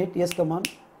demerge unit, yes, come on.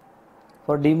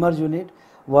 For demerge unit,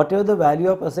 whatever the value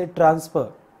of asset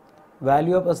transfer,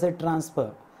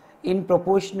 in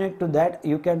proportionate to that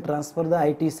you can transfer the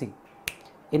ITC.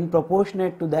 In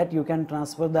proportionate to that you can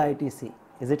transfer the ITC.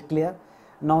 Is it clear?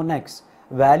 Now next,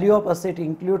 value of asset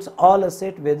includes all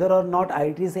asset whether or not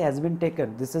ITC has been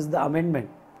taken. This is the amendment.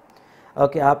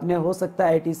 Okay, आपने हो सकता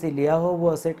है ITC लिया हो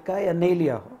वो asset का या नहीं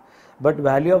लिया हो, बट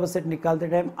वैल्यू ऑफ असेट निकालते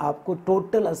टाइम आपको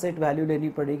टोटल असेट वैल्यू लेनी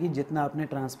पड़ेगी जितना आपने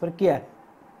ट्रांसफर किया है.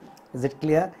 Is it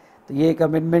clear? तो ये एक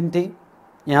अमेंडमेंट थी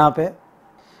यहाँ पे.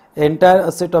 Entire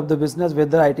asset of the business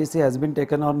whether ITC has been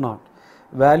taken और not.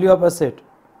 Value of asset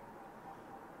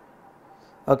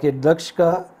okay, दक्ष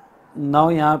का नाउ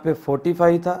यहाँ पे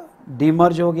 45 था,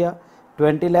 डीमर्ज हो गया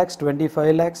 20 lakhs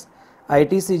 25 lakhs.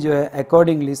 आईटीसी जो है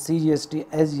अकॉर्डिंगली सीजीएसटी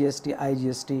एसजीएसटी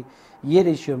आईजीएसटी ये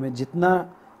रेशियो में जितना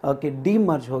ओके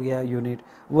डीमर्ज हो गया यूनिट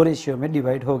वो रेशियो में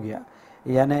डिवाइड हो गया,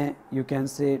 यानी यू कैन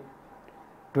से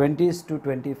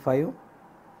 20:25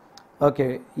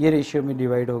 ओके ये रेशियो में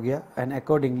डिवाइड हो गया and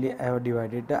accordingly I have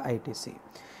divided the ITC.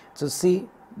 So see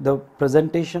the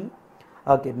presentation.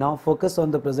 Okay, now focus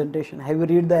on the presentation. Have you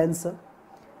read the answer?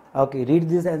 Okay, read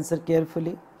this answer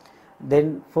carefully. Then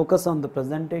focus on the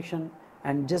presentation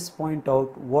and just point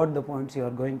out what the points you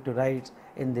are going to write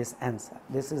in this answer.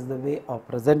 This is the way of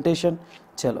presentation.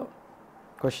 Chalo.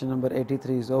 Question number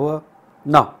 83 is over.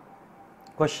 Now,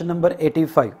 question number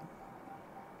 85.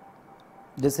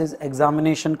 This is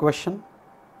examination question.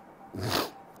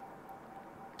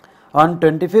 On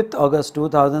 25th August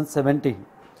 2017,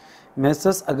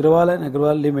 Messrs. Agrawal and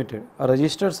Agrawal Limited, a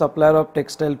registered supplier of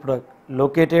textile product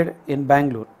located in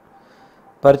Bangalore,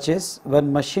 purchased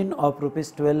one machine of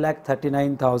rupees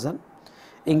 12,39,000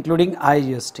 including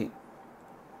IGST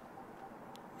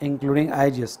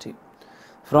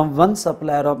from one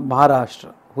supplier of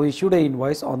Maharashtra who issued an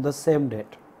invoice on the same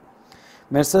date.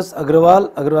 Messrs.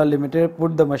 Agrawal Limited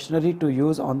put the machinery to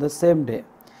use on the same day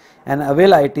and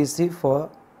avail ITC for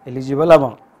eligible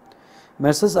amount.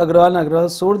 Messrs. Agrawal and Agrawal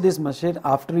sold this machine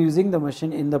after using the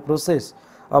machine in the process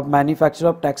of manufacture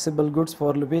of taxable goods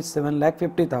for rupees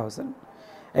 7,50,000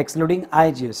 excluding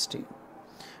IGST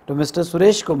to Mr.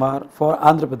 Suresh Kumar for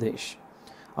Andhra Pradesh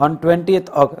on 20th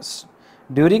August.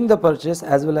 During the purchase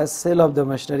as well as sale of the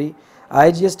machinery,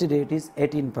 IGST rate is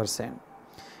 18%.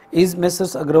 Is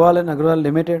Messrs. Agrawal and Agrawal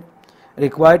Limited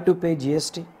required to pay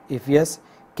GST? If yes,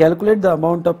 calculate the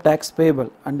amount of tax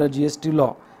payable under GST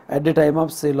law at the time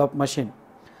of sale of machine.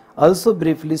 Also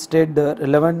briefly state the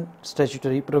relevant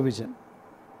statutory provision.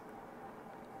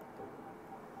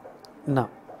 Now,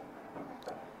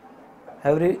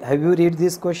 have you read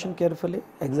this question carefully?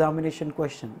 Examination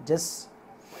question. Just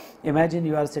imagine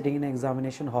you are sitting in an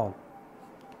examination hall.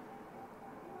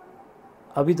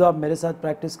 अभी तो आप मेरे साथ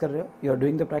practice कर रहे हो. You are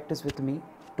doing the practice with me.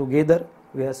 Together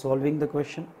we are solving the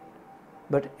question.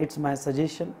 But it's my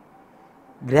suggestion.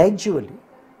 Gradually,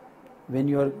 when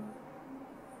you are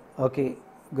okay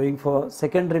going for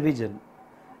second revision,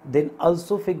 then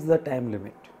also fix the time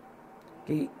limit.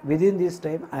 Okay, within this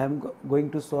time I am going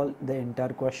to solve the entire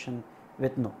question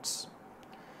with notes.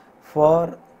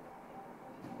 For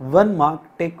 1 mark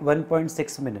take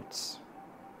 1.6 minutes.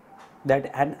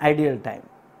 That an ideal time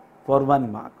for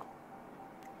 1 mark.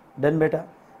 Done बेटा?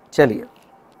 चलिए.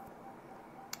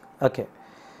 Okay,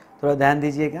 थोड़ा ध्यान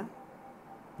दीजिएगा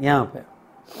यहाँ पे.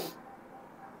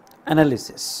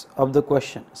 Analysis of the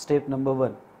question, step number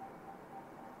 1.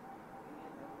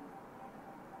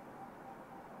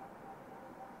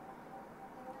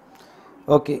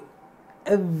 Okay,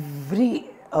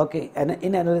 and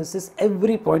in analysis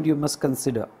every point you must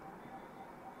consider.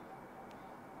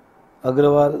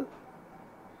 Agrawal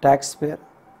taxpayer.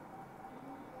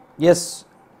 Yes,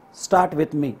 start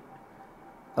with me.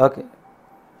 Okay,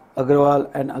 Agrawal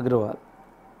and Agrawal.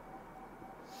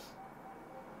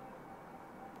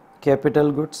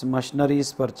 Capital goods, machinery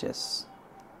is purchased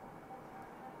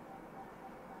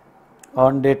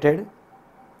on dated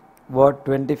what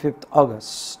 25th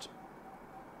August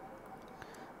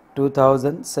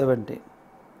 2017.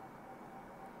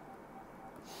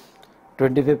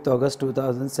 25th August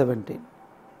 2017.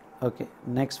 Okay,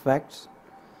 next facts.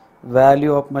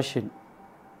 Value of machine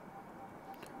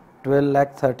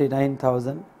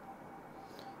 12,39,000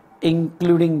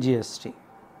 including GST,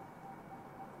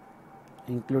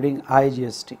 including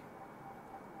IGST.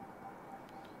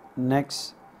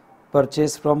 Next,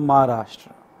 purchase from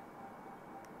Maharashtra.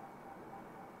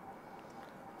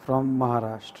 From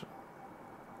Maharashtra.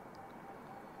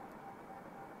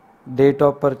 Date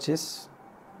of purchase.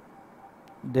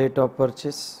 Date of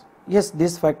purchase. Yes,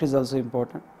 this fact is also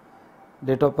important.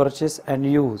 Date of purchase and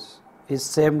use is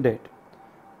same date,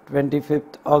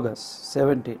 25th August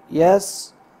 17.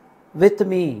 Yes, with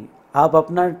me. आप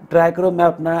अपना try करो, मैं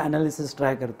अपना analysis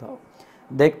try करता हूँ,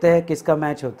 देखते हैं किसका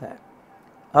मैच होता है.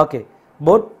 Okay,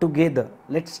 both together.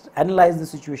 Let's analyze the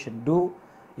situation. Do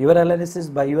your analysis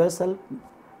by yourself.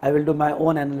 I will do my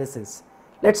own analysis.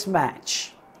 Let's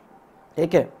match.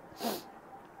 Okay.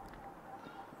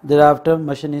 Thereafter,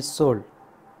 machine is sold.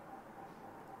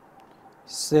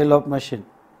 Sale of machine.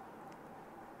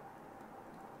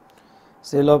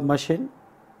 Sale of machine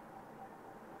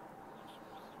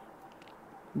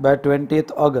by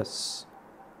 20th August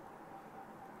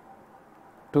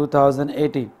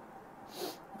 2018.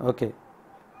 Okay.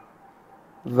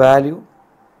 Value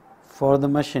for the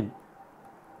machine.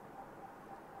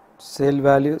 Sale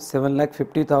value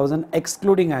 7,50,000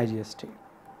 excluding IGST.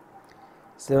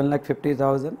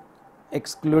 7,50,000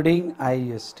 excluding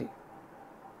IGST.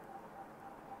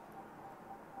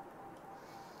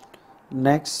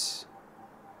 Next,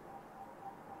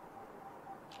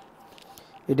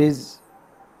 it is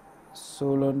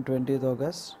sold on 20th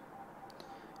August.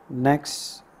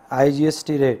 Next,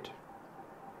 IGST rate.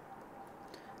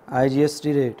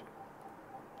 IGST rate,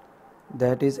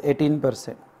 that is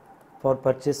 18% for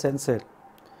purchase and sale.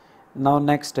 Now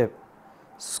next step,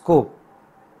 scope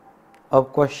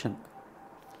of question.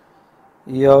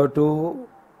 You have to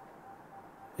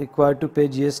required to pay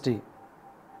GST.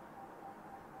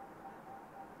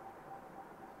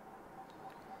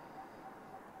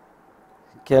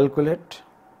 Calculate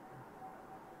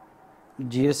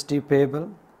GST payable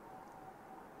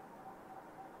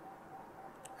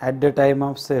at the time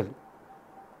of sale.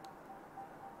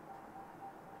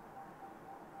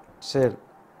 Sale.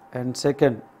 And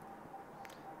second,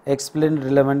 explain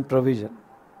relevant provision.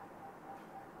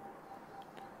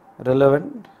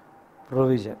 Relevant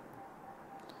provision.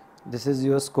 This is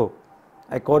your scope.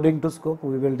 According to scope,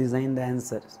 we will design the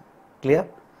answers. Clear?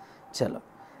 Chalo.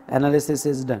 Analysis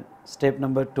is done. Step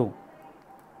number 2.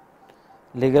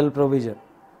 Legal provision.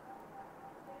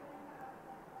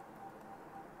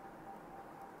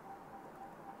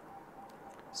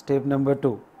 Step number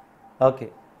 2.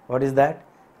 Okay. What is that?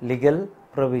 Legal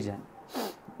provision.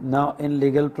 Now in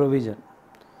legal provision.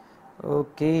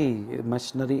 Okay.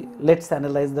 Machinery. Let's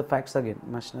analyze the facts again.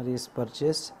 Machinery is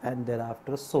purchased and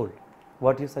thereafter sold.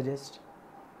 What you suggest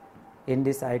in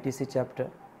this ITC chapter?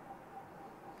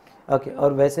 Okay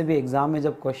और वैसे भी exam में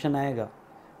जब question आएगा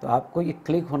तो आपको ये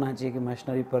click होना चाहिए कि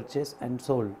मशीनरी परचेस एंड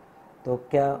सोल्ड, तो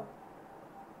क्या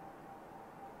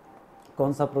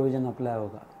कौन सा प्रोविजन अप्लाई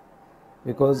होगा?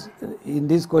 Because in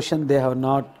this question they have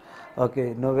not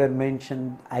okay nowhere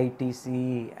mention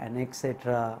ITC and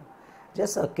etcetera,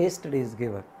 just a case study is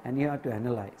given and you have to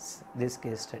analyze this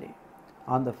case study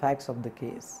on the facts of the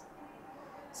case.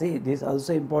 See, this is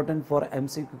also important for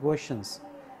MCQ questions.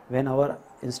 When our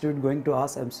institute going to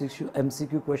ask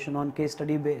MCQ question on case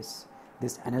study base,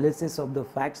 this analysis of the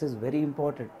facts is very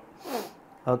important,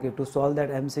 okay, to solve that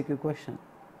MCQ question.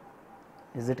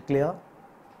 Is it clear?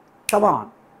 Come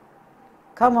on,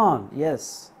 come on,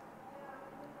 yes.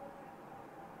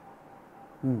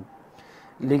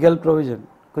 Legal provision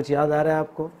कुछ याद आ रहा है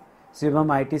आपको? सिर्फ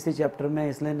हम ITC chapter में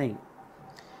इसलिए नहीं.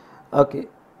 ओके,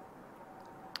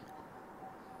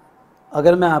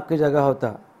 अगर मैं आपकी जगह होता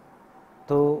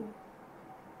तो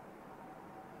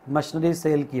मशीनरी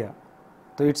सेल किया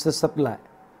तो it's a supply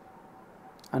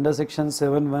under section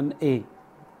 71A,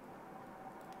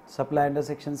 supply under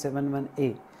section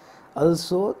 71A.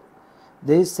 Also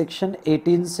there is section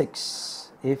 18(6),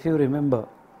 if you remember.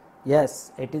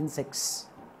 Yes, 18(6)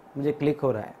 मुझे क्लिक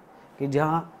हो रहा है कि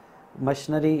जहाँ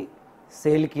मशीनरी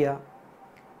सेल किया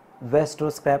वेस्ट और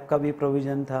स्क्रैप का भी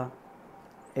प्रोविज़न था.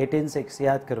 18(6)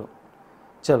 याद करो.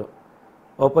 चलो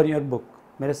ओपन योर बुक,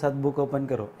 मेरे साथ बुक ओपन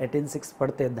करो. 18(6)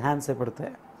 पढ़ते हैं, ध्यान से पढ़ते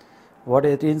हैं. What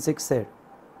 18(6) said?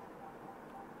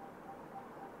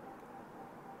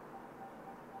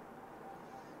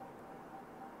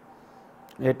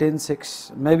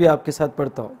 मैं भी आपके साथ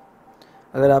पढ़ता हूँ.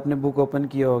 अगर आपने बुक ओपन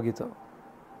किया होगी तो।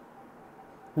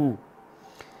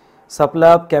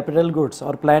 सप्लाई ऑफ कैपिटल गुड्स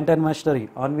और plant and machinery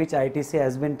on which ITC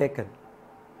has been taken.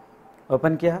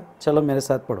 Open किया, चलो मेरे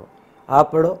साथ पढ़ो,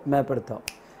 आप पढ़ो मैं पढ़ता हूँ।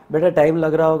 बेटा टाइम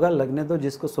लग रहा होगा, लगने दो,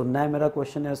 जिसको सुनना है मेरा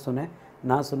क्वेश्चन है सुने,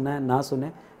 ना सुनना है ना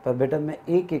सुने, पर बेटा मैं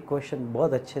एक एक क्वेश्चन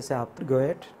बहुत अच्छे से आप go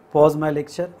at pause my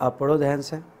lecture, आप पढ़ो ध्यान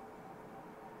से।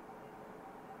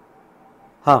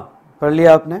 हाँ पढ़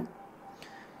लिया आपने।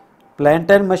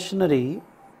 प्लांट एंड मशीनरी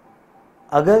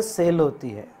अगर सेल होती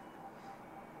है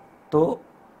तो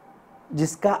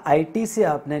जिसका ITC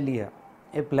आपने लिया,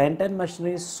 ए plant and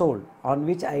machinery sold on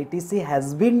which ITC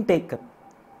has been taken,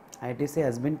 ITC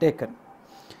has been taken,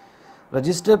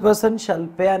 registered person shall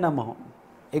पे an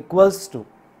amount equals to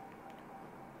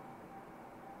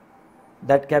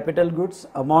that capital goods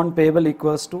amount payable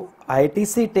equals to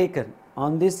ITC taken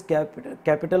on this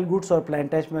capital goods or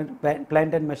plant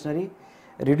and machinery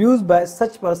reduced by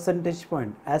such percentage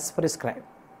point as prescribed.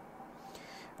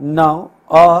 Now,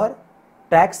 or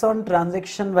tax on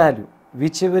transaction value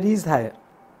whichever is higher,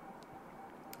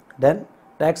 then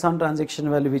tax on transaction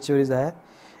value whichever is higher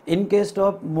in case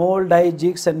of mold, die,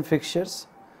 jigs and fixtures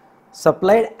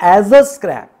supplied as a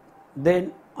scrap,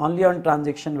 then only on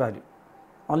transaction value,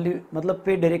 only मतलब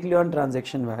pay directly on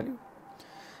transaction value,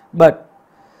 but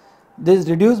this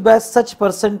reduced by such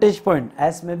percentage point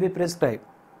as may be prescribed.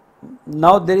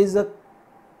 Now there is a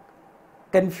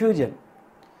confusion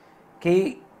कि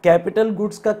capital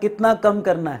goods का कितना कम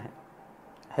करना है.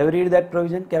 Have you read that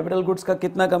provision? Capital goods का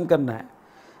कितना कम करना है.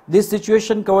 This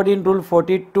situation covered in rule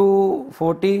 42,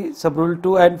 40 sub rule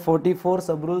 2 and 44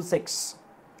 sub rule 6.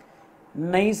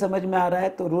 नहीं समझ में आ रहा है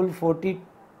तो rule 40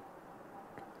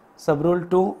 सब रूल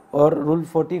 2 और रूल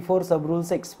 44 सब रूल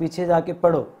 6 पीछे जाके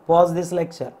पढ़ो. पॉज दिस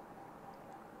लेक्चर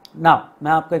नाउ,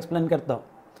 मैं आपको एक्सप्लेन करता हूं.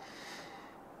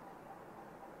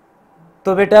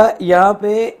 तो बेटा यहाँ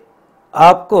पे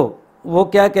आपको वो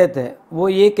क्या कहते हैं, वो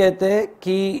ये कहते हैं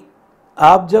कि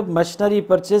आप जब मशीनरी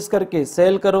परचेज करके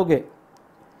सेल करोगे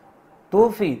तो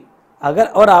फिर अगर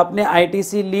और आपने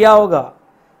ITC लिया होगा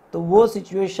तो वो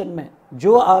सिचुएशन में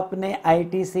जो आपने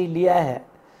ITC लिया है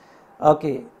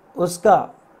ओके उसका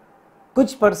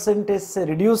कुछ परसेंटेज से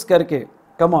रिड्यूस करके,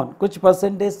 कम ऑन, कुछ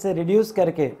परसेंटेज से रिड्यूस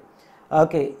करके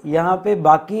ओके यहाँ पे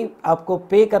बाकी आपको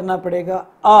पे करना पड़ेगा.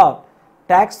 और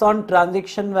tax on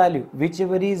transaction value which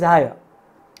ever is higher,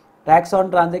 tax on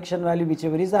transaction value which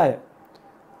ever is higher.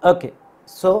 Okay,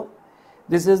 so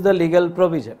this is the legal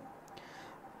provision.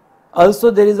 Also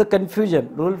there is a confusion,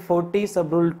 rule 40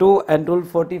 sub rule 2 and rule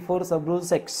 44 sub rule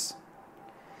 6.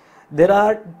 There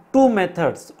are two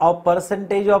methods of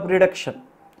percentage of reduction.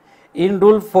 In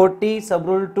rule 40 sub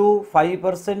rule 2,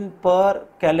 5% per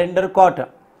calendar quarter.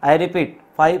 I repeat,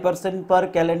 5% per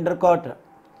calendar quarter.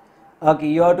 Okay,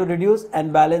 you have to reduce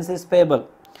and balance is payable.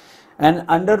 And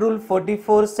under rule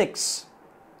 44(6),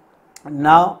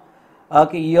 now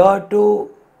okay, you have to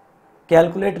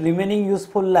calculate remaining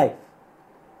useful life.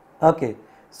 Okay,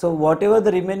 so whatever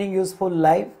the remaining useful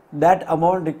life, that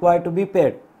amount required to be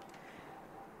paid.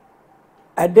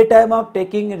 At the time of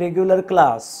taking regular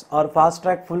class or fast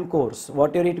track full course,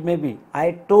 whatever it may be,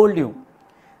 I told you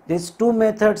these two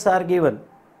methods are given.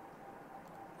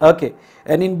 Okay,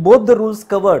 and in both the rules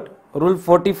covered, rule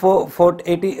 44,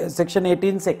 80, section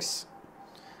 18(6),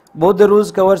 both the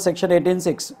rules cover section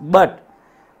 18(6), but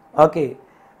okay,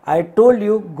 I told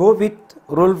you go with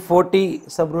rule 40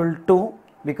 sub rule 2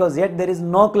 because yet there is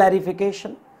no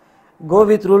clarification. Go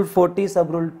with rule 40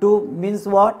 sub rule 2 means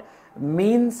what?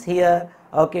 Means here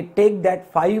okay, take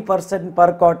that 5%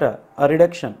 per quarter a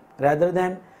reduction rather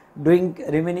than doing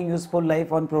remaining useful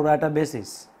life on pro rata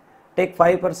basis. Take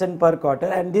 5% per quarter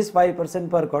and this 5%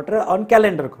 per quarter on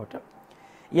calendar quarter.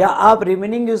 या आप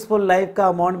remaining useful life का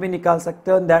amount भी निकाल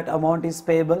सकते हो and that amount is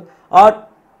payable or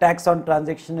tax on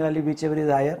transaction value whichever is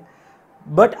higher.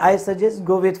 But I suggest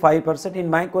go with 5%. In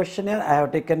my questionnaire I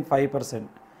have taken 5%.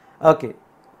 Okay,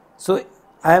 so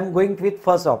I am going with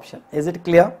first option. Is it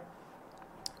clear?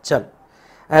 Chal,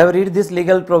 I have read this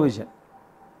legal provision.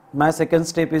 My second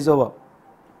step is over.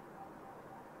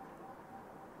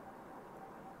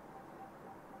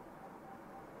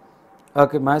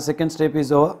 Okay, my second step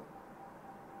is over.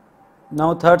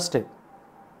 Now third step.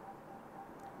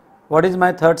 What is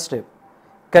my third step?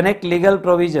 Connect legal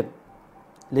provision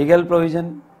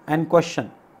and question.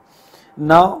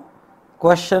 Now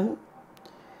question,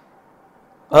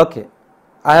 okay,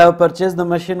 I have purchased the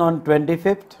machine on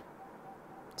 25th,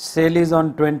 sale is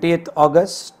on 20th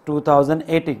August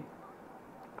 2018.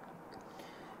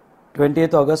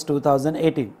 20th August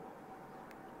 2018.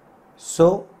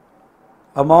 So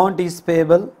amount is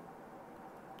payable,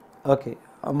 okay,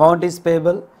 amount is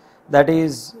payable that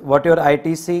is what your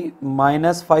ITC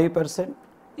minus 5%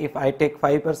 if I take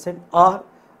 5%, or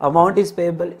amount is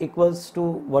payable equals to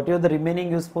what is the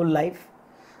remaining useful life,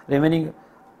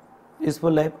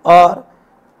 or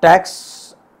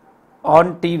tax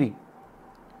on TV,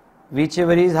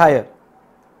 whichever is higher.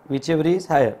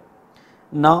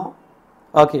 Now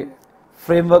okay,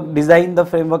 framework, design the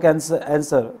framework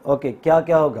answer. Okay,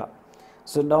 क्या होगा?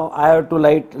 So now I have to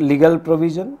write legal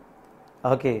provision.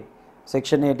 Okay,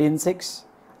 section 18(6).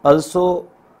 Also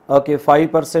okay,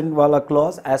 5% wala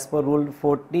clause as per rule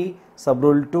 40 sub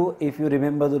rule 2. If you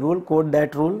remember the rule, quote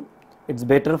that rule, it's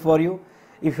better for you.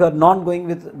 If you are not going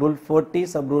with rule 40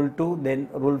 sub rule 2, then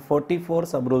rule 44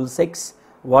 sub rule 6,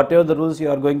 whatever the rules you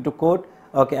are going to quote,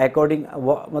 okay, according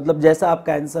मतलब जैसा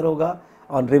आपका answer होगा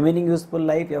on remaining useful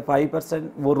life या 5%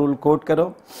 वो rule quote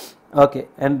करो. Okay,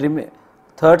 and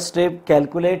third step,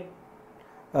 calculate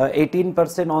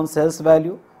 18% on sales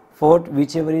value. Fourth,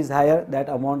 whichever is higher, that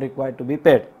amount required to be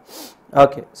paid.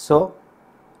 Okay, so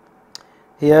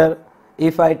here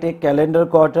if I take calendar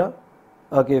quarter,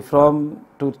 okay, from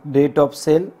to date of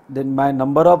sale, then my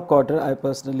number of quarter I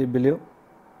personally believe,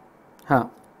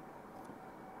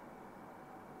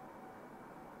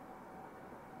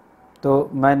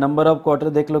 तो my number of quarter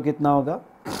देख लो कितना होगा.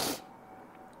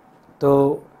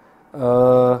 तो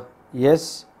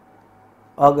yes,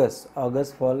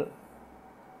 August fall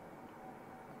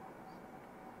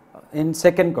in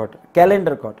second quarter,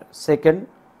 calendar quarter, second,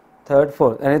 third,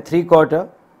 fourth, यानी 3 quarter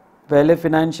पहले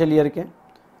financial year के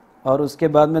और उसके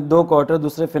बाद में 2 क्वार्टर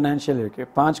दूसरे फिनेंशियल ईयर के,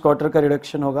 5 क्वार्टर का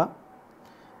रिडक्शन होगा.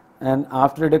 And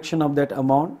after reduction of that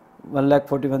amount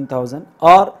 1,41,000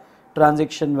 और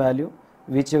transaction value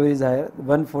whichever is higher,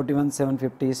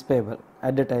 141,750 is payable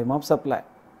at the time of supply.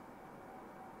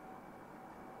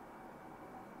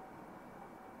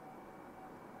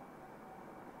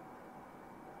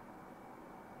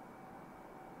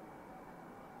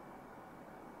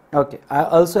 Okay, I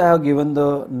also have given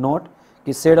the note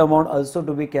कि said amount also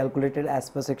to be calculated as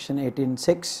per section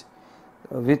 18(6)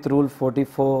 with rule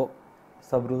 44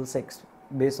 sub rule 6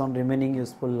 based on remaining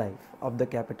useful life of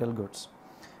the capital goods.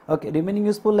 Okay, remaining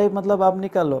useful life मतलब आप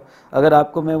निकाल लो. अगर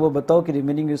आपको मैं वो बताऊँ कि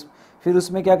रिमेनिंग यूज, फिर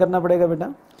उसमें क्या करना पड़ेगा बेटा,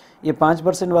 ये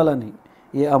 5% वाला नहीं,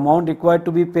 ये amount required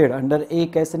to be paid under ए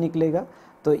कैसे निकलेगा,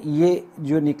 तो ये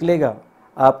जो निकलेगा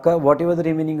आपका what ever the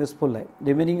remaining useful life.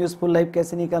 Remaining useful life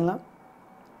कैसे निकालना,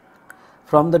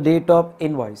 from the date of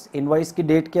invoice. Invoice की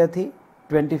डेट क्या थी,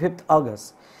 25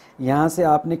 अगस्त. यहाँ से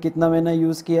आपने कितना महीना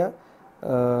यूज़ किया,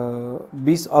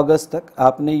 20 अगस्त तक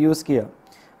आपने यूज़ किया,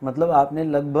 मतलब आपने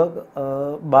लगभग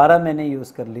 12 महीने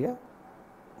यूज़ कर लिया.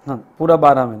 हाँ, पूरा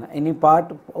 12 महीना, एनी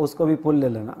पार्ट उसको भी पुल ले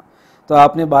लेना. तो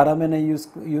आपने 12 महीने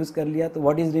यूज़ कर लिया, तो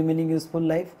what is remaining useful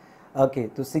life. Okay,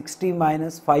 तो 60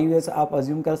 माइनस 5 ईयर्स आप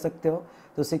अज्यूम कर सकते हो.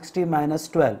 तो 60 माइनस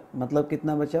 12 मतलब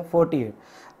कितना बचा, 48.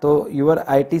 तो यूर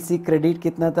आईटीसी क्रेडिट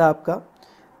कितना था आपका,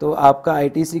 तो आपका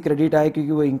आईटीसी क्रेडिट आया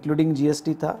क्योंकि वो इंक्लूडिंग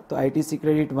जीएसटी था, तो आईटीसी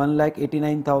क्रेडिट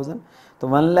 1,89,000. तो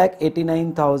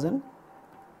 1,89,000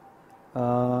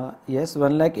 yes,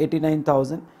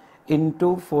 1,89,000 into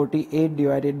 48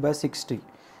 divided by 60.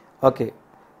 Okay,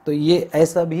 तो ये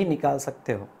ऐसा भी निकाल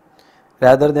सकते हो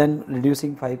rather than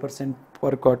reducing 5%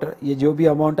 per quarter. ये जो भी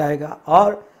अमाउंट आएगा और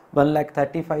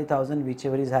 1,35,000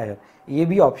 whichever is higher, ये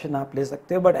भी ऑप्शन आप ले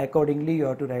सकते हो, but accordingly you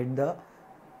have to right the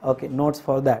okay notes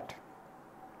for that.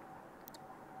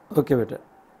 Okay बेटा,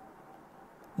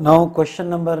 now question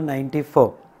number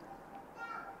 94.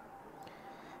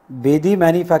 Bedi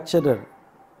manufacturer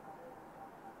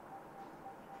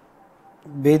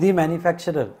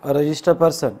or registered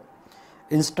person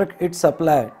instruct its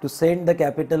supplier to send the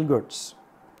capital goods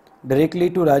directly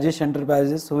to Rajesh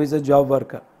Enterprises, who is a job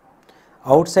worker,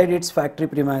 outside its factory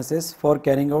premises for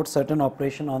carrying out certain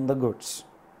operation on the goods.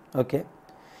 Okay,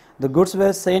 the goods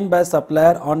were sent by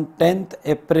supplier on 10th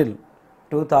April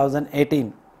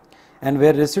 2018 and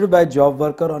were received by job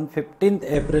worker on 15th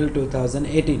April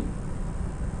 2018.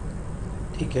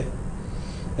 ठीक है,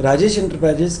 Rajesh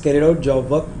Enterprises carried out job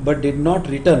work but did not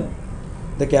return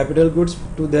the capital goods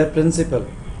to their principal,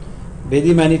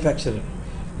 Bedi manufacturer.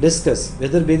 Discuss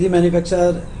whether Bedi manufacturer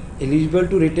are eligible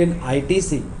to retain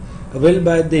ITC availed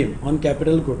by them on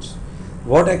capital goods.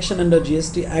 What action under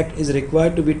GST Act is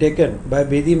required to be taken by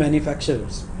Bedi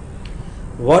manufacturers?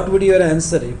 What would your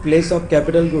answer in place of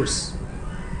capital goods?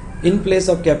 In place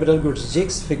of capital goods,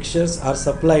 jigs fixtures are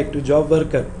supplied to job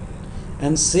worker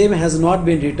and same has not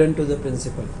been returned to the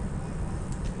principal.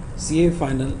 CA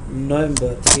final November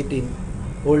 18,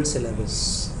 old syllabus.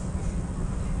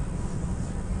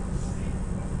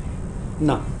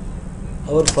 Now,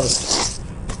 our first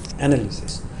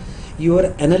analysis. Your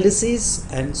analysis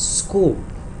and scope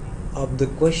of the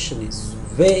question is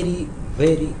very,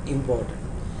 very important.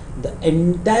 The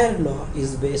entire law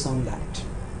is based on that.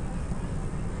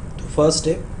 The first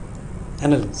step,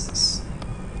 analysis.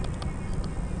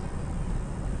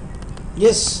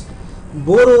 Yes,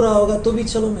 bore हो रहा होगा तो भी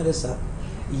चलो मेरे साथ,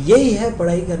 यही है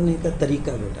पढ़ाई करने का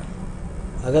तरीका बेटा।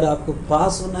 अगर आपको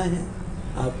पास होना है,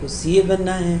 आपको सीए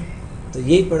बनना है, तो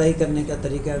यही पढ़ाई करने का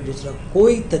तरीका है, दूसरा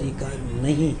कोई तरीका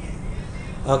नहीं है।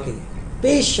 Okay,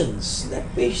 patience, that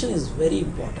patience is very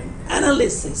important.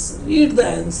 Analysis, read the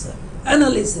answer,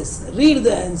 analysis, read the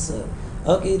answer,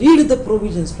 okay, read the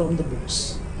provisions from the books,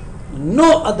 no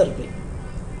other way,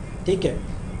 ठीक है।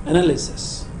 Analysis,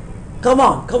 come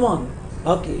on,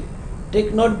 okay,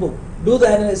 take notebook, do the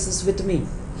analysis with me.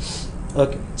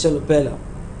 Okay, चलो पहला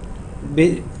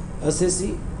assessee,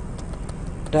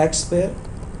 tax payer,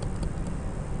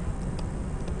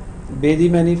 Bedi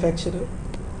manufacturer,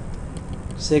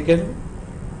 second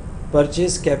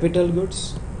purchase capital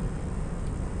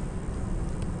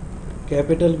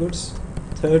goods,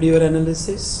 third your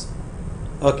analysis,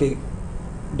 okay,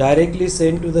 directly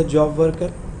send to the job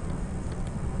worker,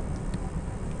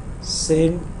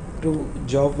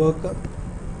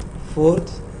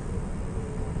 fourth,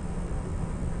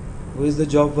 who is the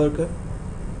job worker?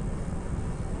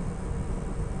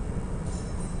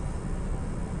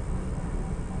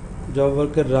 Job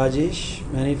worker Rajesh,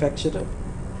 manufacturer.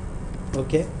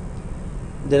 Okay,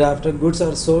 thereafter goods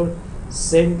are sold,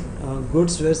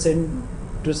 goods were sent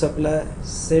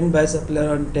by supplier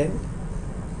on 10th.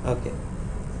 Okay,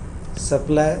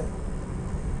 supplier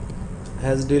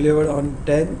has delivered on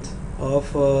 10th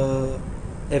of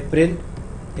April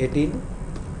 18.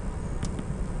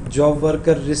 Job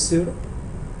worker received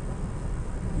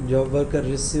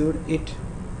it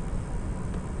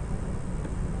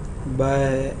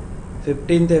by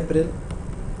 15th April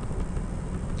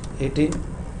 18,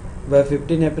 by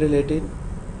 15 April 18,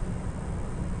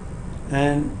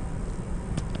 and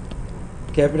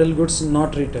capital goods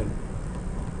not returned.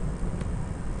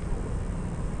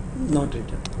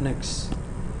 Next,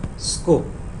 scope.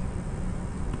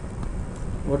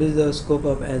 What is the scope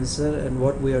of answer and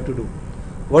what we have to do?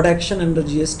 What action under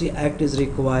GST Act is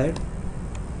required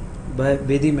by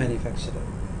Bedi manufacturer?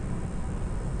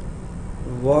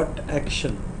 What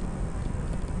action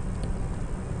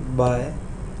by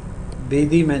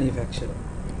Bedi manufacturer?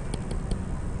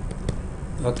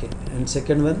 Okay, and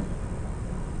second one,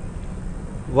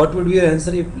 what would be your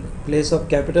answer if place of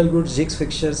capital goods jigs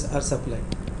fixtures are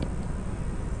supplied?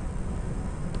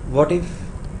 What if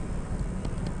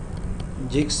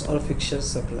jigs or fixtures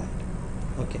supplied?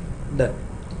 Okay, done.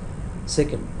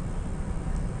 Second,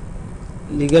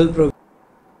 legal provision.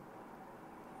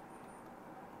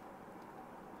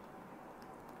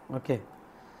 Okay.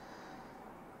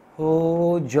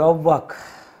 Oh, job work.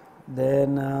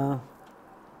 Then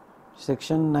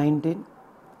section 19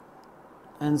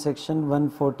 and section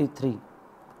 143.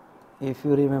 If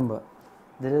you remember,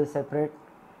 there is a separate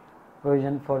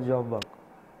provision for job work.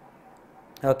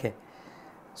 Okay.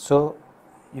 So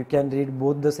you can read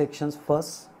both the sections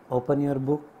first. Open your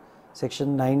book,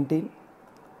 section 19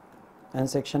 and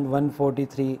section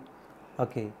 143.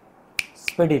 Okay,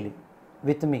 speedily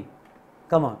with me.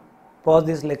 Come on, pause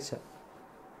this lecture.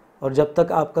 और जब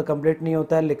तक आपका complete नहीं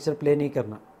होता है lecture play नहीं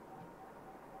करना.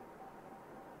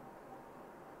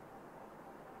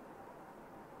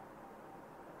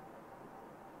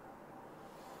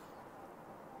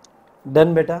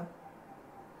 Done beta?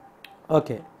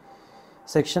 Okay.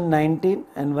 Section 19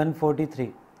 and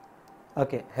 143.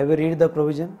 Okay. Have you read the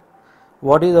provision?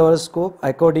 What is our scope?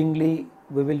 Accordingly,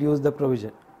 we will use the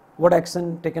provision. What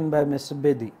action taken by Mr.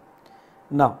 Bedi?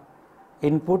 Now,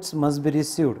 inputs must be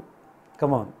received.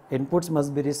 Come on. Inputs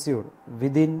must be received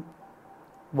within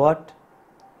what?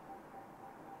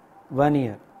 1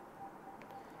 year.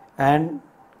 And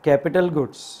capital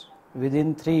goods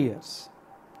within 3 years.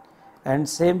 And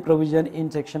same provision in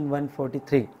section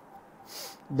 143.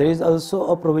 There is also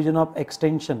a provision of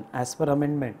extension as per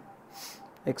amendment.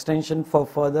 Extension for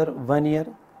further 1 year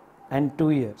and 2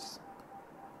 years.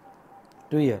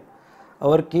 2 year.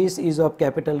 Our case is of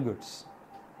capital goods.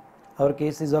 Our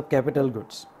case is of capital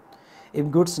goods. If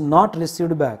goods not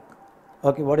received back,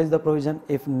 okay, what is the provision?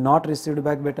 If not received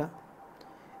back, beta.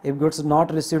 If goods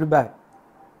not received back,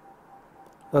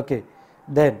 okay,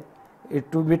 then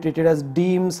it will be treated as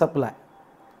deemed supply.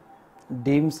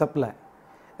 Deemed supply.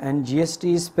 And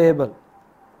GST is payable.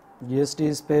 GST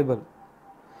is payable.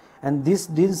 And this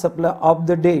deemed supply of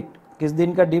the date, किस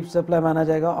दिन का deemed supply माना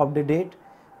जाएगा? Of the date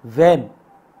when,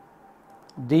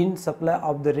 deemed supply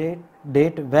of the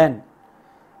date when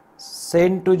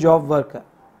sent to job worker,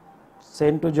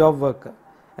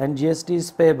 and GST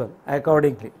is payable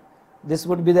accordingly. This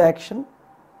would be the action.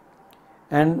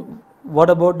 And what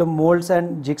about the molds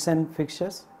and jigs and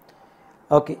fixtures?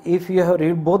 Okay, if you have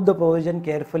read both the provision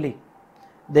carefully,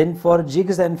 then for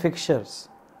jigs and fixture,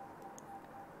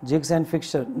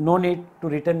 no need to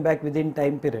return back within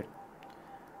time period.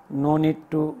 No need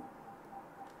to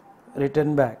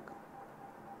return back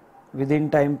within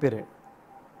time period.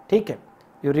 ठीक है,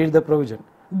 you read the provision.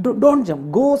 Don't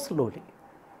jump, go slowly.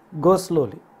 Go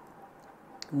slowly.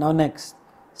 Now next,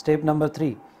 step number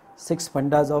 3, 6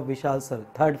 fundas of Vishal Sir.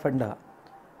 Third funda.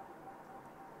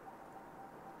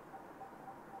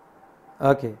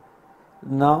 Okay,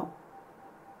 now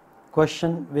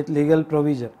question with legal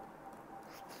provision.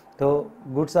 So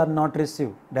goods are not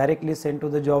received, directly sent to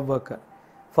the job worker.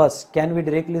 First, can we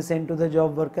directly send to the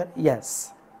job worker?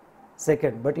 Yes.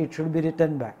 Second, but it should be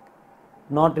returned back,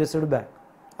 not received back.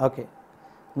 Okay.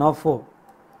 Now 4.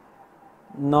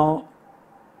 Now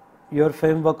your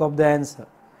framework of the answer.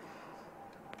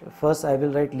 First I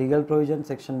will write legal provision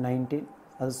section 19,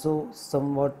 also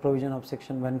somewhat provision of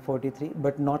section 143,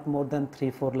 but not more than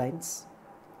 3-4 lines.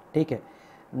 ठीक है.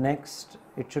 Next,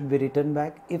 it should be written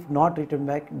back. If not written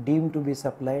back, deemed to be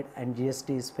supplied and GST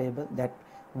is payable. That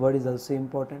word is also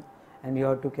important, and you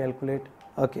have to calculate.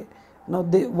 Okay. Now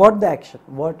what the action?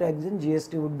 What action?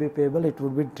 GST would be payable. It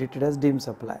would be treated as deemed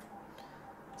supply.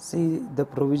 See the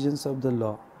provisions of the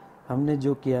law. हमने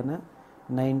जो किया ना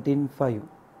 19(5).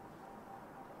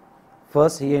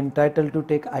 First he entitled to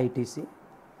take ITC.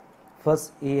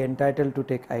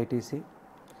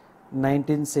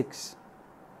 19(6).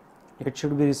 It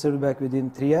should be received back within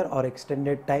 3 years or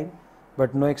extended time,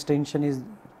 but no extension is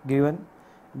given.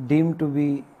 Deemed to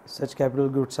be such capital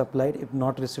goods supplied if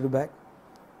not received back.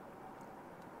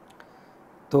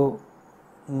 So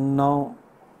now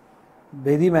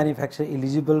Bedi manufacturer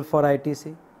eligible for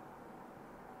ITC.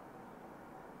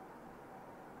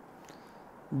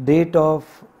 Date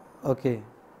of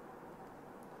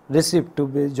receipt to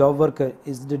be job worker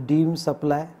is the deemed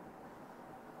supply.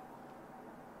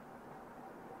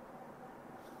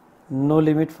 No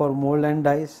limit for mold and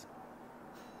dies.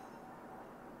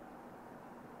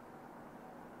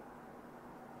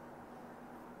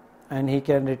 And he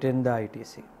can retain the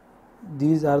ITC.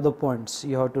 These are the points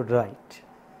you have to write.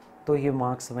 तो ये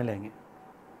marks में लेंगे.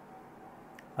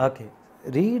 Okay,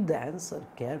 read the answer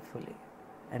carefully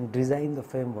and design the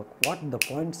framework. What the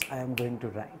points I am going to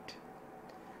write.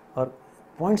 और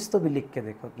points तो भी लिख के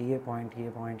देखो कि ये point, ये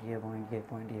point, ये point, ये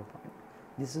point, ये point.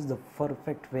 This is the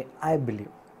perfect way I believe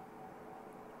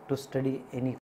to study any